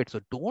into it. So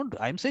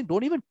I'm saying,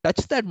 don't even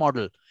touch that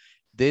model.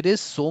 There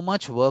is so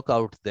much work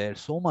out there,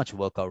 so much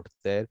work out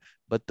there.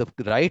 But the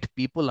right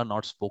people are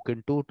not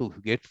spoken to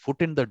get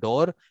foot in the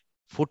door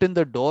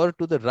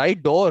to the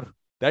right door.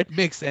 That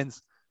makes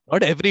sense.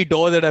 Not every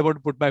door that I want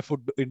to put my foot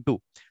into.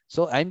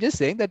 So I'm just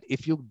saying that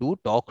if you do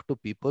talk to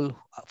people,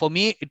 for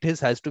me,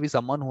 has to be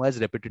someone who has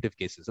repetitive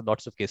cases and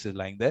lots of cases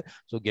lying there.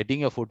 So getting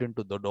your foot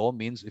into the door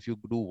means if you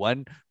do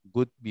one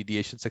good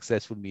mediation,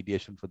 successful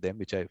mediation for them,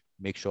 which I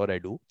make sure I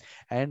do,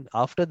 and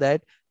after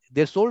that,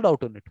 they're sold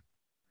out on it.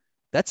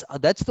 That's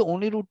the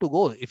only route to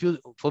go. If you,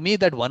 for me,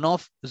 that one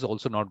off is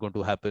also not going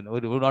to happen, or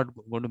it will not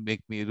going to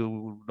make me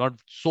not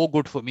so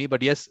good for me.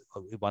 But yes,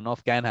 one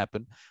off can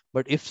happen.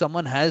 But if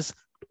someone has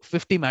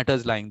 50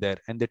 matters lying there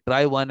and they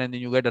try one and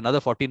then you get another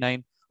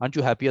 49, aren't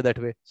you happier that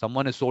way?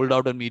 Someone is sold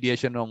out on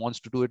mediation and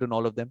wants to do it on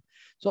all of them.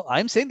 So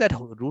I'm saying that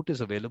route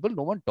is available.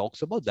 No one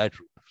talks about that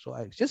route. So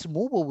I just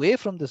move away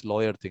from this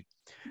lawyer thing.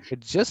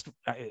 It's just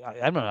I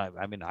don't know.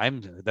 I mean,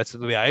 that's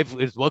the way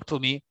it's worked for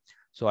me.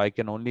 So I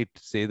can only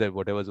say that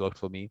whatever's worked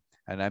for me.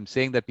 And I'm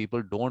saying that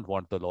people don't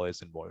want the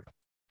lawyers involved.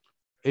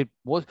 It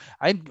was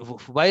I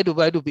why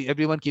do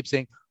everyone keep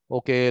saying,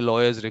 okay,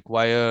 lawyers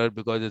required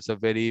because it's a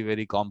very,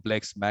 very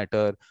complex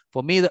matter.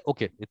 For me,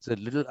 okay,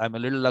 I'm a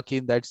little lucky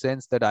in that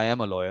sense that I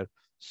am a lawyer.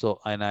 So,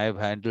 and I have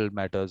handled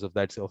matters of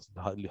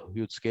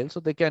huge scale. So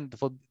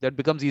that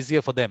becomes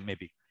easier for them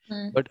maybe.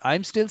 Mm. But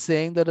I'm still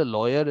saying that a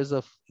lawyer is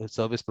a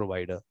service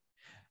provider.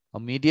 A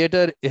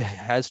mediator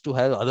has to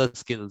have other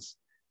skills.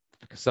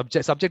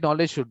 Subject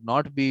knowledge should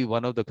not be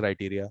one of the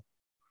criteria.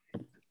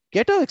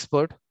 Get an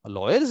expert. A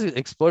lawyer is an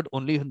expert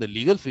only in the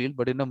legal field,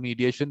 but in a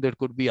mediation, there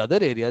could be other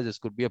areas. This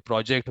could be a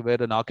project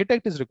where an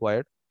architect is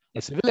required,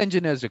 a civil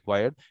engineer is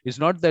required. It's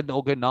not that,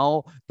 okay,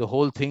 now the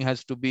whole thing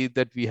has to be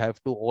that we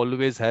have to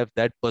always have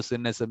that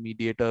person as a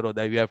mediator or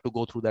that we have to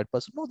go through that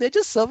person. No, they're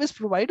just service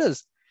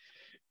providers.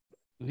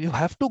 You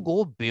have to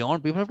go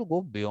beyond, people have to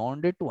go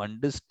beyond it to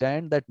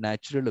understand that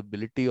natural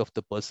ability of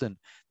the person.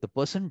 The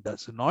person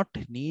does not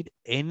need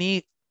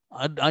any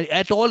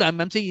at all.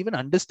 I'm saying even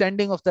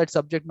understanding of that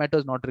subject matter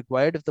is not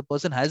required if the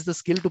person has the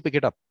skill to pick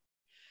it up.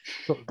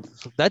 So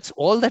that's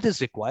all that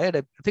is required.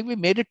 I think we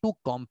made it too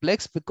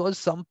complex because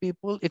some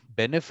people, it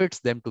benefits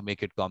them to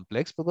make it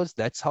complex because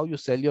that's how you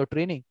sell your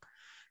training.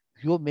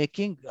 You're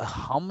making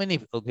how many,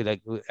 okay,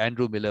 like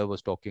Andrew Miller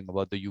was talking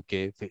about the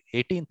UK,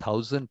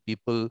 18,000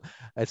 people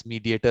as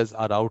mediators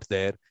are out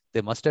there.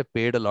 They must have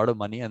paid a lot of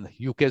money, and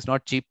the UK is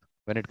not cheap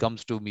when it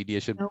comes to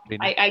mediation No,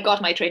 training. I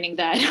got my training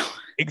there.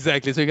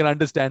 Exactly. So you can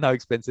understand how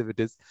expensive it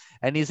is.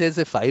 And he says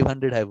if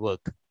 500 have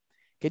work,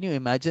 can you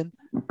imagine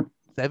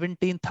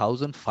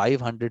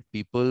 17,500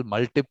 people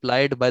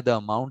multiplied by the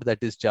amount that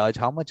is charged?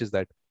 How much is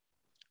that?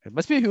 It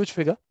must be a huge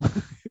figure.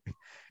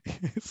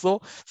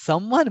 So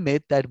someone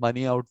made that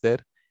money out there,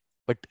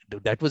 but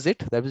that was it.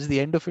 That was the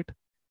end of it.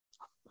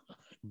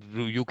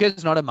 UK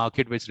is not a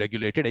market which is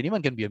regulated.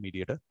 Anyone can be a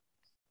mediator.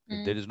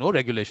 There is no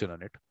regulation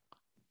on it.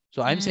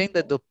 So I'm saying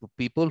that the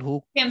people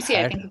who CMC,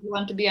 I had think if you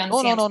want to be on no,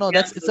 CMC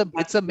that's Council, you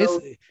have to go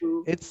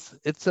through.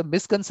 it's a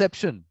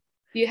misconception.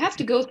 You have It's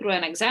to go through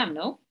an exam,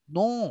 no?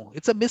 No,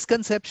 it's a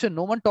misconception.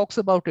 No one talks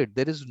about it.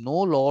 There is no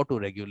law to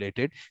regulate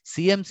it.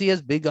 CMC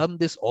has become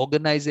this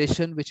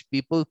organization which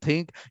people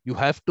think you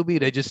have to be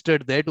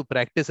registered there to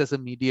practice as a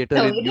mediator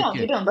No, in you don't. UK.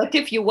 You don't. But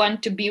if you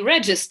want to be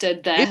registered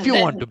If there, you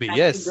then want you to be, have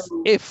to yes.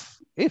 go.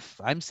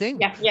 If I'm saying,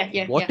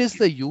 what Yeah. is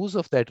the use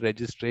of that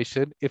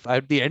registration if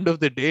at the end of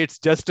the day it's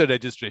just a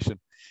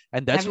registration?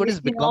 And that's Have what you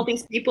has seen all become.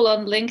 these people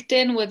on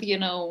LinkedIn with,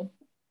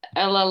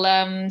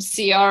 LLM,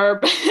 CR,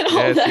 and all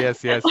Yes, that?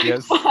 yes, yes, Like,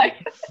 yes. why?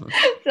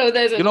 So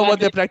there's You know what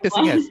they're advantage.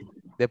 practicing as?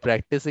 They're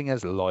practicing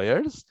as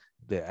lawyers,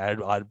 they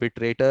add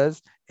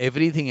arbitrators,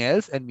 everything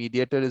else, and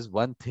mediator is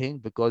one thing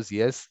because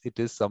yes, it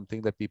is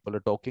something that people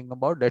are talking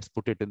about. Let's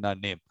put it in our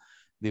name.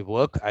 The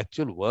work,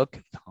 actual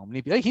work, how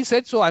many people? He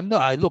said, so I'm the,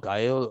 I look,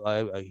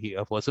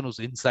 a person who's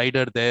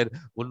insider there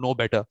will know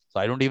better. So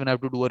I don't even have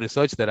to do a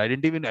research there. I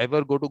didn't even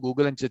ever go to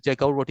Google and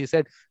check out what he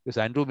said because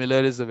Andrew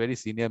Miller is a very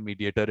senior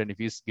mediator. And if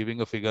he's giving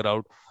a figure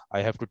out,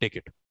 I have to take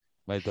it.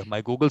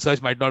 My Google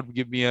search might not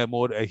give me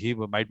he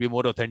might be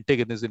more authentic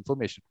in his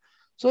information.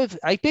 So if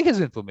I take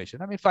his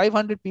information, I mean,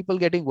 500 people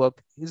getting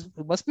work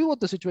must be what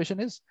the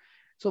situation is.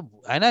 So,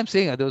 and I'm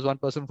saying there was one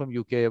person from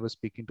UK I was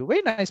speaking to,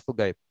 very nice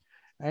guy.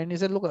 And he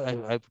said, look,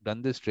 I've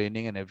done this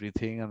training and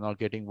everything. I'm not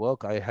getting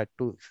work. I had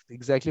to,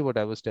 exactly what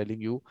I was telling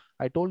you.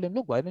 I told him,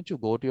 look, why don't you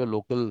go to your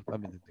local, I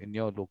mean, in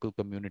your local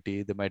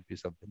community, there might be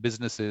some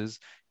businesses.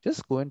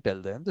 Just go and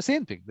tell them the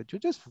same thing that you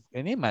just,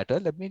 any matter,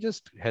 let me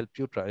just help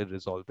you try and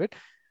resolve it.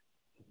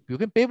 You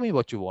can pay me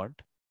what you want.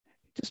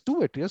 Just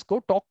do it. Just go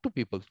talk to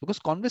people because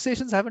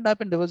conversations haven't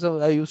happened.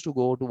 I used to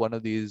go to one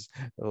of these,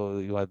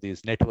 you have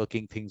these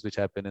networking things which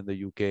happen in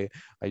the UK.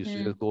 I used to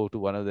Mm. just go to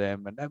one of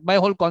them. And my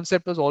whole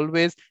concept was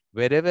always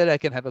wherever I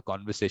can have a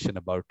conversation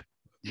about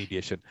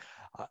mediation.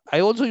 I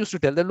also used to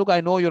tell them, look,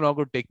 I know you're not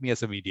going to take me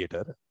as a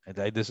mediator. And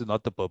this is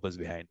not the purpose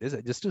behind this.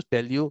 Just to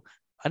tell you,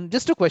 and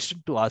just a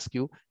question to ask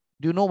you,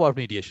 do you know about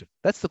mediation?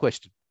 That's the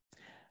question.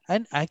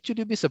 And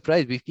actually, be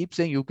surprised. We keep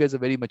saying UK is a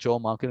very mature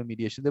market in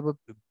mediation. There were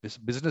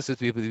businesses,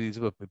 these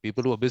were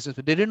people who were business,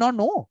 they did not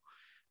know.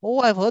 Oh,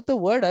 I've heard the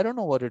word. I don't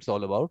know what it's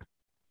all about.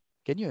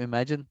 Can you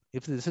imagine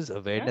if this is Yeah.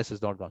 awareness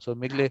is not gone? So,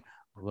 Migle,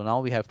 now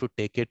we have to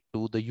take it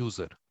to the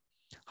user.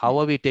 How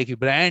are we taking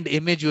brand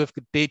image? You have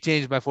to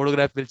change. My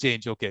photograph will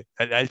change. Okay,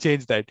 I'll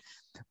change that.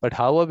 But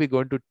how are we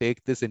going to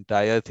take this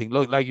entire thing?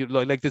 Look,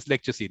 like this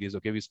lecture series.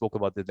 Okay, we spoke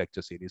about this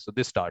lecture series. So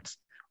this starts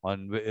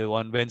on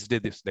Wednesday.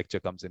 This lecture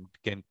comes in.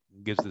 Ken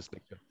gives this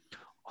lecture.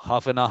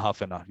 Half an hour,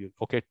 half an hour.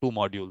 Okay, 2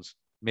 modules.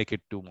 Make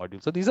it 2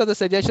 modules. So these are the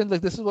suggestions.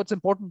 Like this is what's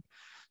important.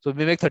 So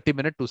we make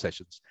 30-minute 2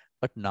 sessions.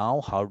 But now,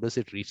 how does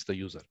it reach the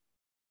user?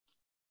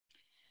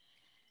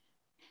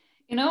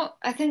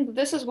 I think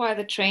this is why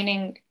the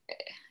training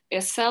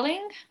is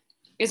selling,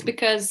 is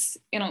because,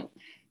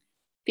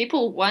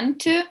 people want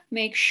to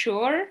make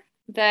sure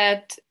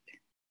that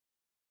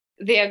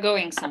they are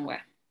going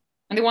somewhere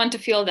and they want to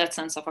feel that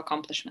sense of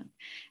accomplishment.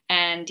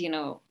 And,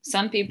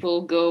 some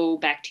people go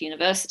back to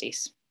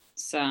universities,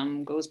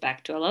 some goes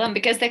back to LLM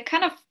because they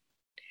kind of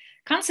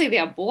can't say they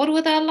are bored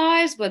with their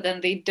lives, but then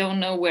they don't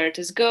know where it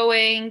is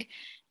going.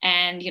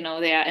 And,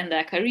 they are in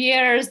their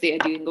careers, they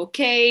are doing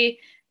okay.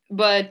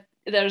 but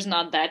there's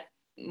not that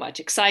much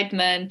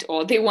excitement,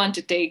 or they want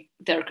to take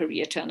their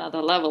career to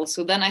another level.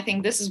 So then I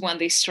think this is when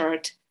they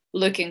start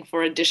looking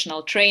for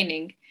additional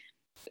training.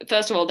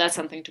 First of all, that's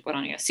something to put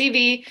on your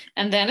CV.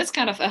 And then it's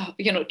kind of,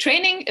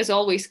 training is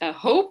always a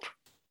hope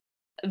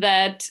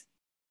that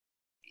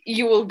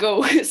you will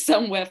go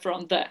somewhere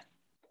from there.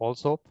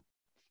 False hope.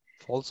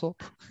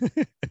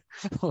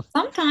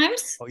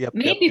 Sometimes,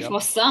 maybe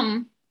for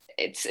some,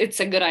 it's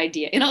a good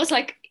idea. It's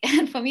like,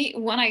 and for me,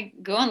 when I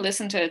go and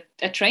listen to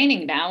a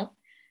training now,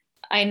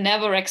 I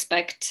never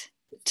expect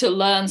to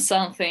learn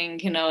something,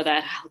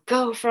 that I'll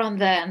go from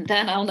there and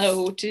then I'll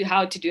know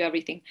how to do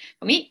everything.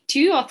 For me,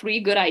 2 or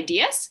 3 good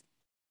ideas,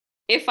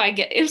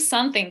 if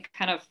something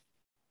kind of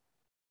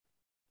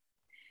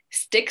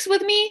sticks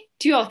with me,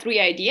 2 or 3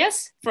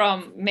 ideas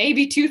from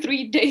maybe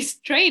 2-3 days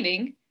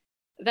training,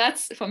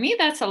 for me,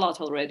 that's a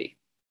lot already.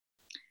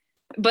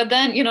 But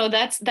then,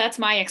 that's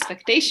my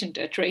expectation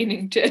to a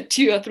training, to a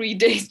 2 or 3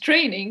 days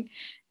training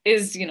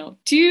is,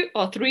 2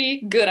 or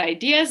 3 good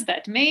ideas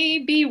that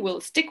maybe will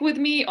stick with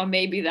me, or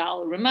maybe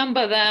I'll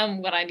remember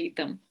them when I need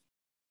them.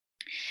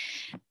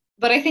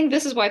 But I think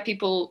this is why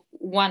people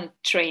want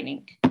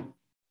training.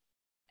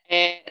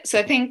 So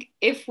I think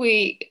if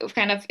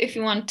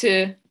you want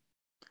to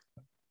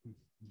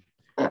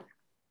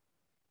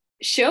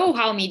show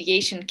how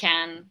mediation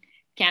can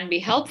be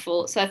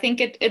helpful, so I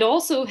think it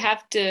also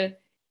have to,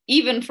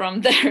 even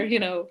from their,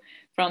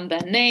 from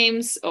their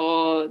names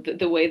or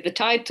the way the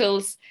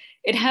titles,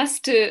 it has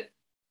to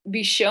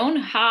be shown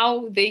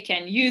how they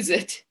can use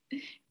it.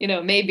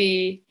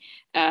 Maybe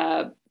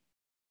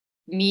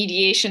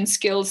mediation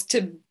skills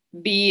to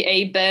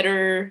be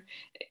better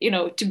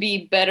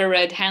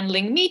at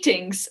handling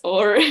meetings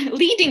or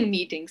leading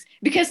meetings.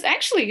 Because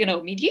actually,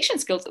 mediation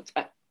skills,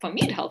 for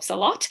me, it helps a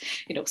lot,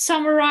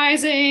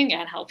 summarizing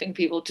and helping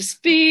people to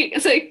speak.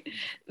 It's like,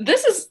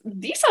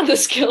 these are the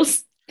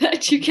skills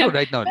that you can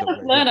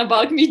learn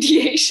about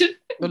mediation,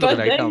 but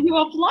then you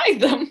apply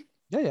them.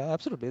 Yeah,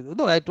 absolutely.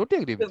 No, I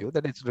totally agree with you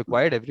that it's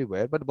required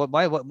everywhere. But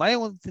my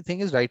only thing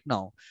is, right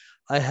now,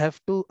 I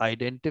have to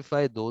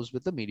identify those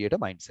with the mediator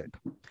mindset,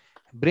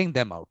 bring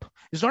them out.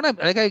 It's not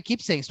like I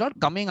keep saying, it's not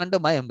coming under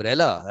my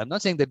umbrella. I'm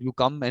not saying that you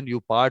come and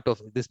you part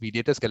of this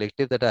mediators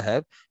collective that I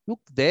have. You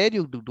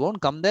don't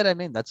come there. I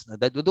mean, that's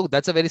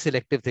a very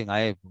selective thing.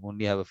 I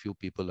only have a few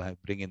people I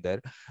bring in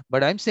there.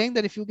 But I'm saying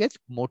that if you get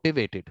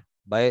motivated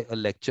by a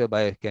lecture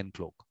by Ken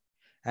Cloke,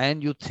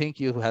 and you think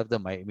you have the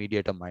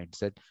mediator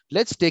mindset,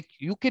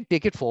 you can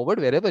take it forward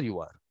wherever you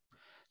are.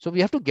 So we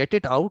have to get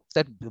it out,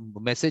 that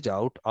message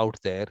out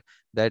there,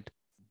 that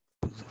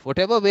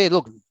whatever way,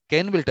 look,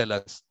 Ken will tell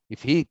us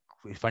if he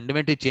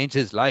fundamentally changed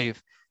his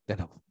life,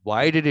 then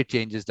why did it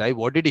change his life?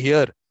 What did he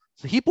hear?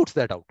 So he puts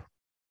that out.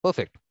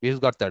 Perfect. We've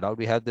got that out.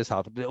 We have this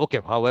half. Okay.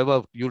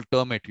 However, you'll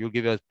term it, you'll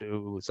give us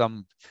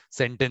some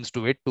sentence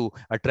to it to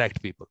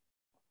attract people.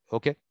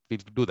 Okay. We'll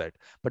do that.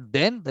 But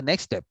then the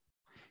next step,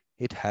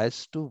 it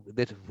has to,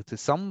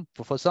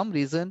 for some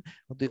reason,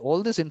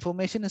 all this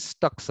information is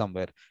stuck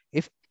somewhere.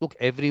 Look,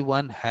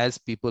 everyone has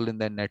people in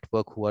their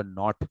network who are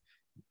not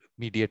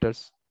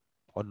mediators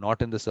or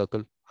not in the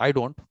circle. I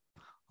don't.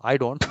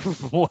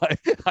 Why?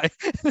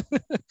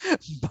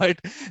 But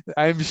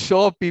I'm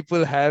sure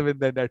people have in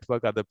their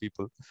network other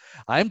people.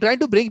 I'm trying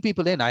to bring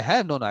people in. No,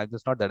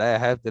 it's not that I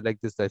have like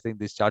this. I think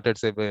these chartered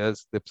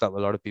surveyors, a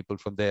lot of people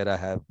from there I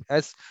have.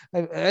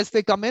 As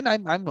they come in,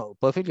 I'm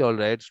perfectly all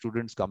right.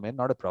 Students come in,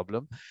 not a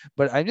problem.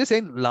 But I'm just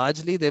saying,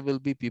 largely there will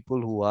be people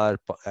who are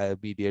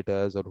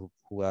mediators or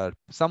who are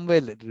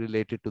somewhere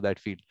related to that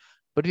field.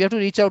 But we have to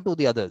reach out to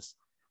the others.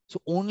 So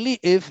only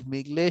if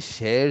Migle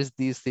shares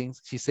these things,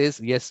 she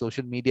says, yes,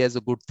 social media is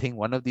a good thing.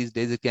 One of these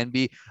days, it can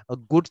be a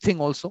good thing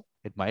also.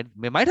 It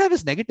might have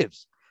its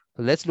negatives.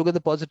 So let's look at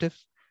the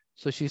positives.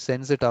 So she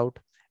sends it out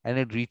and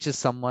it reaches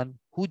someone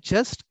who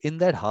just in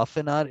that half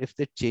an hour, if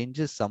it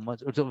changes someone,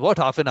 so what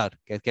half an hour?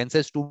 Ken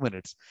says 2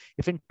 minutes.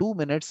 If in 2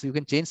 minutes you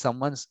can change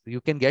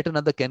you can get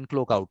another Ken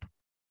Cloke out.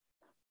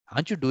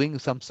 Aren't you doing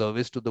some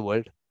service to the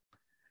world?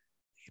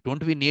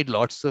 Don't we need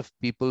lots of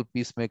people,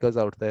 peacemakers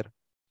out there?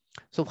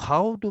 So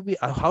how do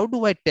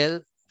I tell,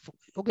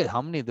 okay,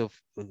 how many there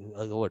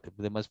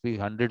must be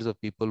hundreds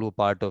of people who are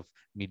part of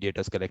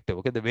Mediators Collective,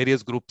 okay, the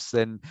various groups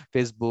and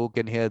Facebook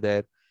and here,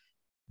 there.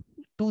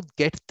 To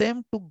get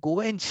them to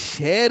go and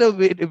share a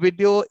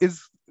video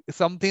is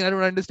something I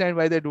don't understand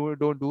why they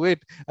don't do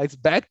it. It's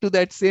back to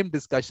that same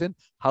discussion.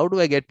 How do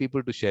I get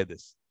people to share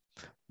this?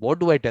 What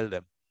do I tell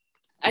them?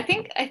 I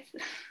think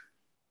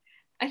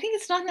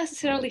it's not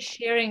necessarily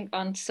sharing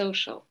on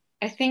social.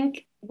 I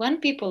think when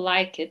people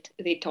like it,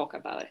 they talk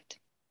about it.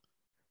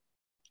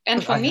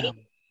 And for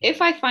me,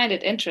 if I find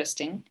it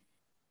interesting,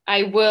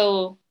 I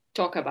will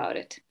talk about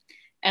it.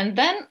 And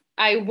then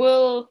I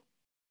will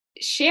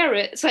share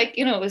it. It's like,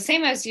 the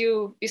same as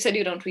you said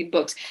you don't read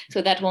books.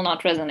 So that will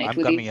not resonate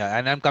with you.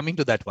 And I'm coming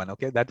to that one.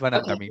 Okay. That one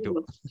I'm coming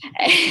to.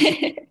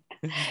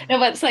 No,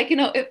 but it's like, in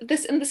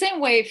the same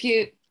way, if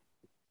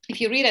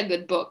you read a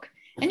good book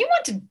and you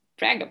want to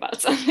brag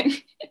about something.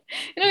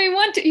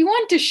 You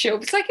want to show.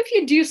 It's like if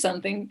you do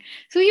something,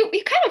 so you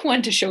kind of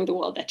want to show the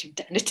world that you've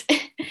done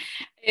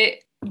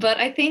it. But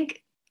I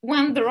think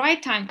when the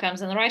right time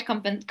comes and the right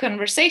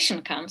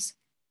conversation comes,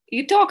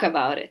 you talk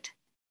about it.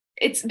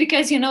 It's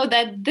because you know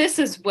that this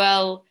is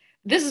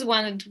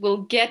when it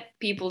will get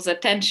people's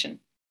attention.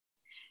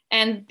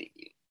 And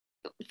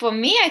for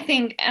me, I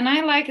think, and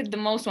I like it the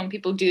most when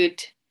people do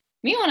it.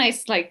 Me, when I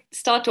like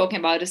start talking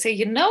about it, say,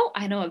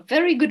 I know a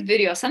very good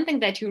video, something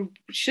that you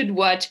should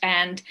watch,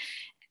 and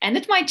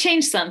it might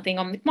change something,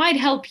 or it might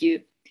help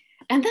you,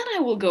 and then I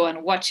will go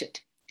and watch it.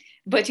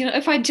 But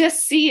if I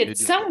just see it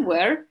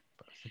somewhere,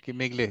 okay,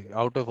 Meghale,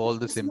 out of all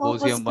the small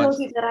symposium ones,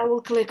 possibility that I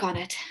will click on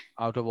it.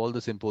 out of all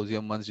the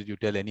symposium ones, did you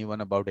tell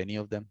anyone about any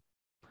of them?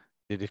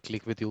 Did it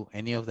click with you?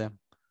 Any of them?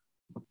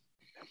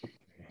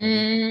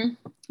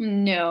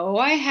 No,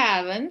 I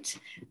haven't.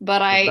 But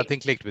So I nothing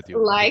clicked with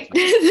you. Like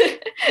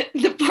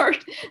the part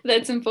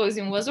that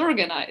symposium was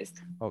organized.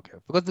 Okay,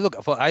 because look,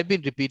 I've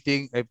been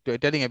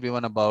telling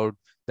everyone about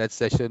that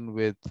session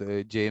with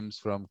James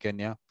from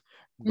Kenya,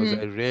 because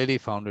I really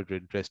found it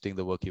interesting,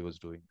 the work he was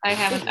doing. I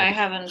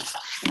haven't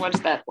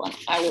watched that one.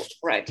 I will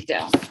write it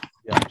down.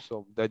 Yeah,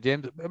 so the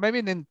James, I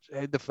mean, in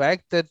the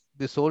fact that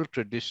this whole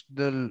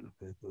traditional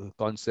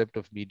concept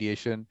of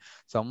mediation,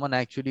 someone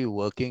actually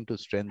working to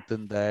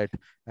strengthen that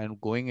and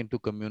going into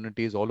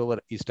communities all over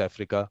East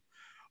Africa,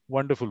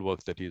 wonderful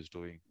work that he is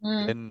doing.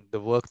 And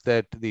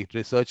the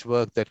research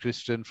work that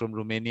Christian from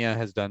Romania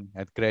has done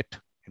at Crete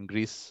in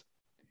Greece.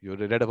 You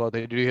read about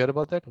that? Did you hear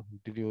about that?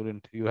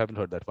 You haven't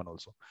heard that one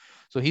also.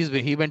 So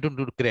he went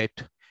into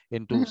Crete,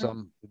 into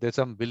there's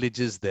some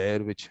villages there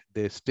which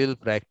they still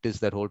practice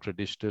that whole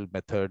traditional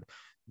method,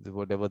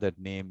 whatever that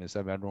name is.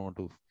 I don't want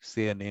to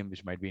say a name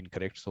which might be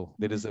incorrect. So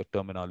there is a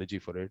terminology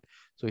for it.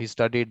 So he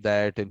studied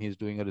that, and he's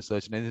doing a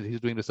research, and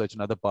he's doing research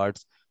in other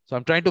parts. So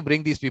I'm trying to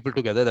bring these people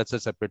together. That's a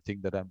separate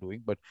thing that I'm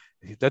doing, but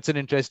that's an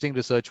interesting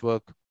research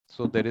work.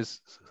 So there is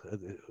a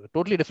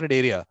totally different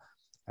area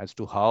as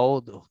to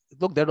how,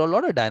 look, there are a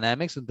lot of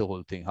dynamics in the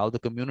whole thing, how the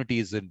community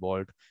is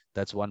involved.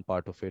 That's one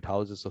part of it.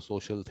 How is this a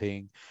social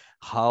thing?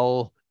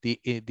 How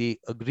the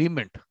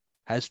agreement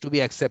has to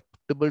be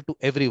acceptable to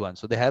everyone.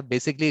 So they have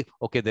basically,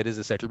 okay, there is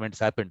a settlement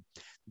happened.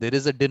 There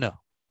is a dinner.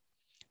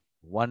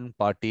 One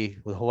party,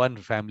 one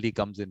family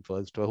comes in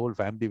first, a whole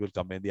family will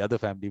come in, the other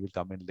family will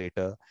come in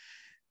later.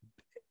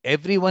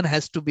 Everyone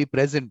has to be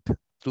present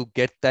to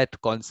get that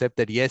concept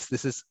that, yes,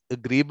 this is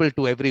agreeable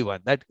to everyone.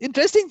 That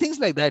interesting things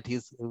like that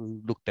he's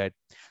looked at.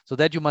 So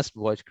that you must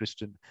watch,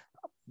 Christian.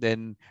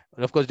 Then,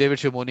 of course, David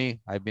Shimoni,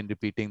 I've been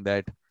repeating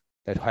that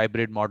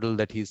hybrid model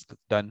that he's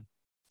done,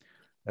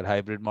 that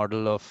hybrid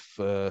model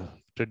of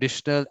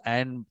traditional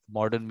and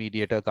modern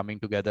mediator coming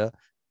together,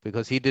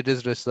 because he did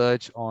his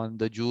research on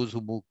the Jews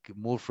who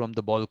moved from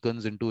the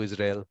Balkans into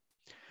Israel.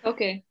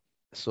 Okay.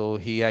 So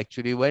he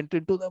actually went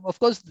into them. Of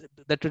course,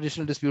 the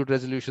traditional dispute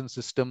resolution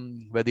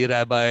system where the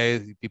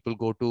rabbi people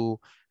go to,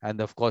 and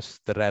of course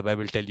the rabbi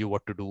will tell you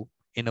what to do.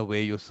 In a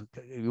way, you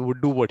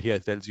would do what he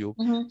tells you.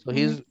 So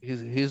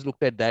he's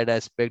looked at that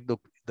aspect.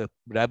 The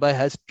rabbi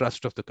has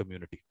trust of the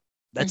community.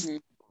 That's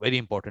very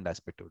important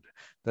aspect of it.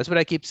 That's what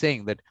I keep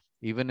saying, that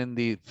even in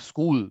the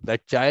school,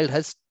 that child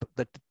has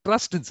that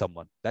trust in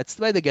someone. That's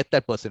why they get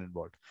that person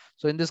involved.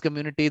 So in this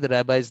community, the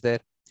rabbi is there.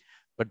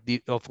 But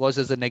of course,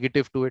 there's a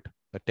negative to it.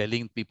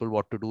 Telling people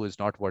what to do is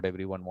not what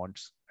everyone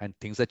wants. And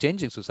things are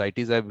changing.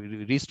 Societies are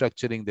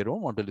restructuring. They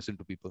don't want to listen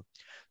to people.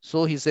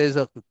 So he says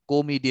a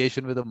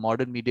co-mediation with a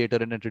modern mediator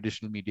and a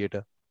traditional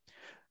mediator.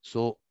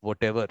 So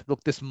whatever.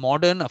 Look, this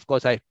modern, of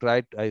course, I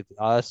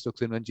asked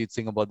Sukhsinvanjit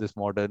Singh about this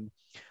modern,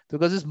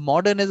 because this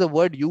modern is a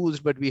word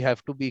used, but we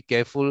have to be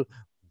careful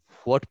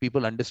what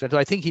people understand. So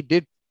I think he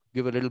did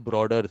give a little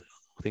broader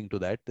thing to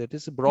that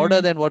is broader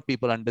than what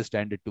people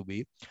understand it to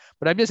be.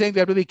 But I'm just saying we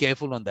have to be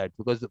careful on that,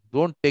 because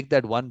don't take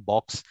that one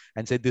box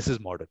and say this is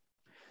modern.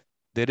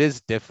 There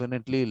is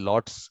definitely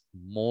lots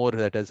more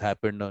that has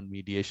happened on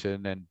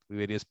mediation and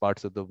various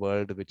parts of the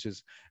world, which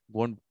is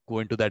won't go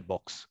into that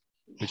box,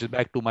 which is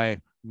back to my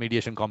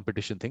mediation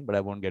competition thing, but I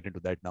won't get into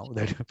that now.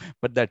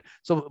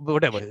 So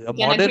whatever.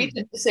 Agree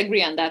to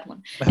disagree on that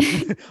one.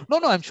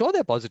 No, I'm sure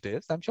they're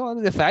positives. I'm sure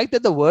the fact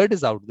that the word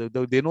is out,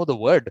 they know the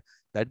word,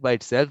 that by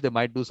itself, they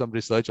might do some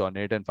research on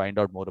it and find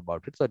out more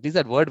about it. So at least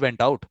that word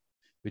went out,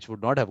 which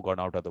would not have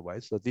gone out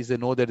otherwise. So at least they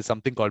know there is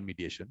something called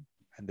mediation,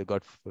 and they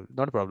got,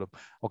 not a problem.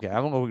 Okay,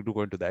 I'm not going to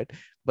go into that.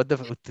 But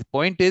the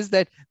point is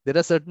that there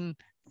are certain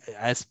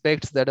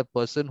aspects that a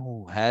person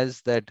who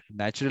has that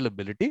natural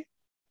ability,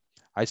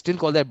 I still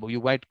call that, you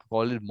might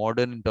call it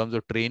modern in terms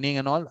of training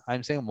and all.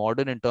 I'm saying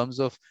modern in terms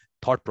of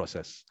thought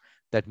process.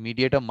 That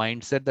mediator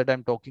mindset that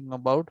I'm talking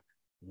about.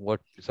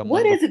 What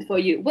is it for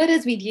you? What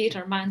is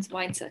mediator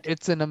mindset?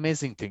 It's an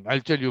amazing thing.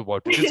 I'll tell you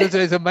what.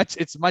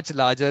 It's much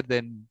larger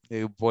than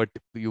what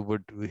you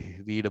would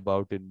read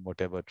about in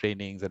whatever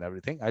trainings and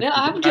everything.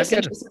 I'm just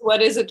interested.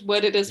 What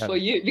it is for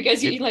you?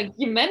 Because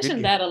you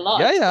mentioned that a lot.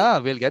 Yeah,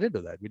 we'll get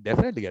into that. We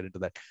definitely get into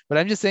that. But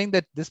I'm just saying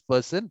that this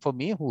person, for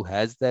me, who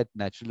has that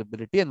natural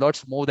ability, and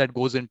lots more that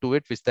goes into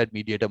it, with that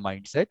mediator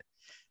mindset,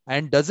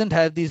 and doesn't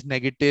have these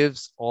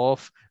negatives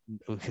of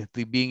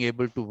the being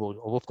able to,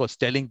 of course,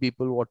 telling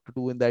people what to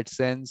do in that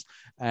sense,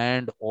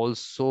 and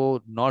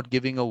also not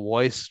giving a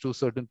voice to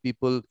certain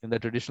people in the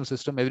traditional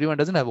system. Everyone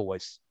doesn't have a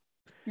voice.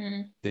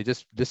 They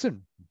just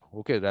listen.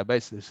 Okay, rabbi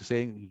is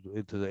saying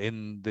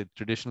in the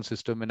traditional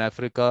system in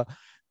Africa,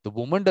 the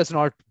woman does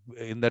not,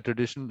 in the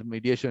traditional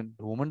mediation,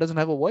 the woman doesn't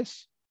have a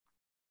voice.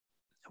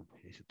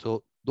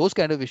 So those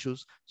kind of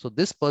issues. So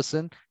this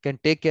person can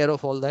take care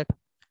of all that,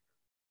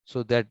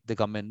 so that they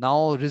come in.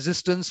 Now,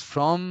 resistance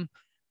from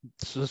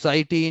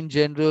society in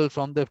general,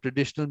 from the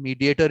traditional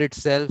mediator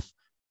itself,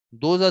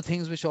 those are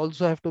things which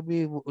also have to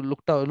be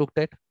looked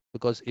at.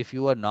 Because if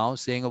you are now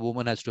saying a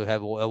woman has to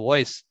have a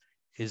voice,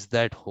 is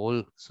that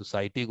whole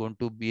society going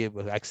to be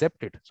able to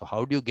accept it? So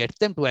how do you get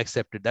them to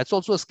accept it? That's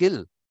also a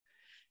skill.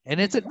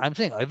 And I'm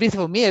saying, everything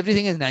for me,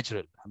 everything is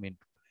natural. I mean,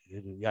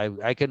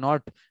 I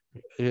cannot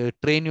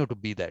train you to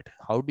be that.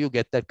 How do you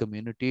get that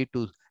community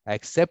to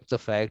accept the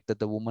fact that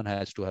the woman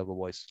has to have a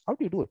voice? How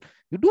do you do it?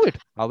 You do it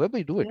however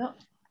you do it. Yeah.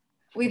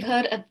 We've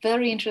heard a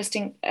very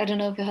interesting, I don't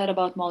know if you heard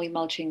about Molly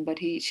Mulching, but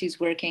she's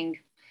working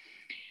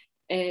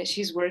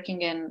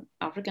in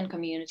African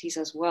communities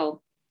as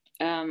well.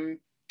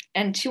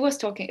 And she was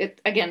talking,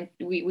 again,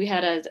 we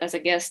had as a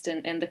guest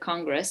in the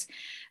Congress,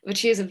 but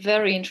she is a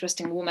very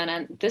interesting woman.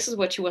 And this is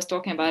what she was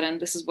talking about. And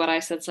this is what I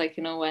said, it's like,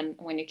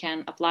 when you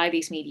can apply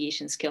these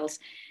mediation skills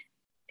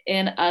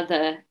in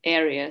other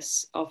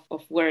areas of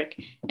work.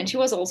 And she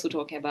was also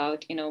talking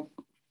about,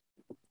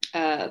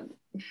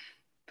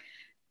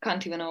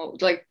 can't even know,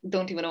 like,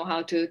 don't even know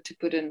how to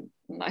put in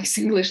nice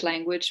English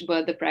language,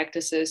 but the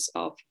practices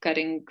of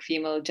cutting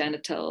female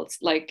genitals,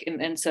 like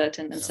in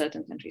certain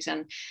countries,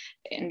 and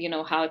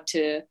how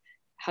to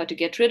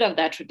get rid of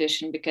that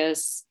tradition,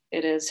 because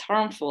it is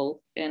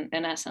harmful in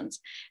essence.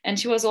 And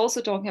she was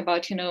also talking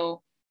about,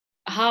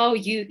 how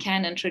you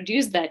can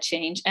introduce that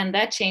change, and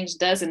that change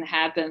doesn't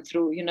happen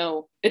through,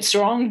 it's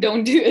wrong,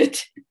 don't do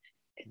it.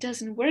 It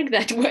doesn't work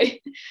that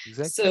way.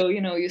 Exactly. So,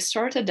 you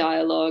start a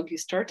dialogue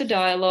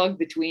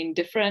between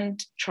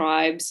different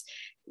tribes,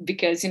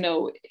 because,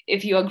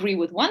 if you agree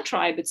with one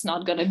tribe, it's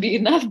not going to be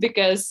enough,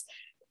 because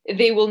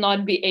they will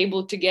not be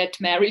able to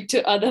get married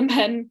to other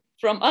men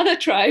from other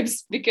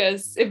tribes,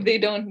 because if they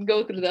don't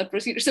go through that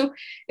procedure. So,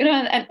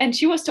 and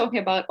she was talking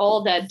about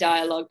all that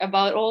dialogue,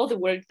 about all the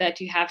work that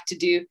you have to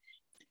do.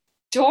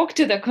 Talk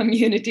to the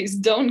communities.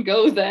 Don't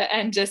go there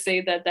and just say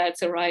that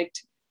that's a right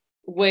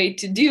way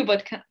to do,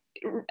 but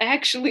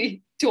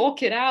actually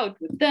talk it out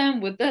with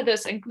them, with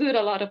others, include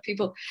a lot of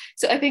people.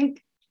 So I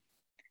think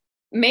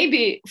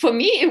maybe for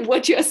me,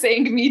 what you're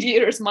saying,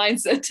 mediator's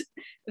mindset,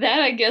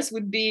 that I guess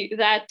would be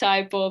that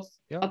type of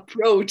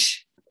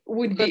approach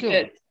would be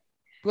it.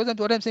 Because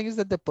what I'm saying is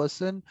that the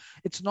person,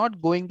 it's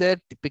not going there,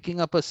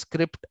 picking up a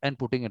script and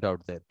putting it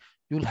out there.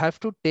 You'll have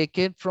to take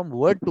it from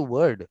word to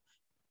word,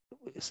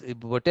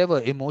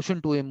 whatever,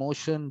 emotion to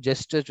emotion,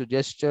 gesture to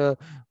gesture,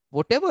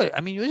 whatever. I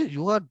mean,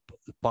 you are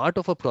part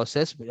of a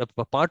process,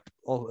 a part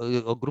of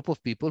a group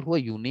of people who are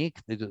unique.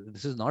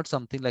 This is not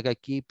something like I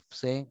keep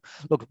saying.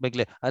 Look,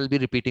 I'll be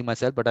repeating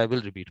myself, but I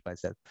will repeat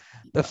myself.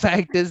 The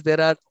fact is, there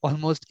are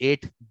almost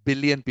 8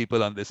 billion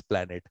people on this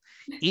planet.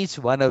 Each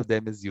one of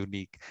them is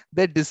unique.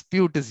 Their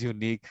dispute is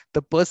unique.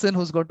 The person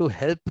who's going to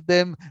help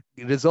them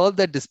resolve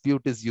that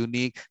dispute is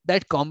unique.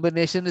 That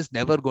combination is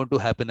never going to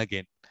happen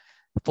again.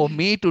 For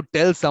me to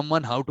tell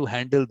someone how to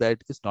handle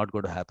that is not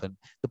going to happen.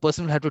 The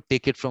person will have to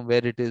take it from where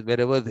it is,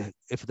 wherever.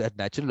 If that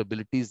natural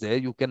ability is there,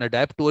 you can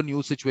adapt to a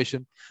new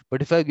situation.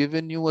 But if I've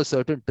given you a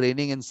certain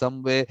training in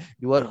some way,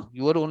 you are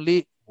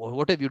only,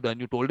 what have you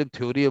done? You told him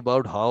theory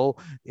about how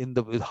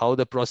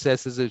the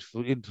process is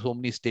in so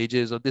many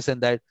stages, or this and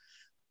that.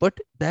 But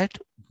that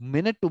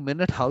minute to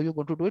minute, how you're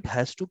going to do it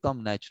has to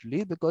come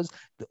naturally, because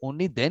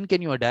only then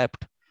can you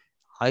adapt.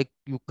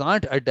 You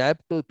can't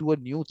adapt to a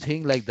new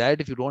thing like that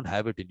if you don't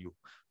have it in you.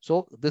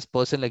 So this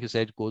person, like you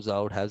said, goes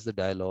out, has the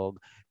dialogue,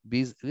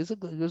 is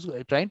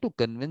trying to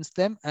convince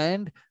them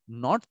and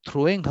not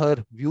throwing her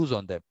views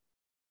on them.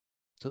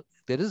 So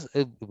there is,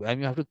 and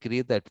you have to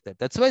create that.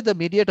 That's why the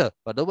mediator.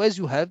 Otherwise,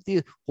 you have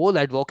the whole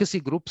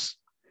advocacy groups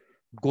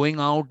going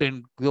out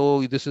and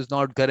go, this is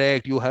not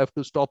correct, you have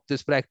to stop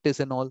this practice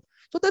and all.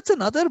 So that's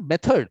another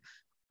method.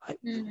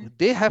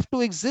 They have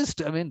to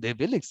exist. I mean, they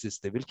will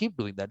exist. They will keep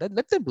doing that, and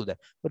let them do that.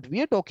 But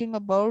we are talking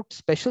about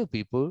special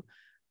people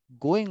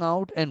going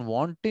out and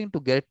wanting to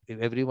get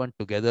everyone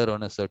together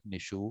on a certain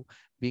issue,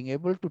 being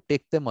able to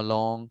take them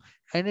along.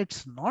 And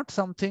it's not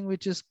something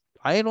which is,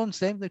 I don't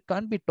say that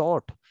can't be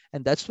taught.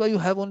 And that's why you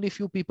have only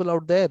few people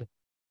out there,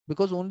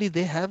 because only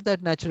they have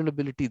that natural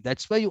ability.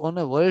 That's why you, on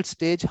a world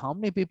stage, how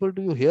many people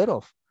do you hear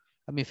of?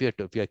 I mean,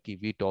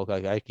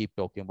 I keep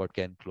talking about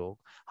Ken Cloak.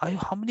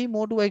 How many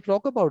more do I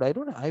talk about? I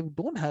don't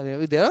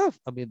have.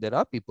 There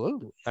are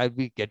people. I'll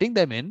be getting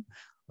them in.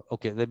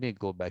 Okay, let me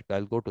go back.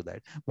 I'll go to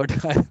that. But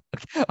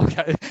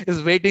okay,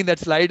 is waiting. That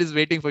slide is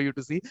waiting for you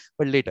to see.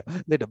 But later.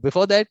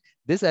 Before that,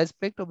 this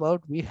aspect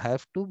about, we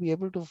have to be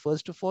able to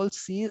first of all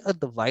see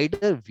the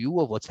wider view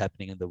of what's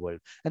happening in the world,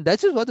 and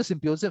that's just what the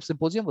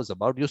symposium was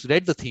about. You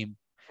read the theme.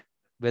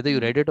 Whether you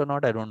read it or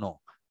not, I don't know,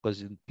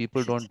 because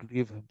people don't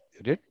give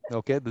it.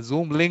 Okay, the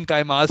Zoom link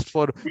I'm asked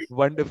for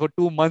for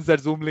 2 months.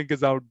 That Zoom link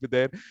is out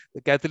there.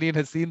 Kathleen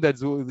has seen that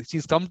Zoom.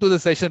 She's come to the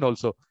session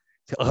also.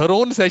 Her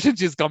own session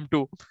she's come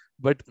to,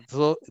 but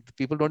so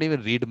people don't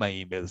even read my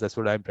emails. That's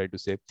what I'm trying to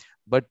say.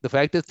 But the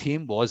fact is,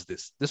 theme was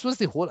this. This was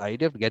the whole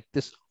idea to get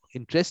this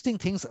interesting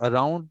things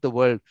around the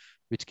world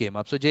which came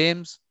up. So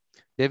James,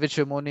 David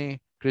Shimoni,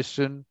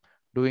 Christian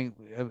doing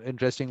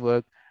interesting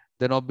work.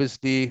 Then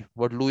obviously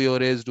what Louis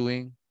Ore is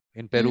doing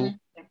in Peru,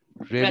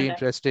 really Read that.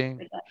 interesting.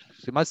 Read that.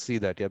 You must see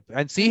that, yeah,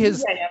 and see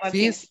his Yeah, I've see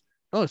seen it. his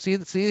no see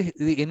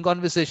the In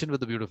Conversation with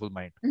the Beautiful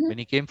Mind when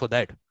he came for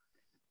that.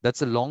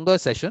 That's a longer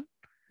session,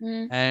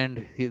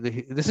 and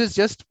this is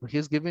just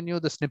he's given you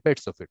the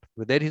snippets of it.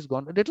 But there he's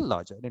gone a little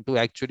larger into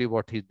actually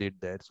what he did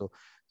there. So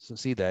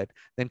see that.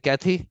 Then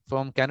Kathy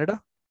from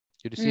Canada,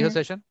 did you see her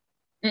session?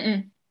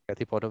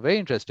 Kathy Potter, very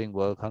interesting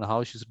work on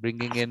how she's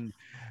bringing in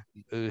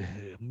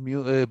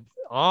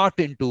art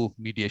into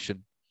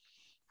mediation,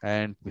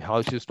 and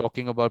how she's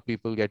talking about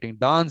people getting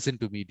dance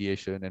into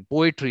mediation and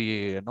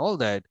poetry and all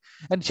that.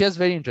 And she has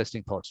very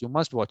interesting thoughts. You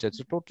must watch it. It's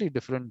a totally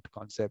different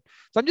concept.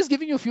 So I'm just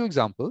giving you a few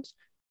examples.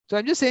 So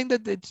I'm just saying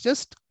that it's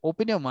just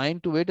open your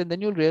mind to it, and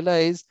then you'll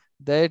realize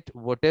that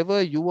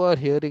whatever you are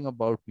hearing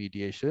about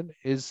mediation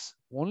is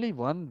only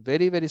one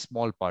very, very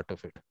small part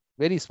of it.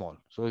 Very small.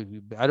 So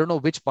I don't know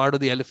which part of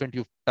the elephant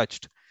you've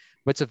touched,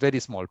 but it's a very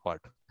small part.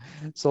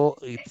 So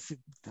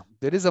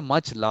there is a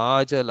much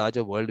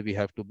larger world we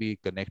have to be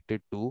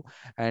connected to,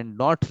 and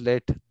not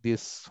let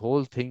this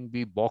whole thing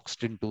be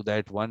boxed into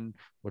that one,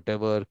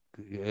 whatever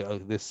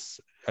this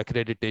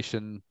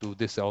accreditation to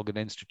this organ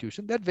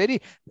institution. That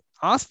very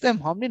Ask them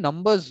how many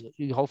numbers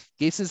of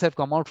cases have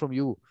come out from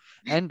you,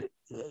 and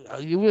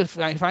you will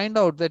find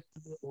out that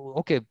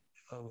okay.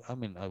 I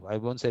mean, I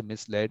won't say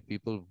misled.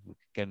 People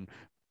can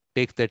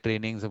take their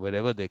trainings or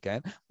wherever they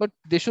can, but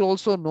they should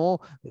also know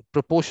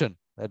proportion,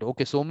 that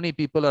okay, so many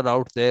people are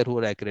out there who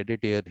are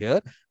accredited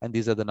here, and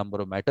these are the number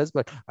of matters.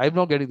 But I'm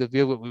not getting the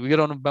we're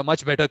on a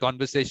much better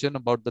conversation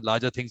about the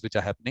larger things which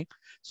are happening.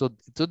 So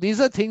these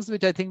are things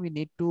which I think we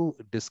need to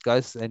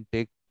discuss and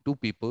take to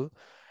people.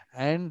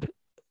 And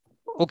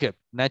okay,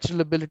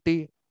 natural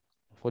ability,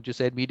 what you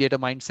said, mediator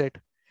mindset,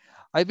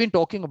 I've been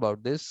talking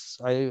about this.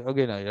 I don't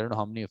know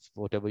how many of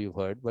whatever you've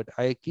heard, but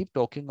I keep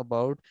talking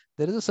about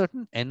there is a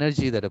certain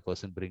energy that a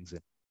person brings in.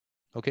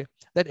 Okay.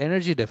 That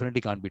energy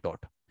definitely can't be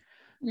taught.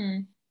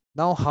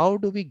 Now, how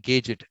do we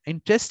gauge it?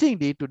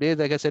 Interestingly, today,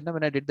 like I said,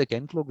 when I did the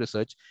Ken Cloak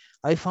research,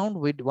 I found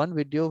with one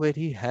video where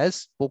he has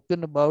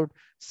spoken about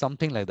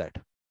something like that.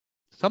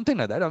 Something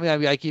like that. I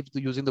mean, I keep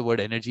using the word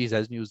energy. He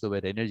hasn't used the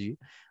word energy.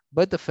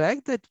 But the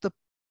fact that the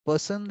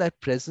person, that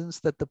presence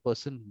that the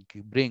person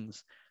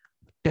brings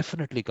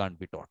definitely can't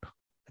be taught.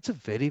 It's a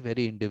very,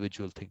 very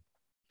individual thing.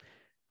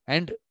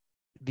 And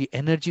the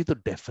energy, though,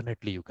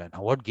 definitely you can.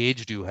 What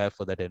gauge do you have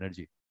for that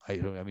energy? I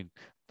mean,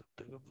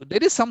 there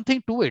is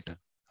something to it.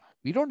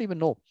 We don't even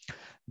know.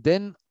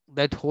 Then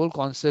that whole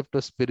concept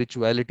of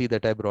spirituality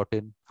that I brought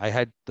in, I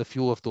had a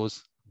few of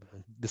those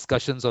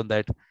discussions on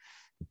that.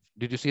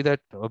 Did you see that?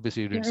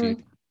 Obviously, you didn't see it.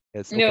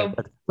 Yes, okay, No.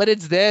 but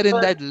it's there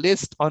in that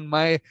list on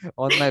my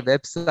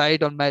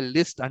website, on my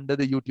list under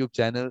the YouTube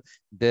channel.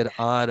 There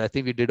are, I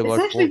think we did It's about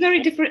actually four. very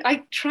different.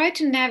 I tried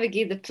to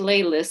navigate the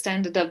playlist,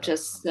 ended up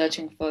just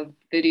searching for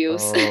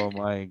videos. Oh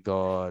my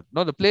God.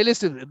 No, the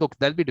playlist is, look,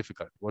 that'll be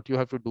difficult. What you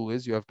have to do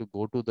is you have to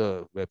go to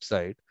the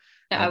website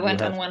I and you went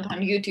have on one on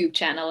YouTube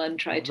channel and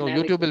tried to no,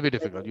 YouTube navigate will be the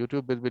difficult. playlist.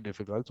 YouTube will be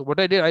difficult. So what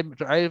I did,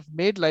 I've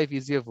made life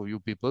easier for you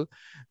people,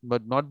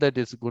 but not that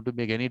it's going to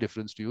make any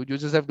difference to you. You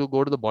just have to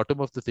go to the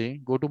bottom of the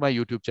thing, go to my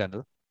YouTube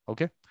channel.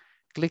 Okay.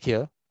 Click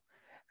here,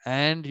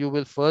 and you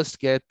will first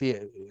get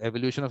the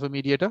evolution of a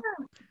mediator,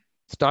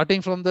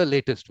 starting from the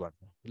latest one.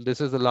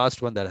 This is the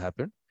last one that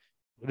happened.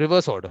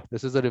 Reverse order.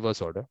 This is the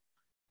reverse order.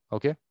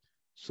 Okay.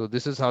 So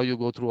this is how you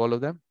go through all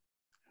of them.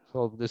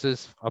 So this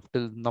is up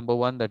till number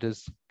one. That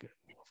is,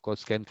 of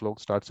course, Ken Cloak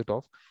starts it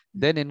off.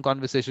 Then In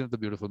Conversation with the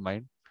Beautiful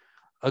Mind.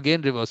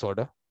 Again, reverse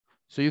order.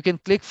 So you can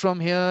click from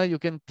here. You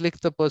can click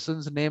the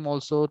person's name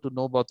also to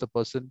know about the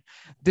person.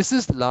 This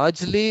is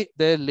largely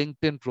their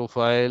LinkedIn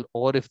profile,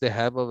 or if they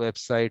have a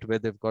website where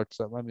they've got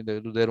some, I mean,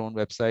 they do their own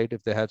website.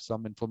 If they have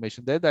some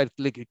information there, that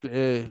click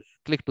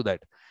to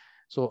that.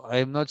 So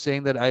I'm not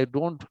saying that I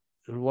don't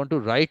want to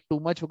write too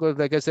much, because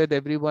like I said,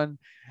 everyone,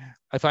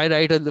 if I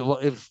write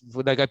if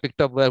like I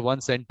picked up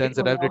one sentence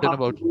that People I've know written how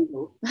to about.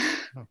 Google.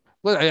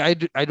 Well,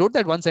 I wrote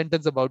that one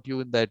sentence about you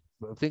in that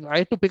thing. I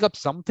had to pick up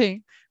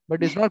something,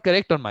 but it's not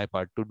correct on my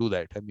part to do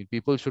that. I mean,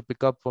 people should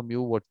pick up from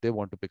you what they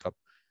want to pick up.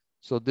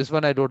 So this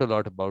one I wrote a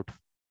lot about.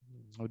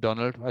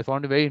 Donald, I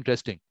found it very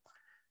interesting.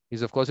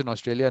 He's of course in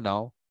Australia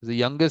now. He's the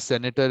youngest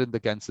senator in the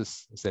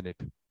Kansas Senate,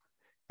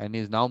 and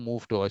he's now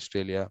moved to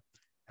Australia.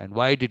 And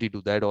why did he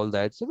do that? All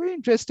that. So very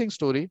interesting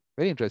story.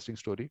 Very interesting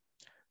story.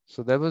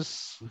 So that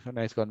was a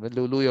nice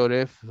conversation. Lulu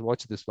Yoref,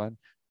 watch this one.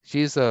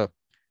 She's a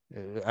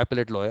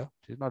appellate lawyer.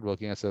 She's not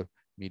working as a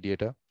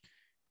mediator.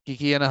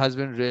 Kiki and her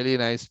husband, really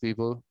nice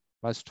people.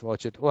 Must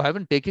watch it. Oh, I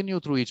haven't taken you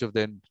through each of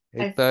them.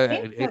 I think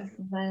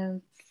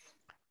I've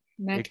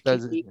met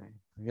Ekta's, Kiki.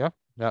 yeah,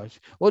 yeah.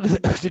 Oh,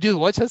 did you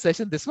watch her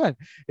session? This one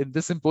in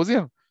the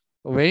symposium.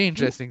 A very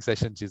interesting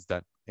session she's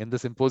done in the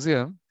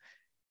symposium.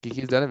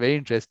 Kiki's done a very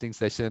interesting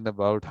session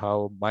about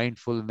how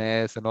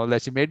mindfulness and all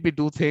that. She made me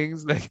do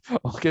things like,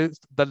 okay,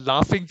 the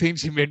laughing thing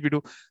she made me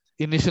do.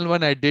 Initial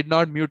one, I did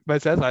not mute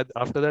myself.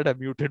 After that, I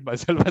muted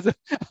myself.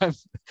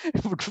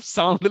 It would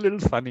sound a little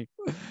funny.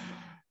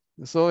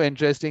 So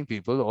interesting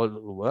people all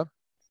over.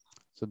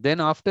 So then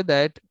after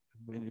that,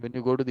 when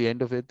you go to the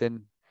end of it,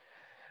 then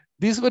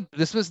this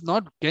was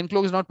not, Ken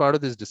Cloak is not part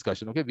of this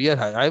discussion. Okay,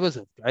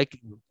 I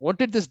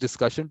wanted this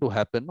discussion to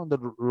happen on the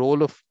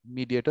role of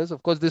mediators.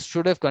 Of course, this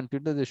should have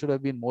continued. There should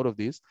have been more of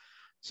these.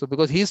 So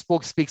because he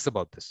speaks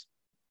about this,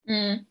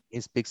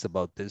 he speaks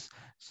about this.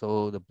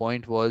 So the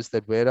point was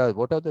that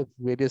what are the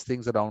various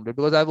things around it?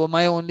 Because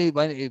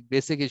my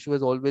basic issue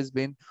has always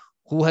been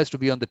who has to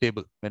be on the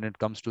table when it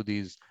comes to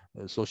these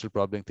social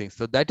problem things.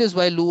 So that is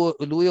why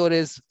Louis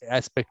Ore's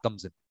aspect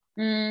comes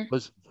in,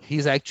 because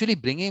he's actually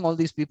bringing all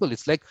these people.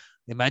 It's like,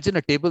 imagine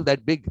a table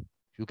that big.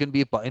 You can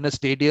be in a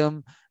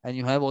stadium and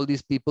you have all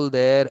these people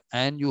there,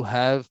 and you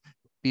have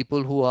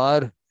people who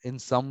are in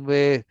some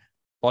way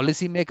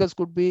policymakers,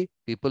 could be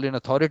people in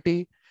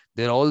authority.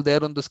 They're all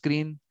there on the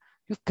screen.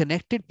 You've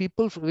connected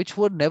people which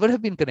would never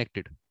have been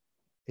connected.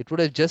 It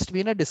would have just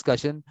been a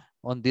discussion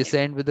on this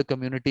end with the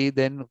community.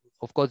 Then,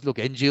 of course, look,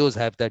 NGOs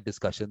have that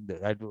discussion,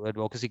 the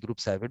advocacy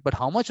groups have it, but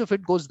how much of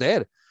it goes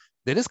there?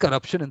 There is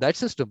corruption in that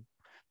system.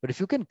 But if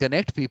you can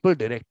connect people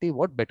directly,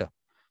 what better?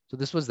 So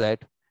this was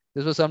that.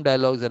 This was some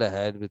dialogues that I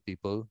had with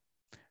people.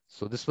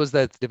 So this was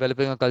that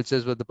developing a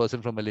cultures with the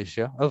person from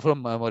Malaysia,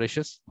 from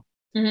Mauritius.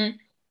 Mm-hmm.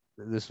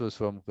 This was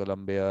from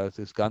Colombia.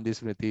 This Gandhi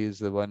Smriti is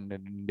the one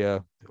in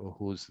India,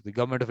 who's the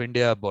government of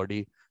India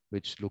body,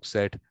 which looks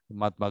at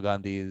Mahatma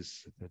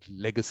Gandhi's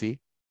legacy.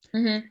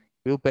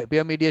 Mm-hmm.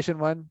 Peer mediation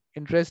one,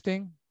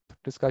 interesting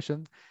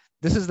discussion.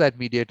 This is that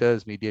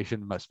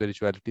mediation,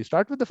 spirituality.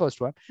 Start with the first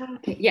one.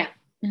 Okay. Yeah.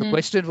 The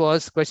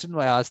question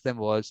I asked them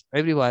was,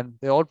 everyone,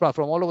 they all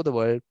from all over the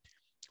world,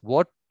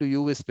 what to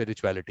you is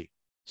spirituality?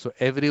 So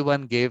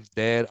everyone gave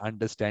their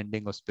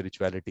understanding of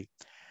spirituality.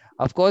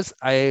 Of course,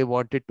 I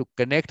wanted to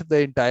connect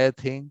the entire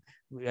thing.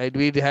 We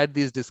had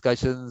these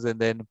discussions, and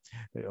then,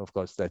 of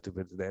course, that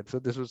was there. So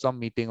this was some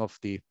meeting of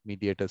the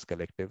mediators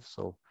collective.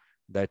 So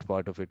that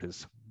part of it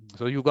is.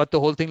 So you got the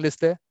whole thing list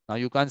there. Now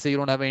you can't say you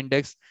don't have an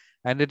index,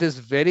 and it is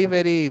very,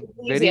 very,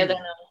 Easier very. than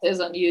it is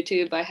on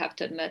YouTube, I have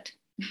to admit.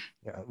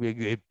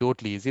 Yeah,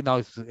 totally easy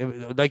now.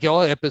 Like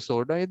your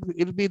episode,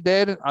 it'll be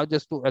there.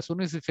 As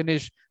soon as you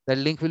finish, that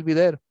link will be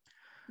there.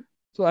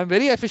 So I'm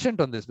very efficient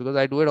on this because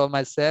I do it all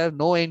myself.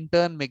 No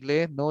intern,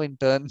 Migle, no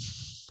intern.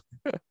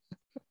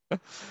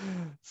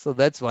 So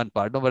that's one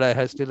part. No,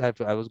 but still have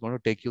to. I was going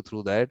to take you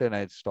through that, and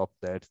I stopped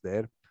that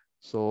there.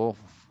 So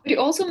But you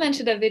also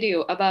mentioned a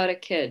video about a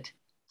kid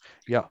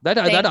yeah, that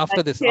saying that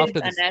after this, kids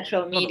are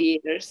natural no, no,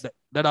 mediators.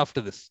 that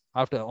after this,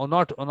 or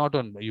not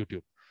on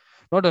YouTube.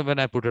 Not when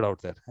I put it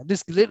out there.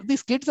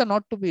 These kids are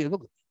not to be.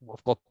 Look,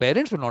 of course,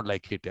 parents will not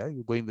like it. Yeah,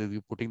 you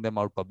putting them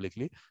out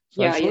publicly.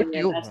 So I'll Yeah, show yeah, it to yeah,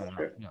 you. that's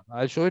true. Yeah,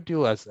 I'll show it to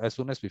you as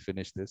soon as we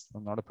finish this.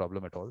 Not a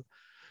problem at all.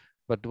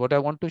 But what I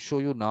want to show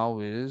you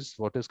now is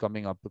what is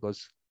coming up,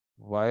 because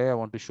why I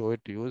want to show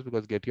it to you is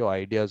because get your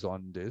ideas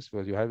on this,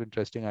 because you have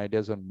interesting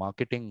ideas on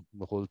marketing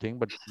the whole thing,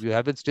 but you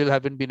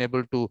haven't been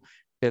able to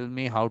tell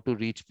me how to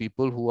reach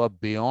people who are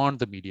beyond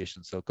the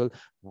mediation circle.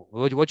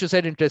 What you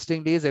said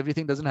interestingly is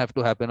everything doesn't have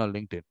to happen on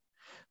LinkedIn.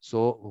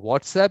 So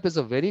WhatsApp is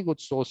a very good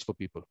source for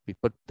people.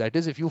 But that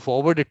is if you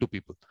forward it to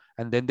people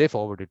and then they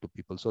forward it to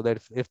people. So that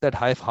if that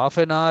half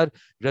an hour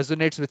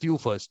resonates with you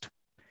first,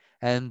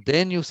 and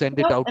then you send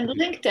it out On to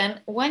people. LinkedIn,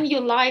 when you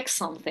like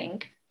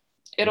something,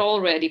 it Yeah.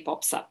 already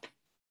pops up.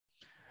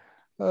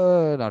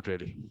 Not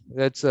really.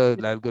 That's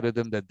an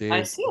algorithm that I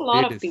they see a lot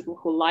they of dis people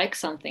who like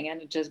something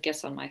and it just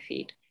gets on my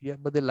feed. yeah,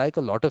 but they like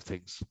a lot of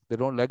things. They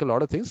don't like a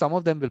lot of things. Some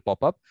of them will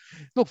pop up.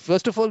 Look,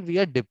 first of all, we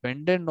are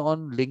dependent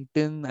on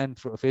LinkedIn and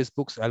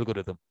Facebook's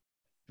algorithm.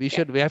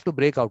 Yeah. We have to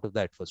break out of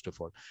that first of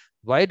all.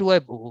 Why do I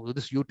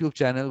this YouTube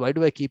channel? Why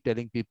do I keep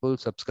telling people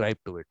subscribe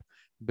to it?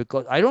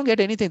 Because I don't get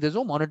anything. There's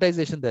no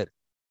monetization there.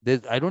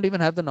 I don't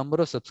even have the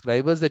number of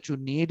subscribers that you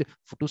need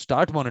to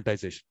start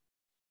monetization.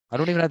 I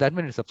don't even have that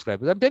many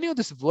subscribers. I'm telling you,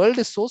 this world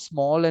is so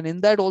small, and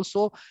in that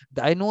also,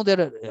 I know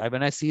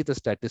when I see the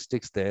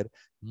statistics there,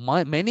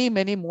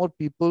 many more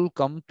people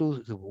come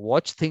to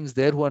watch things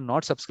there who are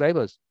not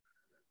subscribers.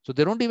 So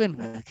they don't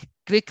even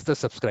click the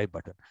subscribe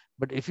button.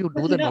 But if you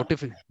But do the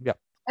notification, yeah,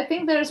 I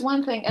think there's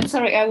one thing, and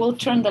sorry, I will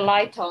turn the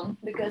light on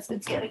because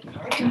it's getting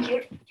dark in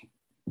here.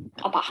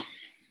 Papa.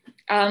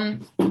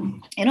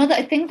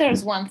 I think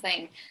there's one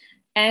thing,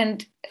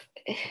 and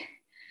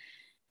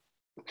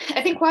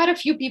I think quite a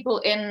few people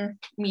in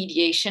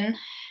mediation,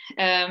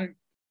 um,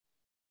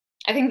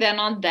 I think they're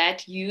not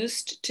that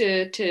used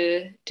to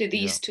these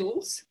yeah,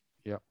 tools,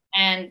 yeah,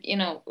 and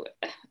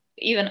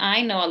even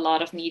I know a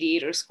lot of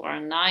mediators who are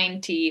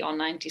 90 or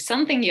 90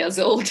 something years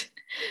old.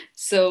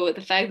 So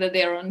the fact that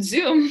they're on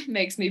Zoom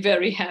makes me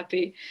very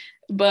happy,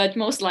 but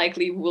most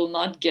likely will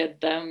not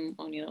get them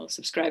on,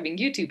 subscribing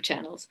YouTube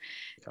channels.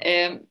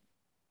 Yeah.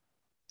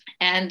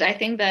 And I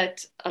think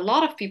that a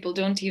lot of people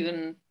don't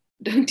even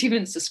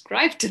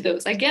subscribe to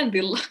those. Again,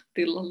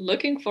 they're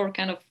looking for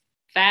kind of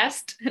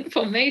fast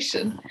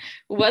information,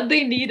 what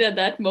they need at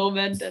that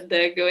moment, and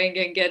they're going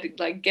and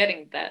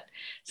getting that.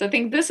 So I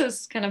think this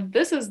is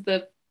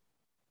the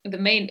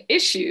main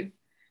issue.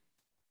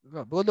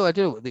 Although I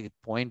tell you, the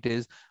point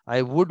is,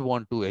 I would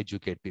want to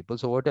educate people.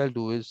 So what I'll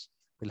do is,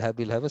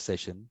 we'll have a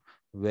session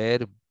where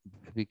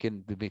we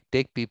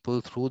take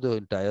people through the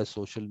entire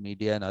social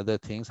media and other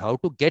things, how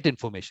to get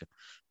information.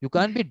 You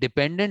can't be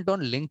dependent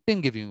on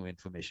LinkedIn giving you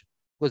information,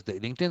 because the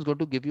LinkedIn is going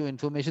to give you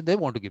information they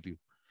want to give you.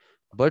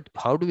 But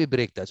how do we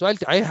break that? So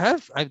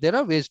there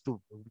are ways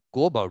to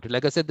go about it.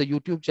 Like I said, the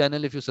YouTube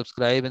channel, if you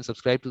subscribe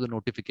to the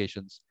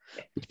notifications,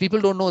 which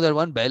people don't know, that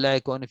one bell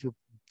icon, if you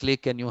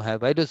click and you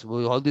have, I just,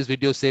 all these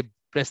videos say,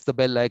 press the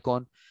bell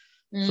icon.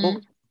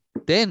 So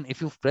then if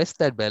you press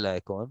that bell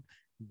icon,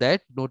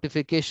 that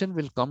notification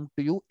will come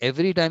to you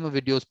every time a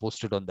video is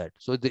posted on that.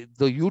 So the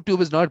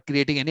YouTube is not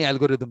creating any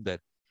algorithm there.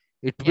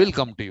 It Yeah. will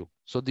come to you.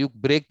 So you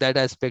break that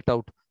aspect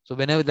out. So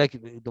whenever, like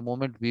the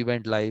moment we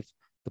went live,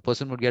 the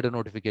person would get a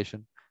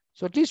notification.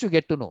 So at least you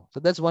get to know. So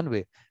that's one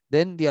way.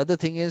 Then the other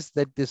thing is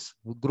that this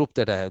group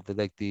that I have,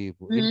 like the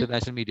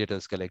International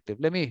Mediators Collective,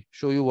 let me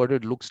show you what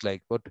it looks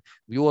like, what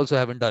you also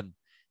haven't done.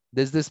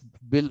 There's this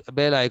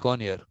bell icon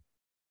here,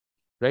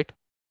 right?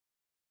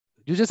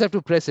 You just have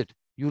to press it.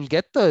 You'll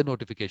get the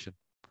notification.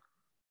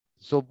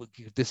 So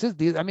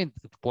I mean,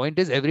 the point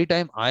is, every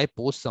time I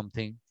post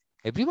something,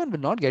 everyone will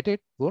not get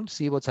it, won't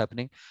see what's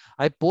happening.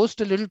 I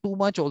post a little too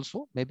much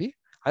also, maybe.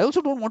 I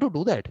also don't want to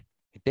do that.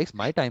 It takes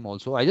my time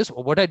also.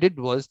 What I did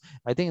was,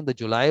 I think in the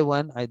July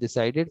one, I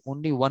decided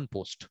only one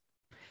post.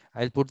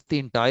 I'll put the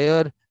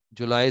entire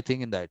July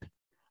thing in that.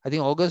 I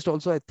think August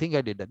also, I think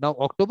I did that. Now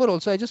October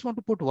also, I just want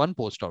to put one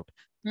post out.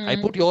 I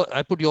put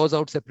yours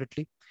out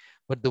separately.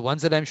 But the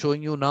ones that I'm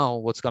showing you now,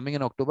 what's coming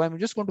in October, I'm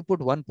just going to put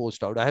one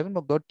post out. I haven't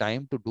got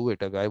time to do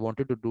it. I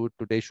wanted to do it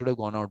today, should have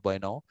gone out by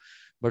now,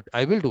 but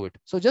I will do it.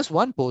 So just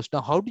one post.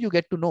 Now, how do you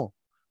get to know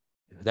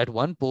that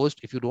one post?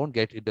 If you don't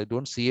get it,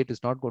 don't see it,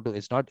 it's not going to,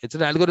 it's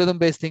an algorithm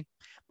based thing.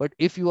 But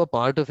if you are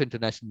part of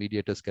International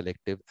Mediators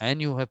Collective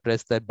and you have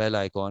pressed that bell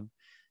icon,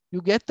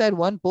 you get that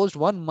one post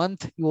 1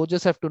 month. You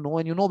just have to know,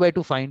 and you know where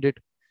to find it.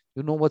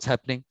 You know what's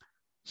happening.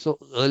 So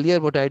earlier,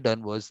 what I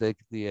done was, like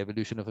the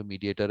evolution of a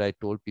mediator. I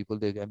told people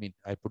that, I mean,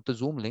 I put the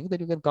Zoom link that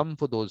you can come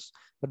for those.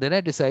 But then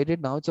I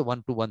decided now it's a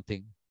one-to-one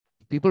thing.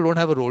 People don't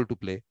have a role to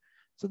play,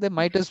 so they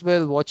might as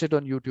well watch it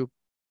on YouTube.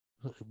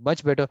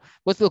 Much better.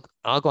 But look,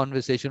 our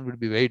conversation would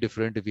be very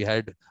different if we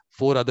had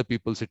 4 other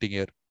people sitting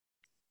here.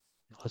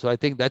 So I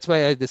think that's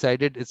why I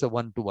decided it's a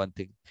one-to-one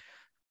thing.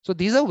 So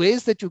these are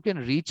ways that you can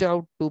reach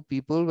out to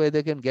people where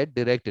they can get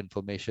direct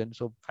information.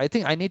 So I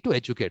think I need to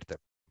educate them.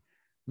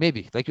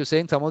 Maybe, like you're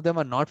saying, some of them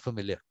are not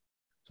familiar.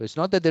 So it's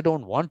not that they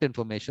don't want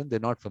information,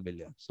 they're not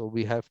familiar. So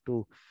I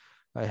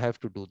have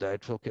to do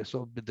that. Okay,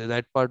 so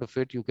that part of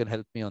it, you can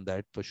help me on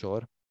that for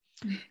sure.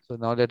 So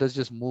now let us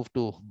just move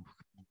to,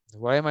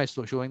 why am I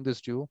showing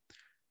this to you?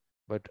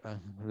 But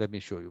let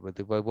me show you.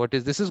 But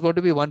this is going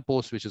to be one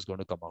post which is going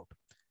to come out.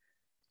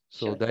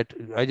 So Sure. that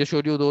I just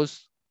showed you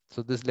those.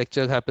 So this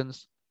lecture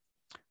happens.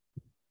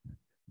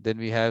 Then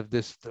we have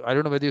this. I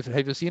don't know whether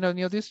have you seen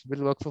any of this?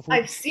 Will work for food.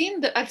 I've seen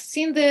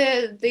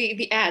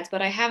the ads,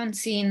 but I haven't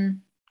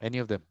seen Any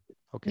of them.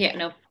 Okay. Yeah,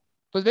 no.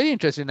 It was very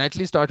interesting. I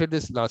actually started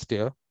this last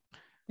year.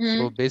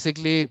 So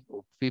basically,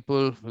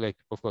 people like,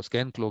 of course,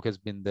 Ken Cloak has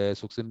been there,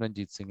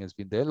 Sukhsimranjit Singh has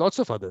been there, lots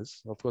of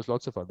others, of course,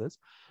 lots of others.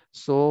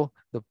 So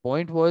the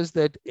point was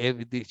that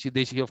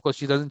of course,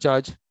 she doesn't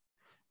charge,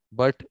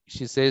 but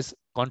she says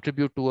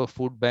contribute to a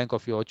food bank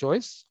of your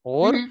choice,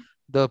 or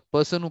the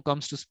person who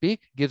comes to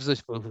speak gives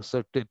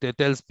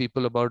tells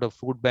people about a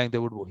food bank they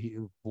would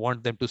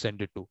want them to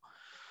send it to.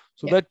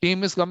 So that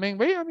team is coming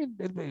very, I mean,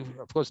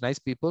 of course, nice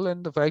people.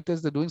 And the fact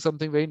is they're doing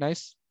something very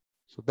nice.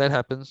 So that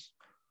happens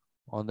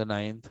on the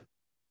 9th.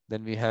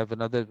 Then we have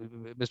another,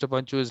 Mr.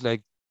 Panchu is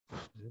like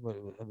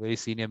a very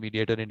senior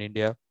mediator in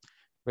India.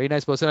 Very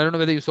nice person. I don't know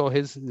whether you saw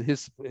his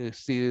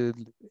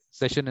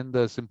session in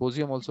the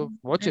symposium also.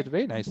 Watch it.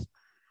 Very nice.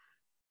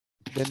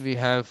 Then we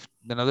have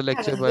another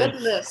lecture by.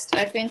 Good list.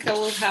 I think I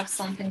will have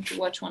something to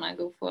watch when I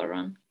go for a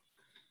run.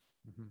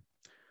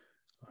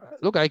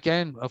 Look, I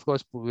can, of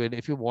course,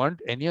 if you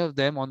want any of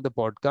them on the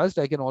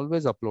podcast, I can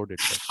always upload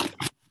it.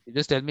 You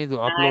just tell me to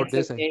upload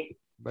this. Okay.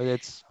 But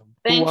it's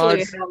Thankfully, 2 we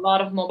hours. have a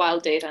lot of mobile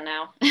data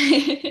now.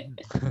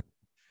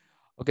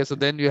 Okay, so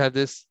then you have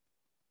this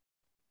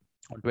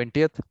on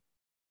 20th.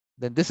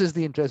 Then this is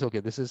the interest. Okay,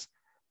 this is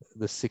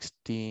the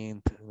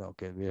 16th.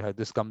 Okay, we have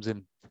this comes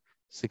in.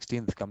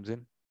 16th comes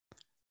in.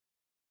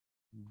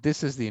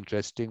 This is the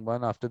interesting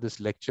one after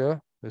this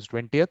lecture. This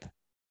 20th.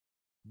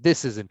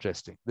 This is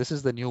interesting. This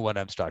is the new one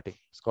I'm starting.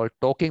 It's called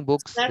Talking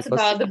Books, That's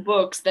about the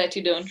books that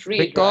you don't read,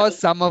 because right?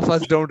 some of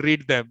us don't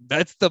read them.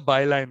 That's the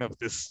byline of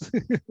this.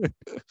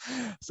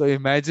 So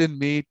imagine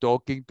me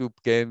talking to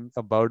Ken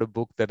about a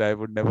book that I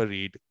would never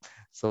read.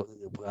 So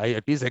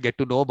at least I get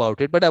to know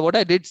about it. But what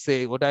I did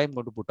say, what I'm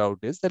going to put out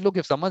is that, look,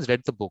 if someone's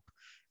read the book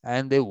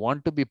and they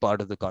want to be part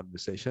of the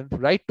conversation,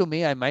 write to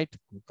me. I might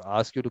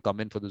ask you to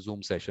come in for the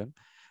Zoom session,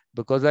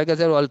 because like I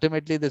said,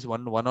 ultimately this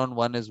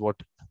one-on-one is what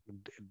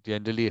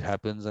generally it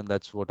happens, and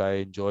that's what I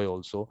enjoy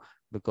also,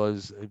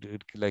 because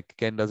like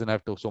Ken doesn't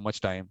have so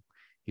much time.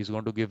 He's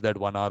going to give that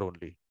 1 hour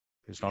only.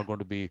 It's not going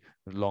to be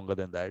longer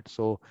than that.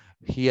 So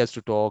he has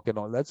to talk and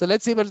all that. So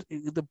let's see. But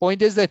the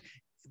point is that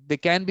there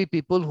can be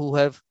people who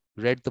have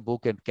read the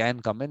book and can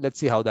come in. Let's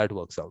see how that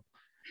works out.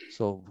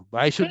 So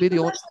I should be the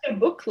There's only. actually a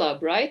book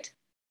club, right?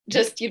 Hmm?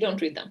 Just you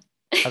don't read them.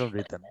 I don't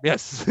read them.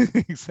 Yes,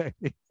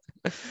 exactly.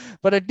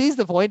 But at least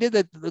the point is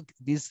that, look,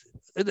 these.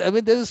 I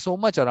mean, there is so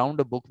much around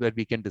a book that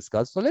we can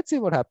discuss. So let's see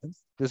what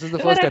happens. This is the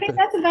But first I think episode.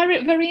 that's a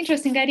very, very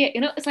interesting idea. You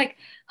know, it's like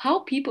how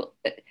people,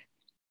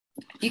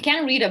 you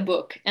can read a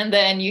book and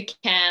then you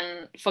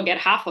can forget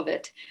half of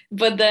it.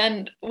 But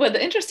then what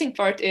the interesting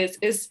part is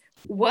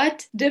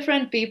what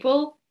different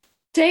people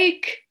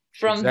take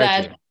from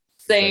Exactly. that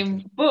Exactly.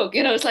 same book.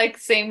 You know, it's like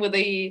same with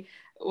the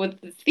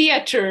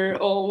theater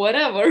or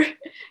whatever.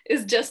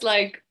 It's just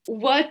like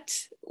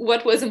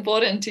what was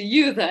important to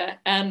you there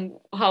and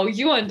how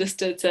you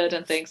understood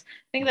certain things.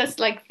 I think that's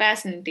like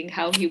fascinating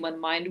how human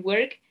mind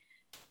work.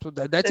 So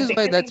that So I is think,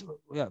 why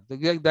I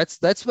think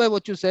that's why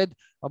what you said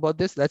about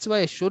this. That's why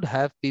I should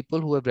have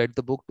people who have read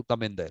the book to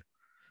come in there,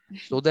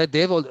 so that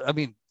they've all. I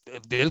mean,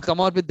 they'll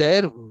come out with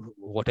their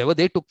whatever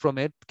they took from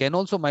it. Ken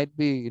also might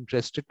be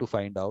interested to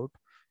find out.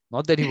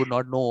 Not that he would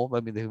not know.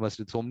 I mean,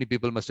 so many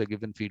people must have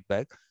given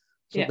feedback.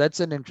 So yeah. that's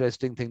an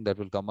interesting thing that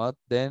will come out.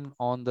 Then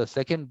on the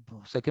second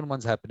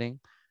one's happening.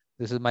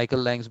 This is Michael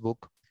Lang's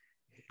book,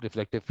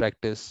 Reflective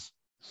Practice.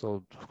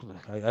 So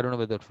I don't know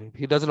whether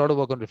he does a lot of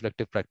work on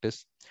reflective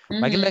practice.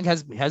 Michael Mm-hmm.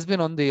 Lang has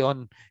been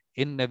on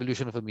in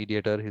Evolution of a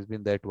Mediator. He's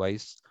been there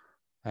twice,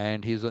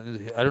 and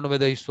I don't know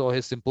whether you saw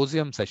his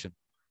symposium session.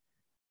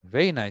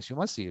 Very nice. You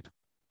must see it.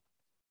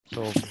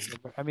 So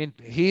I mean,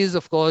 he is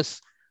of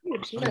course.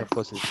 I mean, of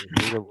course,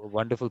 he's a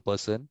wonderful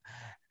person,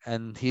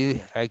 and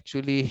he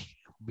actually,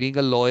 being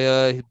a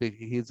lawyer,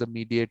 he's a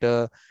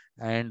mediator,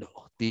 and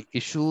the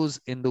issues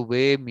in the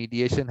way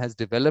mediation has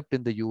developed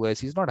in the US,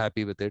 he's not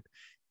happy with it.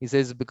 He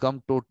says it's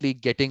become totally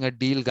getting a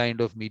deal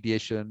kind of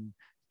mediation,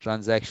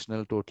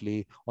 transactional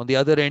totally. On the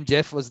other end,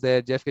 Jeff was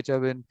there. Jeff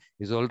Ketchavin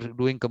is already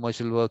doing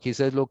commercial work. He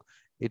said, look,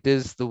 it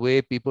is the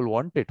way people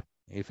want it.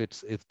 If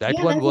that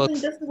Yeah, one that's the thing.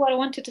 works, This is what I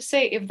wanted to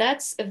say. If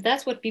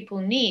that's what people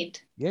need,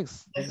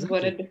 yes, this is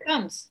what exactly. it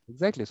becomes.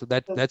 Exactly. So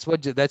So,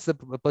 that's the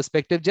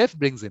perspective Jeff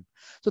brings in.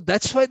 So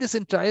that's why this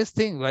entire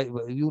thing, right?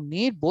 You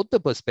need both the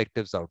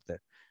perspectives out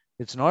there.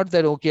 It's not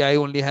that okay, I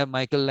only have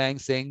Michael Lang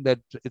saying that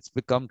it's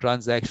become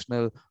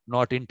transactional,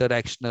 not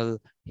interactional.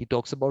 He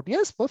talks about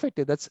yes,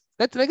 perfectly. That's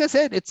like I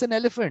said, it's an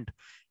elephant.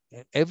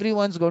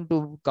 Everyone's going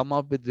to come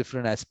up with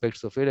different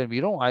aspects of it, and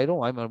I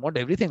want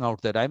everything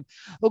out there.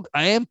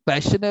 I am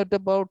passionate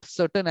about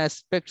certain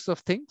aspects of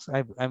things.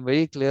 I'm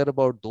very clear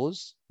about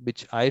those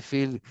which I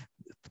feel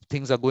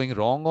things are going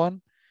wrong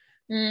on,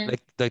 mm,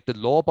 like the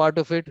law part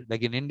of it,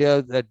 like in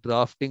India, that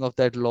drafting of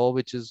that law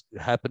which is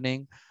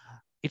happening,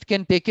 it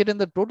can take it in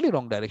the totally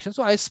wrong direction.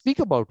 So I speak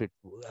about it.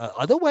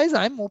 Otherwise,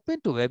 I'm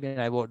open to it. I mean,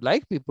 I would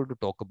like people to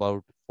talk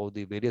about all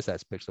the various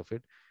aspects of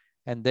it.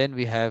 And then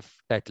we have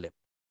Tatlim.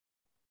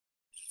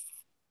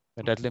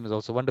 And Tatlim is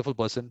also a wonderful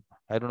person.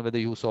 I don't know whether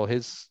you saw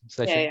his yeah,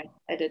 session. yeah,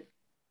 I did.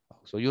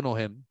 So you know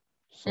him.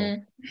 So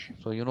Mm,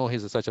 so you know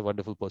he's such a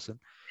wonderful person.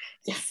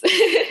 yes.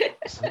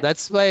 So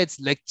that's why it's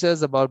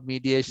lectures about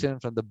mediation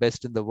from the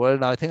best in the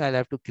world. Now I think I'll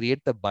have to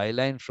create the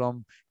byline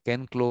from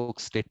Ken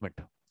Cloke's statement.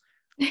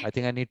 I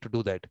think I need to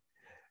do that.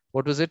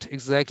 What was it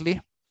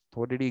exactly?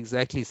 What did he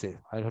exactly say?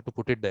 I'll have to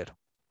put it there.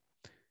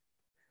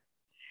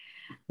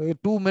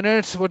 2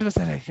 minutes. What was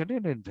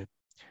that?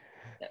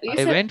 You I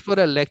said went for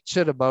a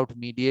lecture about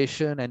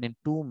mediation, and in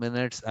 2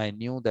 minutes, I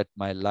knew that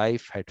my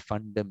life had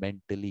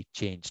fundamentally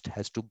changed.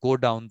 Has to go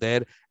down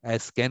there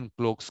as Ken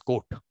Cloke's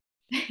quote.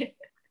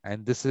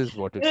 And this is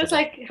what it's it's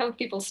about. like how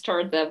people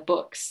start their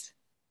books.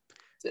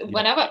 Yeah.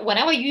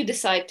 Whenever you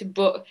decide to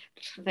book,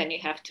 then you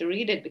have to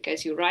read it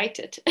because you write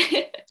it.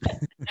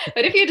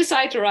 But if you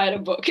decide to write a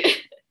book,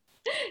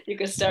 you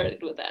can start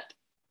it with that.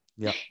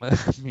 Yeah,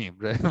 me,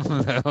 right?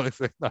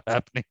 It's not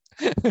happening.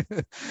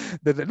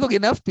 Look,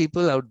 enough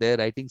people out there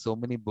writing so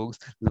many books.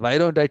 Why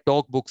don't I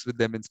talk books with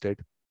them instead?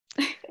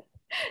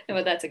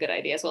 But that's a good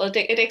idea as well. It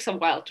takes a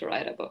while to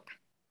write a book.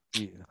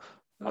 Yeah.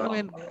 A I long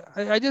mean,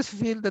 while. I just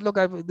feel that, look,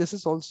 this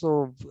is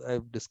also,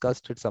 I've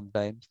discussed it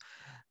sometimes,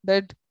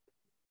 that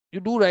you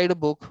do write a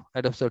book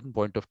at a certain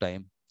point of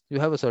time. You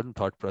have a certain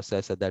thought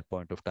process at that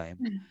point of time.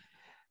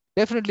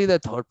 Definitely,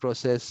 that thought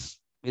process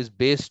is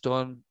based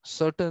on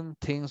certain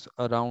things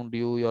around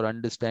you, your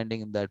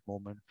understanding in that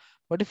moment.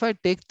 But if I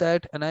take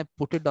that and I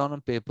put it down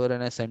on paper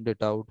and I send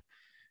it out,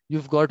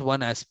 you've got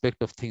one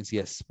aspect of things,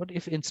 yes. But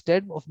if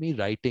instead of me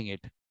writing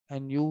it,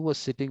 and you were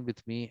sitting with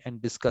me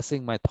and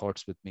discussing my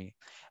thoughts with me,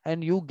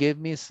 and you gave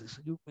me,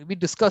 we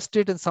discussed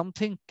it, and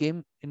something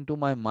came into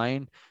my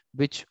mind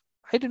which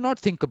I did not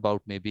think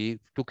about, maybe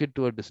took it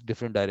to a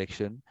different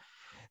direction.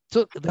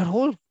 So that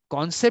whole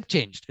concept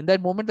changed. In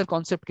that moment, the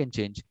concept can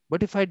change.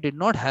 But if I did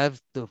not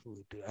have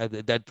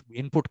that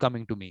input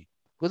coming to me,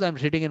 because I'm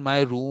sitting in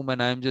my room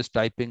and I'm just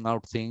typing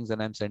out things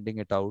and I'm sending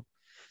it out,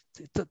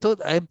 so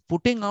I'm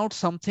putting out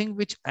something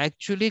which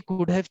actually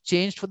could have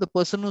changed for the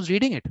person who's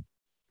reading it.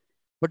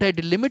 But I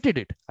limited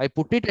it. I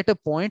put it at a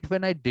point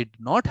when I did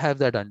not have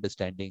that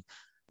understanding.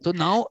 So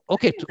now, I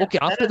okay, think okay,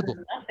 that's after better the book,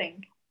 than nothing.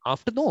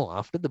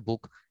 after the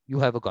book, you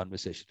have a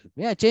conversation with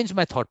me. I changed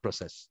my thought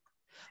process.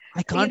 I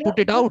You can't know, put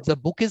it out. The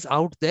book is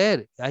out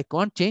there. I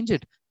can't change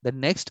it. The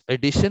next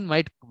edition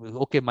might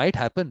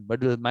happen,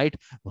 but it might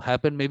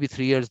happen maybe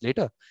 3 years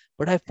later.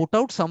 But I've put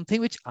out something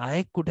which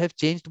I could have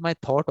changed my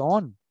thought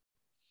on.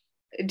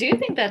 do you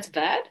think that's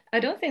bad? I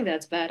don't think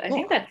that's bad. I No,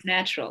 think that's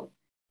natural.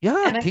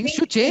 yeah, And I things think,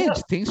 should change.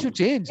 Things should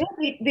change.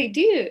 yeah, they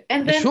do.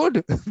 And They then,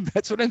 should.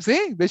 That's what I'm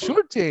saying. They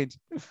should change.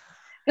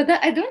 but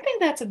that, I don't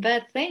think that's a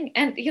bad thing.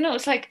 And,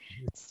 it's like,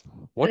 It's,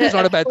 what is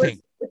not a of bad course,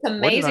 thing? it's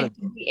What is not amazing a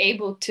to be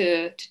able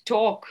to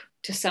talk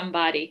to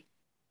somebody,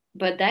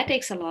 but that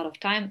takes a lot of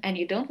time. And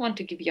you don't want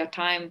to give your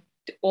time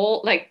to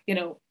all, like,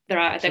 there could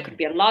absolutely.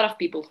 be a lot of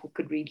people who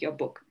could read your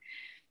book.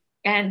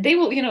 And they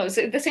will,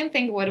 the same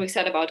thing what we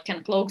said about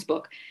Ken Cloke's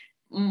book.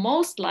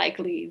 Most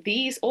likely,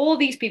 all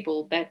these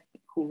people that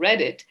who read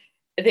it,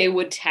 they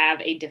would have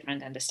a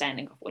different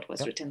understanding of what was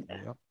Yeah, written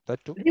there. yeah,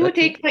 that too. They would That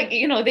too. take,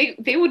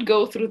 like, they would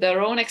go through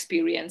their own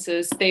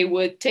experiences. They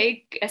would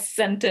take a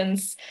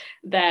sentence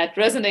that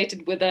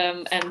resonated with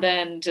them and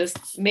then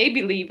just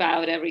maybe leave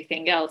out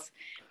everything else.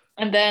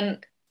 And then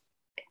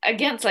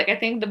again, it's like, I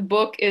think the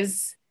book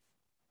is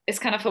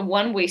kind of a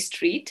one-way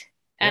street,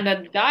 Yep. and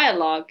a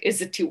dialogue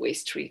is a two-way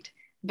street,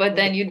 but No,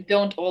 then you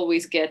don't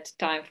always get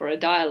time for a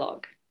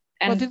dialogue.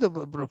 I think And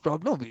the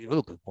problem,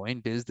 look, the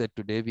point is that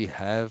today we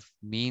have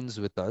means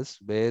with us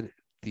where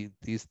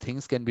these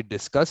things can be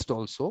discussed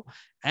also,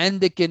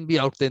 and they can be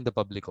out there in the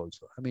public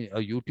also. I mean, a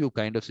YouTube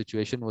kind of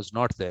situation was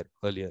not there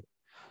earlier.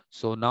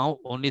 So now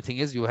only thing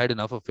is you had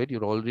enough of it.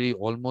 You're already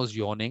almost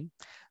yawning.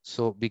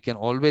 So we can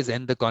always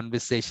end the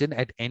conversation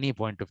at any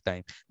point of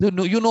time. You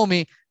know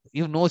me.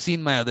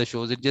 Seen my other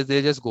shows.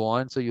 They just go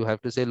on. So you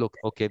have to say, look,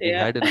 okay, we've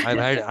yeah, had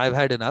I've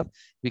had enough.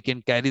 We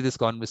can carry this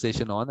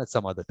conversation on at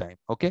some other time.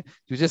 Okay.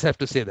 You just have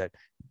to say that.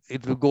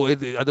 It will go.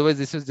 Otherwise,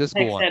 this will just go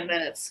next on. 10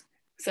 minutes,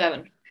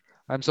 7.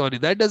 I'm sorry,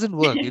 that doesn't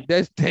work.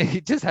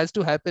 It just has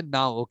to happen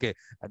now. Okay,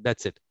 and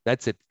that's it.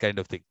 That's it, kind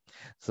of thing.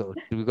 So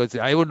because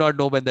I would not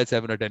know when that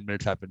 7 or 10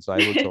 minutes happens, so I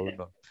would so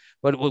know.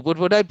 But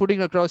what I'm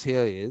putting across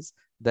here is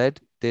that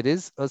there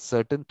is a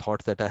certain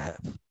thought that I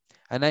have,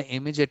 and I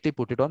immediately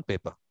put it on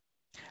paper,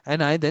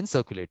 and I then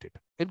circulate it.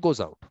 It goes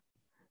out.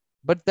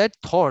 But that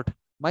thought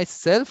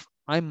myself,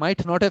 I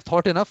might not have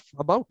thought enough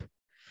about.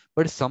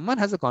 But if someone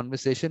has a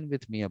conversation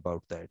with me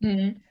about that,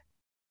 Mm.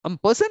 a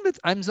person with,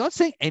 I'm not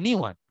saying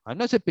anyone, I'm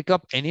not saying pick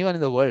up anyone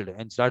in the world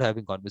and start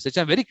having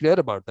conversation. I'm very clear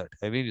about that.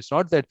 I mean, it's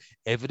not that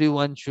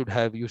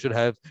you should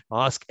have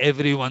ask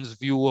everyone's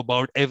view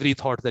about every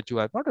thought that you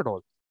have. Not at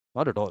all.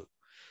 Not at all.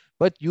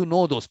 But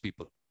those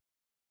people.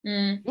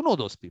 Mm. You know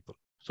those people.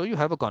 So you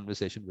have a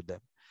conversation with them.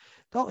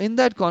 Now, in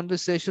that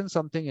conversation,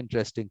 something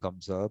interesting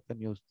comes up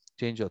and you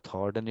change your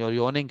thought, and your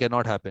yawning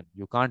cannot happen.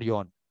 You can't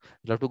yawn.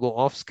 You have to go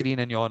off screen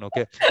and yawn.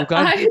 Okay. You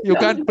can't, I you don't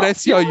can't know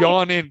press your why.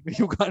 yawn in.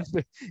 You can't.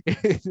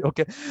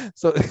 Okay.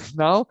 So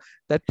now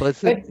that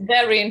person, It's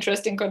very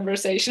interesting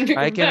conversation.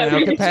 I Very can,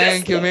 okay,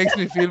 thank you. interesting. Makes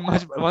me feel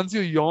much, once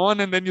you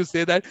yawn and then you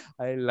say that,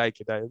 I like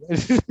it.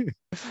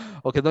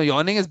 Okay. No,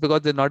 yawning is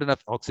because there's not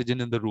enough oxygen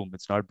in the room.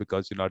 It's not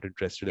because you're not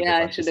interested in the Yeah,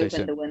 I should open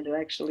conversation. the window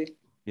actually.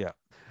 Yeah.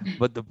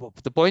 But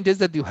the point is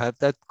that you have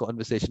that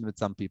conversation with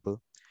some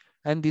people,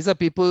 and these are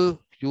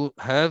people you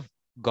have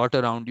got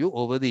around you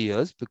over the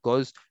years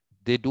because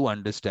they do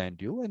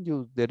understand you,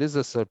 and there is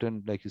a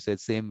certain, like you said,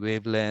 same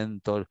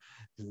wavelength or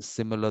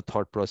similar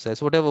thought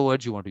process, whatever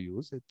words you want to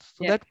use. So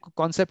Yeah. that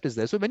concept is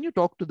there. So when you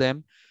talk to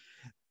them,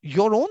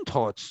 your own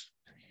thoughts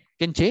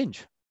can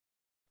change.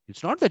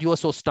 It's not that you are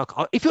so stuck.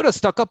 If you're a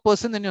stuck up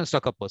person, then you're a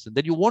stuck up person.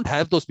 Then you won't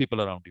have those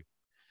people around you.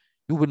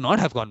 You would not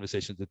have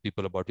conversations with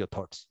people about your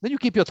thoughts. Then you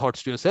keep your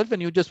thoughts to yourself,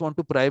 and you just want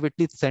to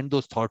privately send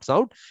those thoughts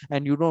out,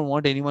 and you don't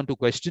want anyone to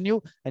question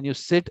you, and you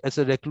sit as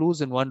a recluse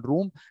in one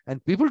room.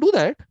 And people do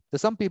that.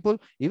 There's some people,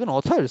 even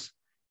authors,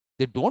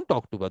 they don't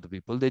talk to other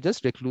people. They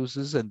just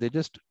recluses and they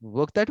just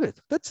work that way.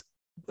 That's,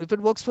 if it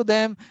works for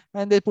them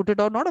and they put it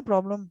out, not a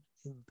problem.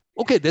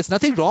 Okay, there's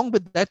nothing wrong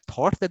with that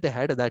thought that they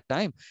had at that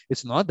time.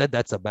 It's not that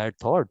that's a bad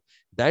thought.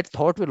 That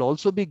thought will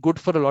also be good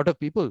for a lot of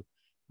people.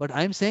 But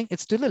I'm saying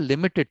it's still a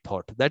limited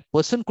thought. That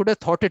person could have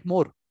thought it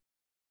more.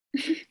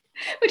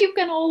 But you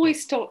can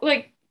always talk,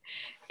 like,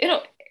 you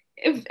know,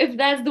 if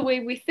that's the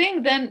way we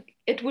think, then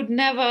it would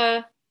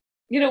never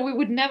we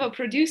would never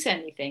produce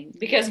anything,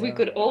 because we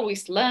could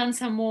always learn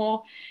some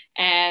more,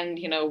 and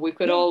we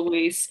could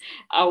always,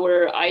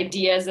 our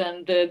ideas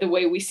and the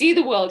way we see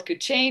the world could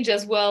change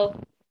as well.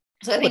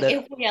 So I think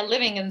if we are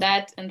living in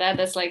that, and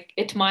that's like,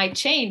 it might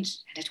change,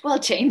 and it will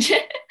change.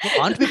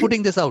 Aren't we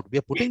putting this out? We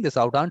are putting this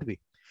out, aren't we?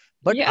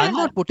 But yeah. I'm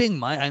not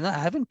putting I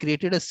haven't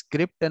created a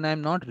script and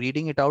I'm not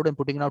reading it out and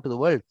putting it out to the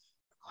world.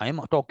 I'm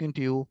talking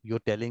to you. You're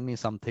telling me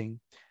something.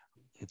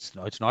 It's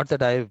not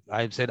that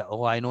I've said,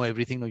 oh, I know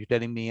everything. No, you're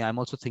telling me. I'm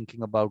also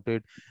thinking about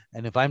it.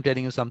 And if I'm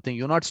telling you something,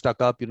 you're not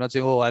stuck up. You're not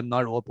saying, oh, I'm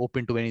not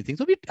open to anything.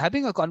 So we're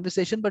having a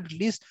conversation, but at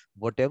least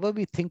whatever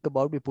we think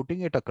about, we're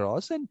putting it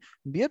across, and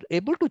we are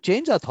able to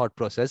change our thought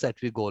process as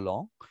we go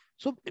along.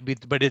 So,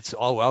 but it's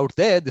all out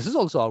there. This is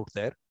also out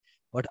there.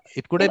 But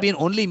it could have been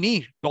only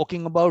me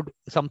talking about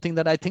something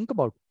that I think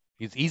about.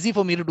 It's easy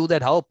for me to do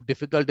that. How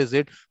difficult is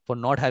it for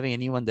not having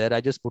anyone there?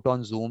 I just put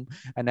on Zoom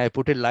and I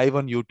put it live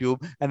on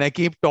YouTube and I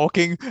keep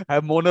talking, I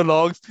have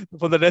monologues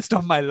for the rest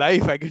of my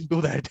life. I can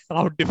do that.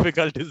 How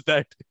difficult is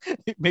that?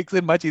 It makes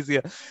it much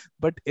easier.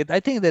 But I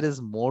think there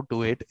is more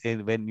to it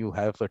when you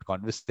have a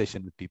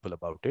conversation with people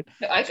about it.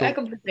 I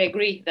completely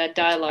agree that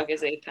dialogue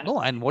is a kind of...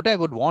 No, and what I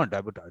would want,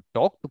 I would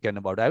talk to Ken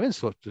about. I haven't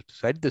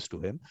said this to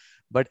him,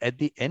 but at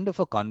the end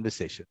of a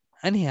conversation,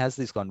 and he has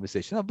this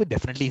conversation, but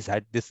definitely he's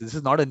had this. This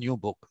is not a new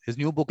book. His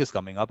new book is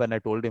coming up, and I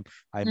told him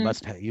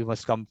you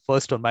must come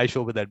first on my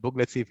show with that book.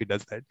 Let's see if he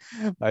does that.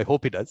 I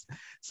hope he does.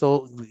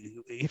 So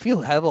if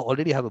you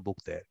already have a book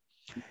there,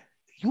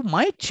 you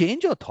might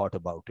change your thought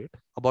about it,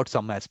 about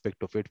some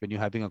aspect of it when you're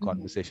having a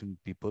conversation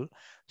with people.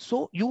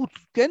 So you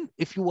can,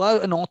 if you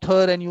are an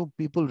author and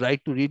people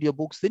write to read your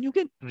books, then you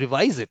can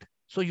revise it.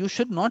 So you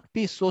should not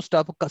be so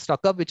stuck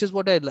up, which is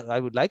what I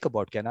would like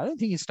about Ken. I don't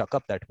think he's stuck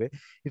up that way.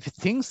 If he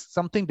thinks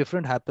something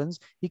different happens,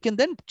 he can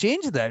then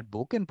change that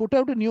book and put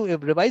out a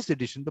revised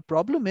edition. The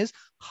problem is,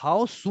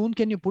 how soon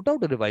can you put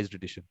out a revised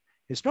edition?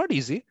 It's not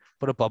easy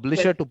for a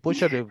publisher to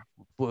publish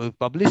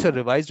a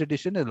revised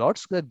edition. A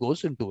lot that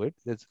goes into it.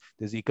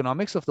 There's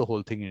economics of the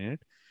whole thing in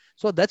it.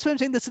 So that's why I'm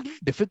saying that's a little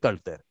difficult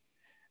there.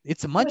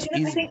 It's much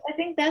easier. I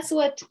think that's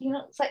what,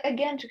 it's like,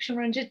 again,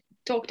 Shimranjit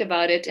talked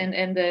about it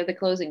in the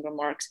closing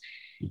remarks.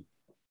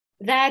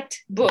 That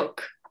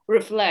book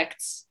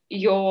reflects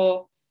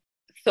your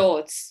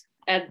thoughts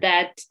at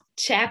that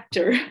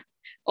chapter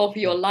of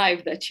your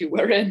life that you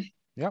were in.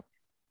 Yeah.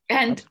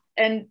 And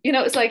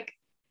it's like,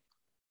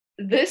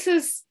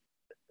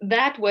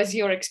 that was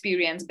your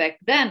experience back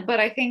then.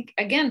 But I think,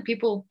 again,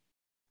 people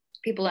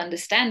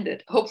understand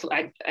it.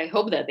 Hopefully, I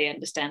hope that they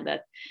understand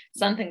that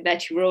something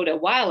that you wrote a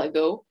while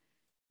ago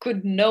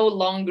could no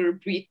longer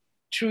be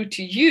true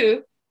to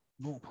you.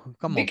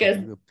 Come on, because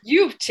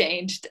you've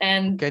changed.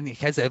 And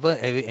has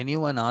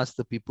anyone asked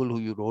the people who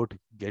you wrote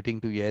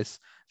getting to yes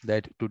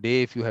that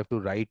today if you have to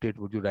write it,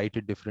 would you write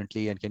it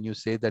differently? And can you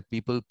say that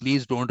people,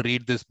 please don't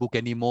read this book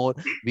anymore,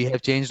 we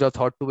have changed our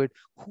thought to it?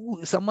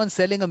 Someone's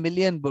selling 1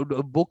 million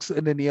books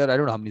in a year. I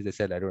don't know how many they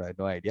sell. I have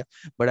no idea,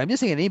 but I'm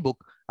just saying, any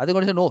book, are they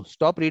going to say, no,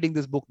 stop reading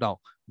this book now,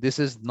 this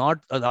is not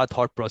our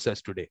thought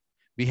process today,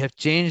 we have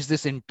changed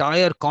this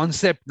entire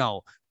concept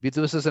now,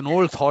 this is an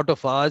old thought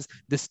of ours,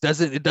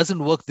 it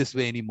doesn't work this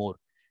way anymore?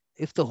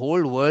 If the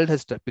whole world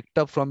has picked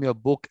up from your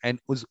book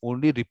and was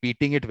only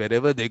repeating it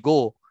wherever they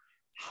go,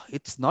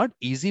 it's not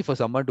easy for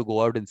someone to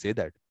go out and say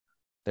that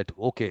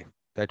okay,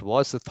 that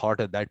was the thought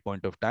at that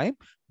point of time,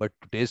 but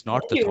today is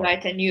not the thought. You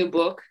write a new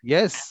book.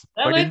 Yes,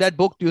 but in that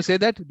book, do you say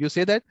that?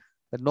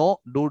 No,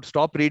 dude,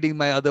 stop reading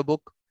my other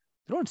book.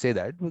 You don't say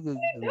that.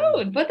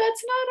 Dude, but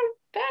that's not a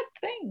bad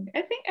thing.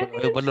 I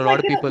think but a lot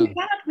of people,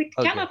 we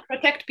cannot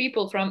protect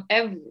people from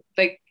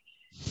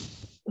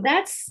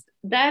that's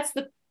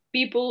the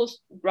people's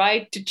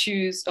right to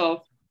choose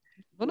of.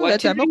 No,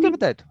 I'm okay with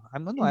that.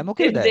 I'm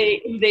okay with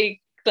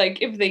that.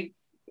 If they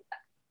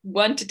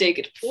want to take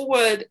it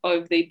forward, or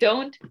if they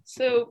don't,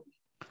 so.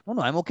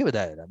 No, I'm okay with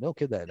that.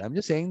 I'm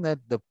just saying that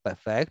the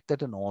fact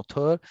that an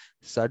author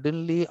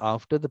suddenly,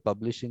 after the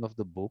publishing of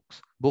the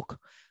book,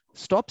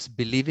 stops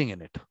believing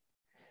in it,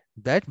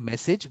 that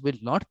message will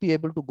not be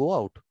able to go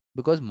out,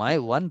 because my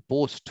one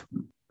post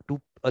to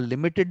a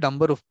limited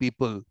number of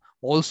people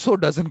also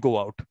doesn't go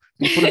out.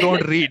 People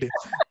don't read.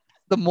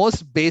 The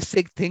most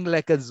basic thing,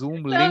 like a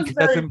Zoom link,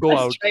 doesn't go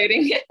out.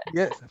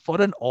 Yes,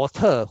 for an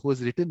author who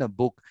has written a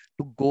book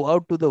to go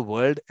out to the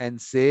world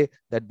and say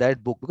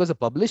that book, because a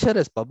publisher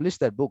has published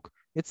that book,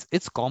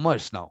 it's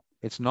commerce now.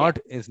 It's not.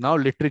 It's now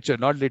literature,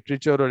 not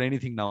literature or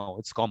anything now.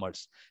 It's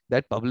commerce.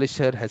 That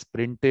publisher has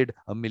printed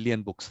 1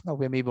 million books. Now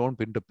we won't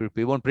print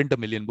 1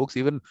 million books,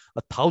 even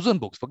 1,000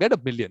 books. Forget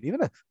 1 million.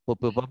 Even a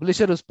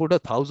publisher has put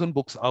 1,000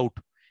 books out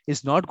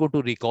is not going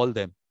to recall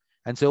them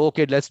and say,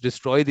 okay, let's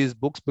destroy these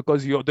books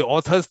because the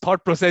author's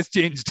thought process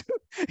changed.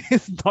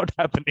 It's not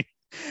happening.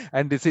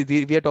 And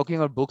we are talking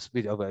about books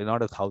which are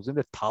not 1,000,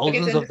 but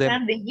thousands of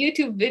them. The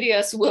YouTube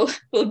videos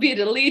will be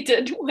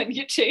deleted when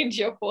you change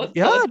your thought.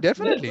 Yeah,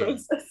 definitely.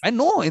 I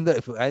know.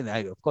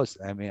 Of course,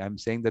 I'm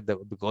saying that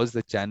because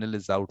the channel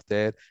is out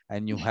there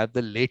and you have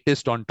the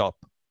latest on top.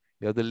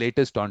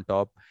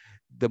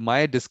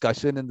 my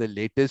discussion in the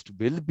latest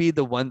will be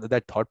the one,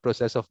 that thought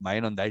process of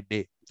mine on that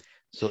day.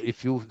 So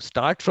if you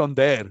start from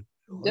there,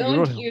 you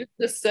Don't don't. use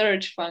the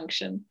search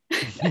function.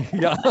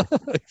 Yeah,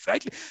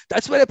 exactly.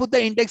 That's where I put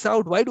the index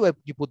out. Why do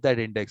you put that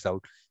index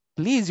out?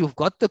 Please, you've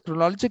got the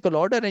chronological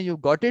order and you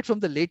got it from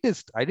the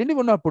latest. I didn't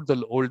even know I put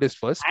the oldest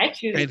first. I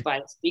choose And it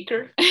by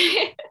speaker.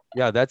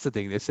 yeah, that's the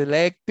thing. The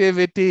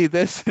selectivity,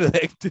 the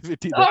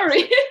selectivity.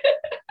 Sorry.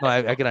 No,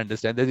 I can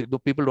understand.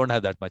 People don't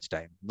have that much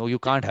time. No, you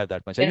can't have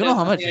that much time. You You know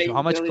know, I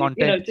how much usually,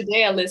 content.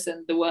 today I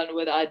listened the one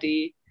with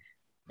Adi,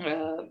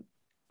 and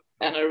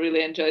I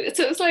really enjoyed it.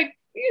 So it's like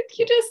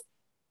you just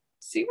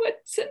see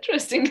what's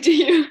interesting to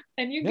you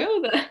and you Yeah.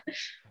 go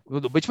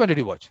there. Which one did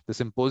you watch? The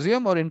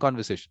symposium or in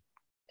conversation?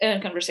 In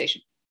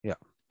conversation. Yeah.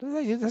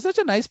 He's such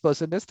a nice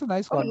person. Just a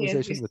nice Oh, he is.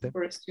 conversation He's with him.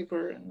 super,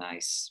 super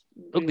nice.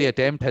 Look, the Really.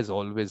 attempt has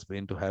always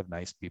been to have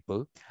nice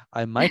people.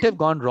 I might have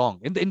gone wrong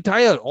in the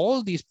entire,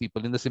 all these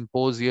people in the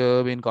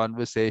symposium, in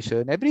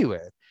conversation,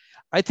 everywhere.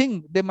 I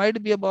think there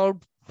might be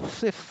about,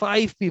 say,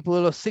 5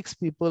 people or 6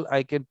 people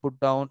I can put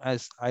down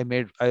as I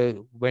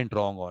went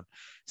wrong on.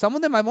 Some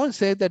of them I won't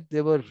say that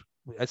they were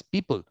as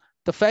people.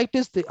 The fact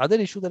is, the other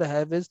issue that I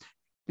have is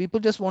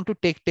people just want to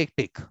take, take,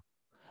 take.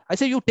 I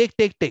say you take,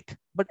 take, take.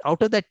 But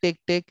out of that take,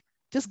 take,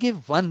 just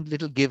give one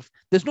little give.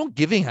 There's no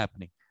giving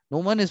happening. No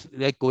one is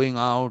like going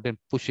out and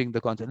pushing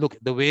the concept. Look,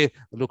 the way,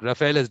 look,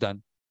 Raphael has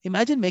done.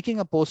 Imagine making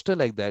a poster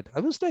like that. I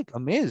was like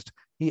amazed.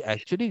 He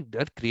actually,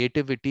 that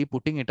creativity,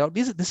 putting it out.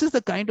 This is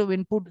the kind of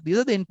input. These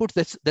are the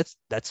inputs.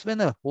 That's when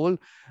a whole,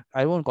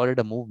 I won't call it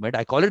a movement.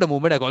 I call it a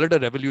movement. I call it a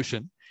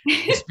revolution,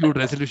 dispute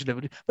resolution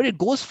revolution. But it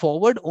goes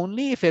forward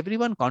only if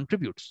everyone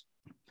contributes.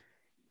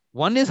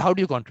 One is, how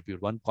do you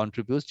contribute? One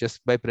contributes just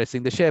by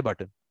pressing the share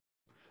button.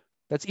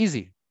 That's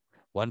easy.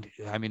 One,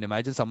 I mean,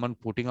 imagine someone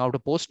putting out a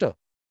poster,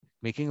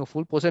 making a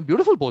full poster,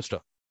 beautiful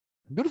poster,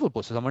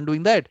 someone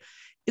doing that.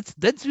 It's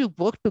that's, you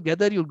work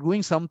together, you're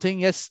doing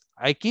something. Yes,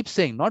 I keep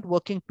saying, not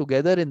working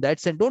together in that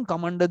sense. Don't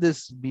come under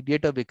this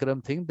mediator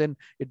Vikram thing. Then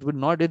it would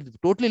not, it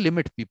totally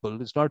limit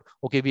people. It's not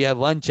okay. We have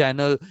one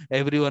channel,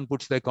 everyone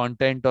puts their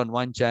content on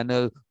one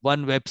channel,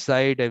 one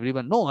website,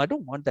 everyone. No, I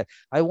don't want that.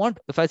 I want,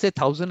 if I say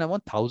 1,000, I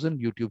want 1,000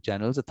 YouTube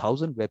channels,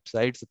 1,000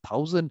 websites,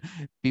 1,000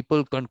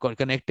 people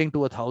connecting to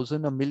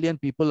 1,000, a million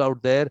people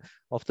out there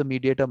of the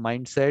mediator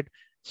mindset.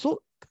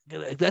 So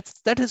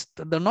that is,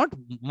 not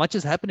much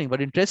is happening.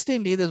 But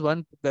interestingly, there's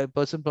one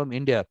person from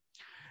India,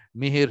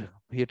 Mihir.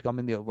 He had come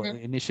in the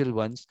initial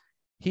ones.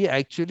 He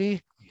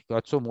actually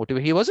got so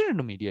motivated. He wasn't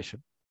into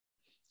mediation.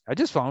 I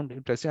just found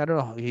interesting. I don't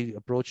know. He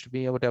approached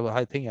me or whatever.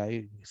 I think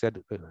I said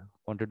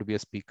wanted to be a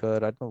speaker. I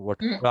don't know what.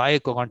 I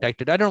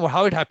contacted. I don't know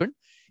how it happened.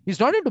 He's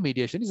not into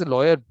mediation. He's a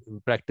lawyer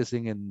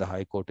practicing in the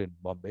High Court in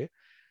Bombay,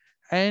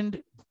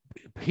 and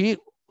he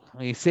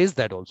says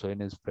that also in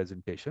his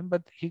presentation.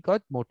 But he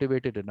got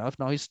motivated enough.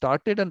 Now he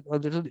started a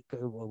little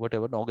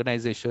whatever, an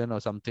organization or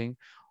something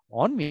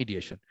on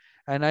mediation.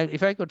 And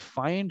if I could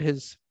find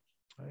his,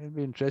 it'd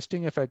be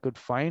interesting if I could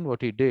find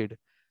what he did.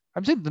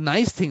 I'm saying the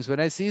nice things. When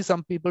I see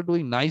some people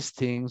doing nice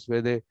things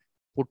where they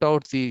put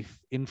out the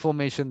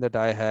information that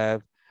I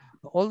have,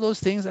 all those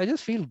things, I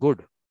just feel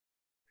good.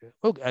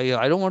 Okay,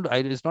 I don't want to,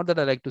 it's not that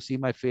I like to see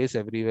my face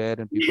everywhere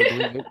and people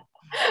doing it.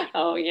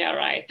 Oh, yeah,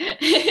 right.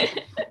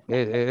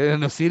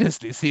 No,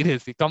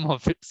 seriously, come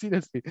off it.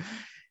 Seriously.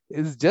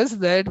 It's just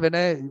that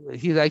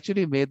he's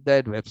actually made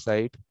that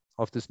website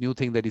of this new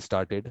thing that he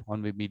started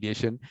on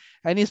mediation,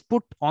 and he's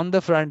put on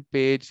the front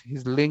page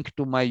his link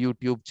to my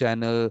YouTube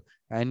channel,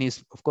 and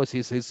of course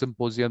his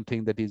symposium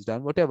thing that he's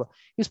done, whatever.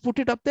 He's put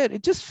it up there.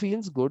 It just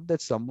feels good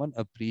that someone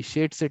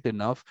appreciates it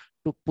enough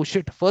to push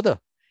it further.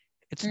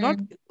 It's not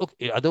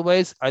okay.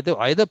 Otherwise,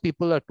 either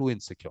people are too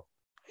insecure.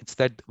 It's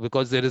that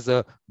because there is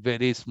a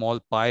very small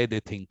pie,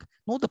 they think,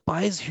 no, the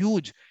pie is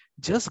huge.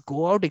 Just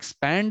go out,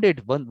 expand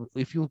it.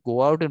 If you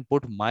go out and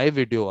put my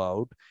video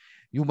out,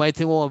 you might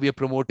think, oh, we are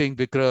promoting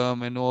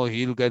Vikram and oh,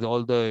 he'll get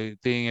all the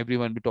thing,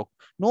 everyone we talk.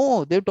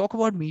 No, they talk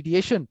about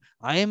mediation.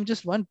 I am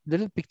just one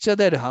little picture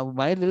there. How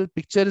my little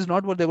picture is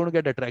not what they're going to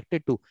get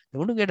attracted to. They're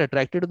going to get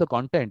attracted to the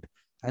content.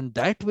 And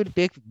that will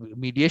take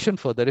mediation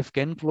further. If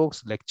Ken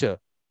Cloke's lecture,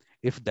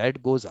 if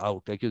that goes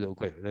out, like you,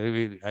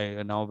 okay,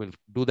 I now will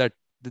do that.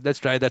 Let's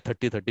try that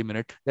 30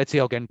 minute. Let's see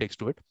how Ken takes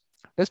to it.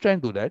 Let's try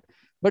and do that.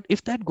 But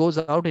if that goes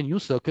out and you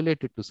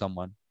circulate it to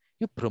someone,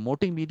 you're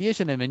promoting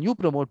mediation. And when you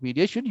promote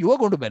mediation, you are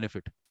going to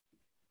benefit.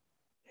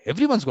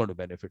 Everyone's going to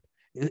benefit.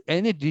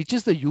 And it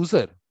reaches the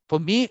user. For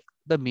me,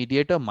 the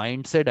mediator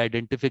mindset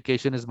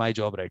identification is my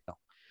job right now.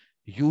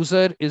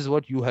 User is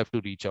what you have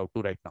to reach out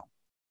to right now.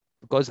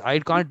 Because I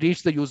can't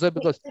reach the user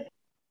because...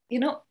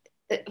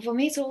 For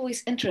me, it's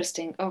always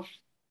interesting of,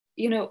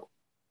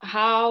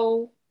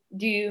 how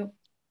do you...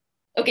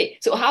 Okay,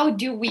 so how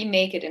do we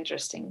make it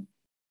interesting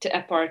to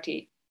a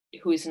party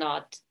who is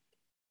not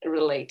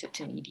related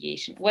to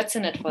mediation? What's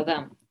in it for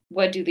them?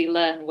 What do they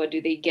learn? What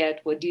do they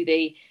get?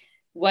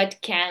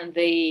 What can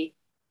they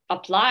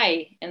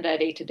apply in their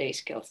day-to-day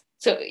skills?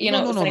 So, No,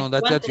 no, it's no, like no.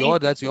 one thing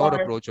That's people your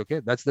are. approach. Okay,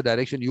 that's the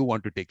direction you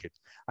want to take it.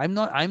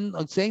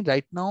 I'm saying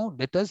right now.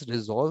 Let us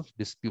resolve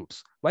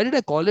disputes. Why did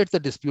I call it the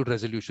dispute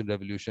resolution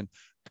revolution?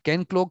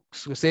 Ken Cloak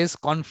says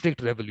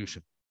conflict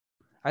revolution.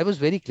 I was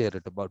very clear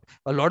about.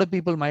 A lot of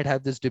people might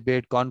have this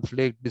debate,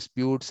 conflict,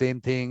 dispute,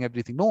 same thing,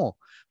 everything. No,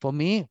 for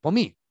me,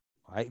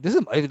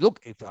 look.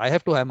 If I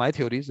have to have my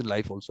theories in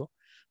life also.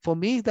 For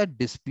me, that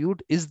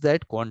dispute is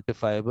that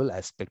quantifiable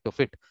aspect of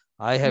it.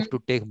 I have Mm,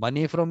 to take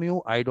money from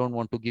you. I don't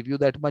want to give you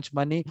that much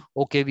money.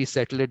 Okay, we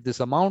settle it this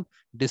amount.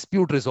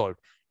 Dispute resolved.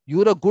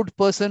 You're a good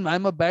person.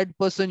 I'm a bad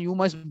person. You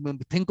must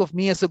think of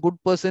me as a good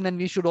person, and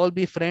we should all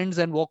be friends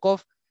and walk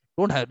off.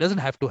 Don't have doesn't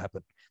have to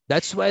happen.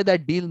 That's why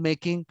that deal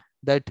making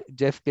that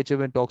Jeff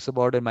Ketchum talks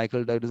about and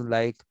Michael doesn't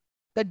like,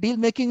 that deal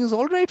making is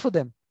all right for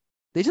them.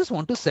 They just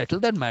want to settle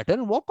that matter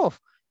and walk off.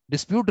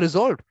 Dispute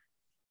resolved.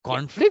 yeah.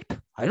 Conflict,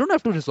 I don't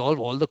have to resolve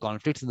all the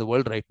conflicts in the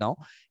world right now.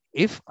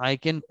 If I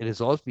can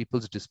resolve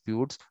people's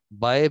disputes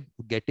by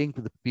getting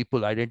to the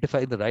people,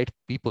 identify the right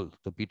people,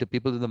 the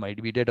people in the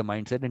mediator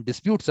mindset, and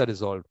disputes are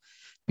resolved.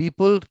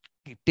 People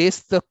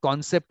taste the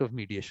concept of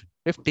mediation.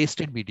 They've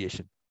tasted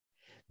mediation.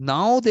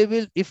 Now they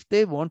will, if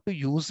they want to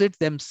use it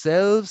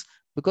themselves,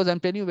 because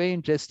I'm telling you very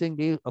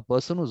interestingly, a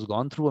person who's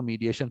gone through a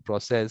mediation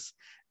process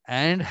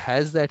and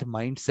has that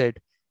mindset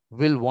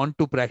will want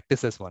to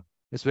practice as one.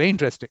 It's very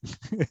interesting.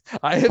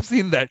 I have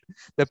seen that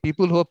the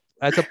people who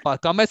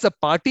come as a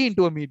party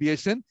into a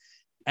mediation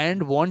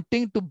and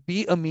wanting to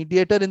be a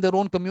mediator in their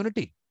own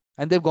community,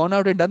 and they've gone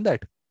out and done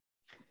that.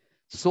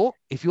 So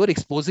if you are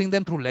exposing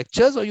them through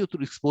lectures or you're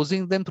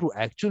exposing them through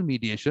actual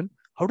mediation,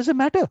 how does it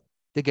matter?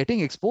 They're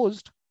getting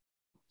exposed.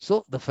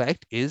 So the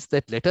fact is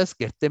that let us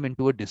get them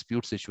into a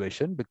dispute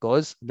situation,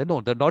 because no,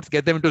 not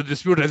get them into a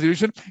dispute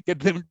resolution, get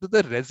them into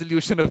the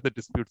resolution of the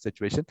dispute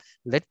situation.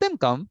 Let them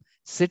come,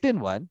 sit in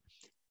one,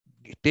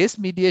 taste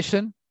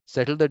mediation,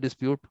 settle the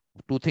dispute.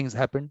 Two things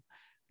happen.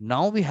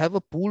 Now we have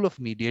a pool of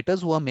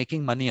mediators who are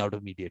making money out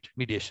of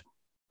mediation.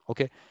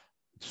 Okay.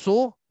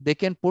 So they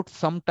can put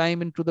some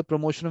time into the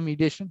promotion of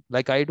mediation,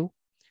 like I do.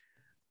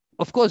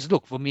 Of course,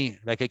 look, for me,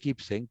 like I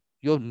keep saying,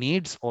 your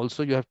needs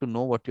also, you have to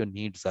know what your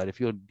needs are. If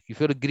you're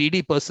a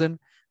greedy person,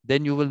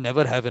 then you will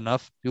never have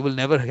enough. You will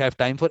never have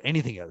time for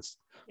anything else.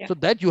 Yeah. So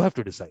that you have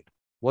to decide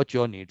what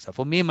your needs are.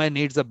 For me, my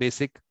needs are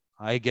basic.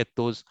 I get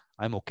those.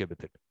 I'm okay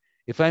with it.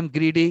 If I'm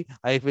greedy,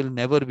 I will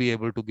never be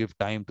able to give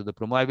time to the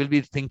promo. I will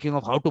be thinking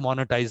of how to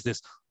monetize this.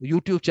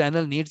 YouTube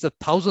channel needs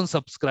 1,000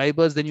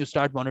 subscribers, then you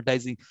start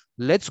monetizing.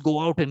 Let's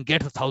go out and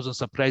get 1,000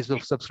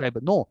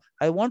 subscribers. No,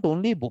 I want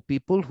only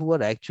people who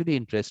are actually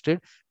interested,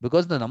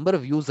 because the number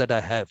of views that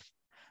I have,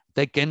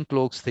 like Ken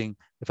Cloak's thing,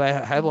 if I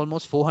have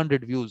almost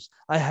 400 views,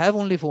 I have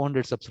only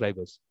 400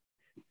 subscribers.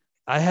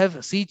 I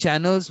have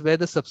channels where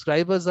the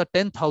subscribers are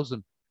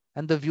 10,000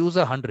 and the views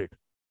are 100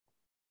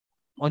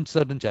 on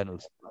certain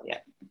channels. Yeah.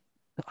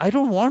 I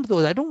don't want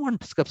those. I don't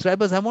want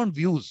subscribers. I want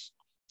views.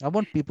 I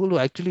want people who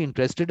are actually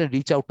interested and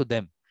reach out to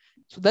them.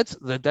 So that's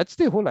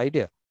the whole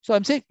idea. So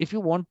I'm saying, if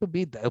you want to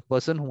be a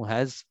person who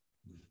has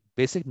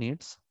basic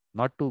needs,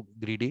 not too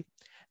greedy,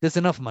 there's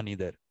enough money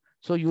there.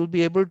 So you'll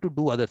be able to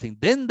do other things.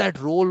 Then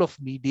that role of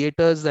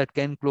mediators that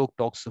Ken Cloak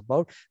talks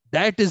about,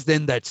 that is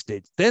then that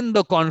stage. Then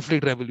the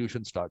conflict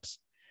revolution starts.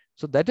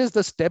 So that is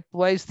the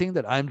stepwise thing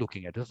that I'm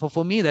looking at.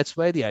 For me, that's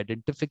why the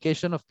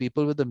identification of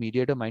people with the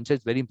mediator mindset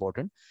is very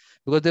important.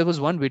 Because there was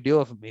one video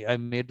of me, I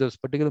made this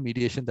particular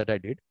mediation that I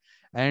did.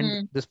 And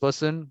Mm, this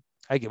person,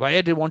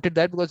 why I wanted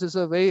that, because it's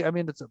a very, I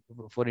mean,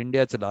 for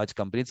India, it's a large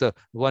company. It's a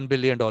 $1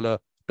 billion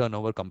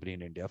turnover company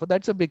in India.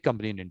 That's a big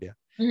company in India.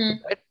 So mm,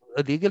 that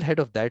a legal head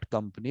of that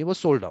company was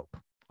sold out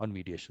on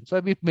mediation. So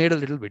we made a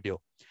little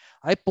video.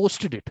 I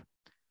posted it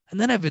and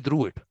then I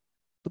withdrew it,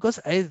 because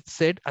I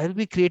said I'll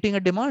be creating a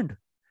demand.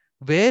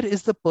 Where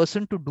is the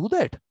person to do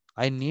that?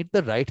 I need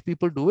the right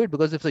people do it,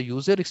 because if the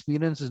user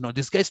experience is not,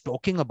 this guy's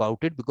talking about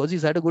it because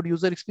he's had a good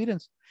user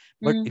experience.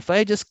 But mm. if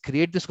I just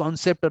create this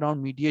concept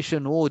around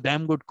mediation, oh,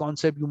 damn good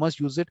concept, you must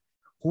use it,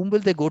 whom will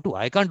they go to?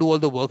 I can't do all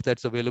the work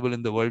that's available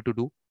in the world to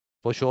do,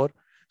 for sure.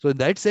 So in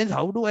that sense,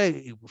 how do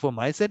I, for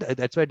my side,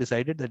 that's why I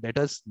decided that let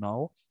us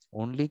now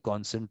only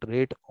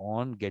concentrate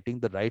on getting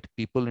the right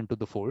people into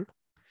the fold,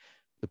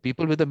 the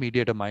people with a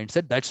mediator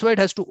mindset. That's why it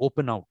has to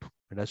open out.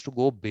 It has to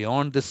go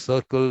beyond this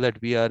circle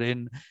that we are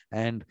in,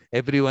 and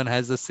everyone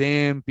has the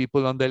same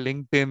people on their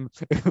LinkedIn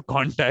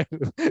contact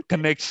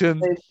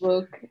connections.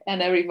 Facebook,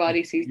 and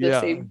everybody sees the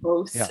Yeah, same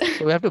posts. yeah.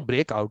 So we have to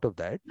break out of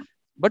that.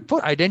 But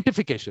for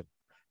identification,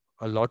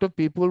 a lot of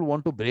people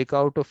want to break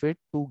out of it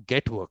to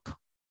get work,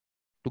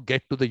 to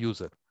get to the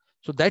user.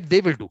 So that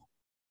they will do.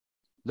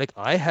 Like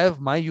I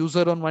have my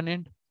user on one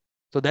end.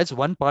 So that's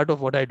one part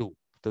of what I do.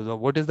 So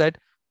what is that?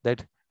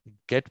 That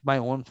get my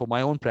own, for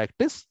my own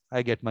practice,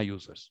 I get my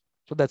users.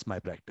 So that's my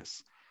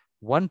practice.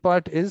 One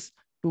part is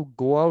to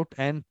go out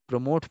and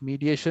promote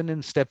mediation in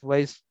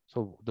stepwise.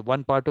 So the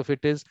one part of it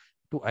is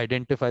to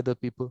identify the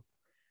people,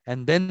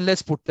 and then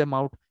let's put them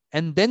out,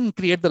 and then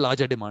create the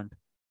larger demand.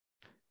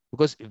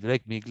 Because if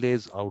like Migle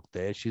is out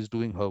there, she's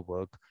doing her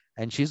work,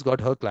 and she's got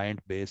her client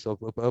base of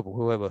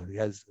whoever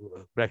has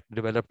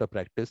developed a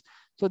practice.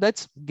 So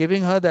that's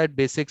giving her that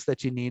basics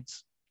that she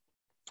needs,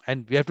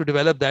 and we have to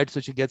develop that so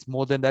she gets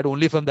more than that,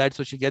 only from that,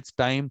 so she gets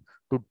time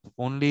to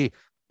only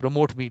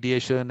promote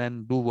mediation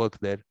and do work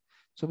there.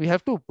 So we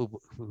have to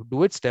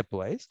do it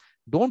stepwise.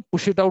 Don't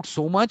push it out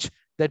so much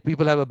that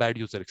people have a bad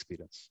user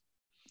experience.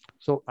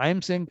 So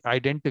I'm saying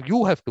identity,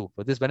 you have to,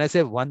 for this, when I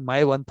say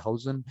my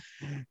 1000,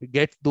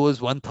 get those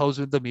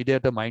 1000, the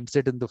mediator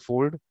mindset in the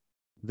fold.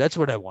 That's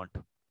what I want.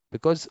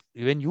 Because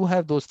when you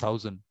have those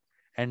 1000,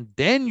 and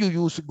then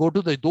you go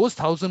to those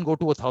 1000 go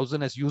to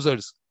 1000 as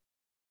users,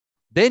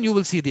 then you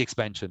will see the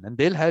expansion, and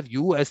they'll have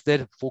you as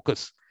their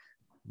focus.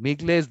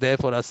 Migle is there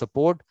for our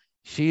support.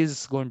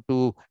 She's going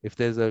to, if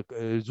there's a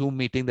Zoom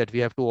meeting that we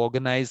have to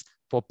organize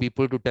for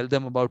people to tell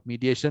them about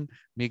mediation,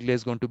 Migle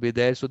is going to be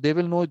there. So they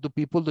will know,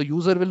 the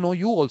user will know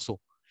you also.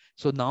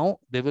 So now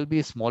there will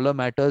be smaller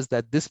matters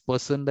that this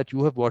person that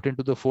you have brought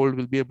into the fold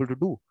will be able to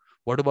do.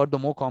 What about the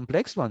more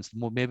complex ones?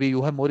 Maybe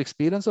you have more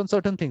experience on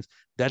certain things.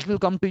 That will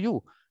come to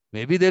you.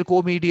 Maybe they'll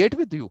co-mediate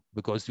with you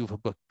because you've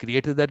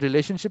created that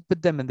relationship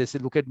with them, and they say,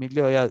 look at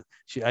Migle, oh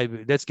yeah,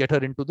 let's get her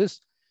into this.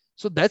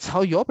 So that's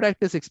how your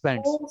practice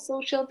expands. Oh,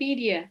 social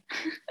media.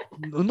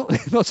 No,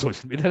 not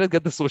social media. Let's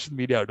get the social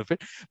media out of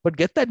it, but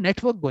get that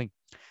network going.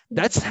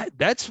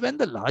 That's when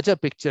the larger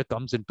picture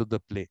comes into the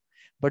play.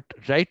 But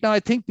right now, I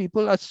think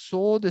people are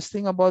so this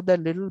thing about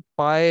that little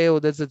pie, or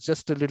there's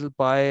just a little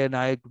pie, and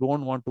I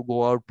don't want to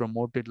go out,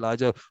 promote it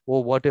larger.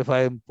 Or what if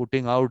I'm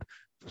putting out,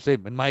 say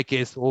in my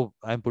case, oh,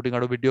 I'm putting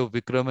out a video of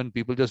Vikram and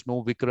people just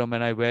know Vikram,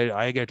 and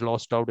I get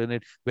lost out in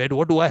it.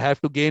 What do I have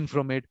to gain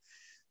from it?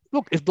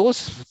 Look, if those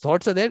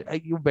thoughts are there,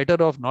 you're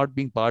better off not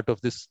being part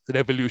of this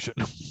revolution.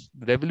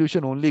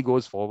 Revolution only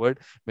goes forward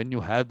when you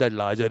have that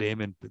larger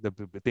aim in the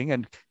thing,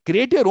 and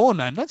create your own.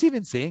 I'm not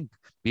even saying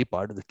be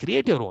part of the,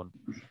 create your own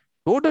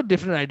total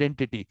different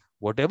identity,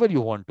 whatever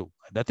you want to,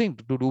 nothing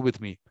to do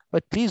with me,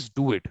 but please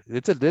do it.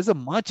 There's a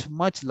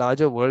much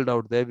larger world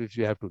out there which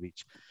you have to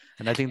reach.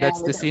 And I think Yeah,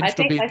 this seems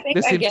to be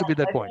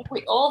that I point. think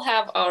we all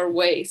have our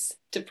ways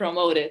to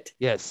promote it.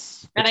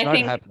 Yes, And it's I not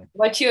think happening.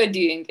 what you're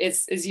doing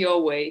is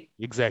your way.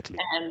 Exactly.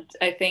 And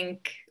I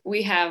think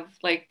we have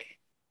like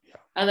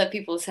other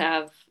people's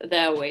have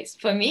their ways.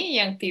 For me,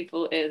 young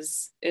people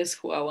is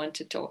who I want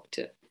to talk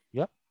to.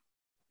 Yeah,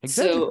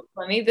 exactly. So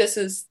for me, this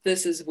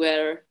is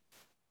where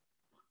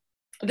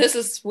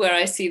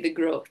I see the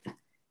growth.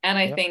 And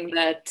I think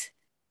that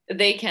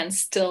they can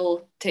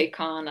still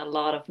take on a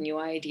lot of new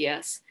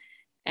ideas.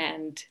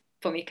 And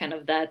for me, kind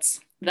of that's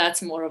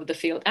more of the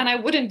field. And I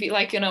wouldn't be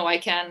like, I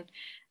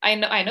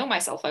know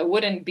myself. I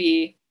wouldn't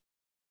be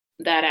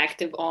that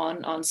active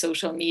on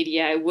social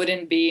media. I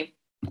wouldn't be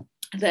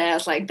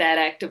that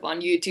active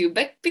on YouTube,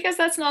 but because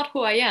that's not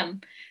who I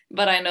am.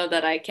 But I know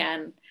that I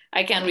can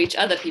reach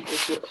other people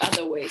through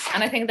other ways.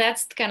 And I think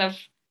that's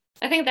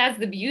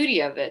the beauty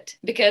of it,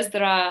 because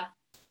there are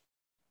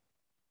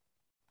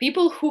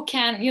people who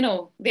can,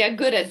 they are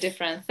good at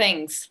different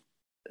things.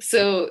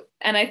 So,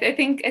 and I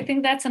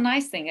think that's a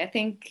nice thing. I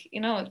think,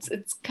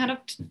 it's kind of,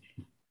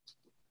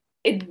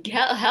 it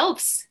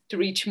helps to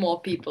reach more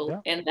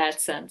people in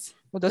that sense.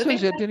 Well, that's what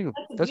I'm telling you.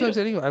 That's what I'm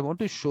telling you. I want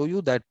to show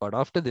you that part.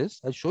 After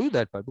this, I'll show you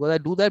that part, because I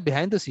do that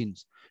behind the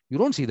scenes. You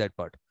don't see that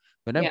part.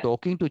 When I'm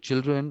talking to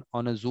children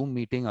on a Zoom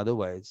meeting,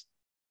 otherwise,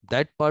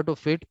 that part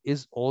of it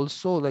is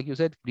also, like you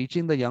said,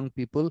 reaching the young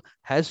people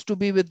has to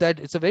be with that.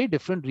 It's a very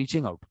different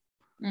reaching out.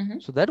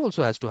 So that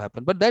also has to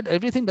happen. But that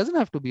everything doesn't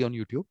have to be on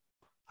YouTube.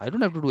 I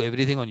don't have to do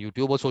everything on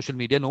YouTube or social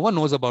media. No one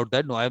knows about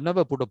that. No, I've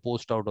never put a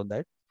post out on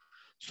that.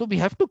 So we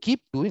have to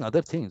keep doing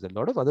other things. A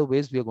lot of other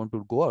ways we are going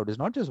to go out. It's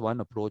not just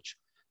one approach,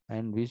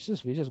 and we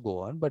just go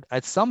on. But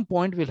at some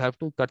point we'll have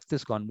to cut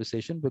this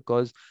conversation,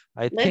 because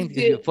I think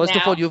first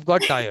of all, you've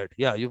got tired.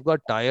 Yeah, you've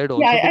got tired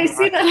also. Yeah, I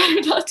see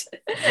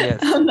that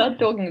I'm not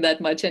talking that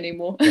much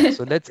anymore. Yeah,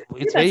 so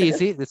it's very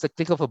easy. It's a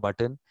click of a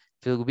button.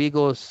 So we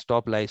go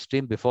stop live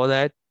stream. Before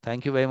that,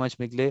 thank you very much,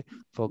 Migle,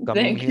 for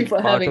coming here,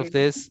 part of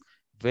this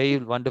very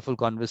wonderful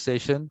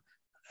conversation.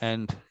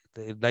 And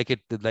like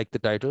the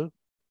title,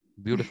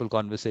 beautiful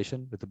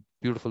conversation with a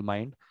beautiful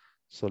mind.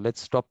 So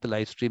let's stop the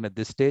live stream at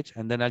this stage,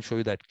 and then I'll show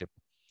you that clip.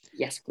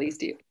 Yes, please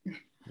do.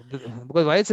 Because why it's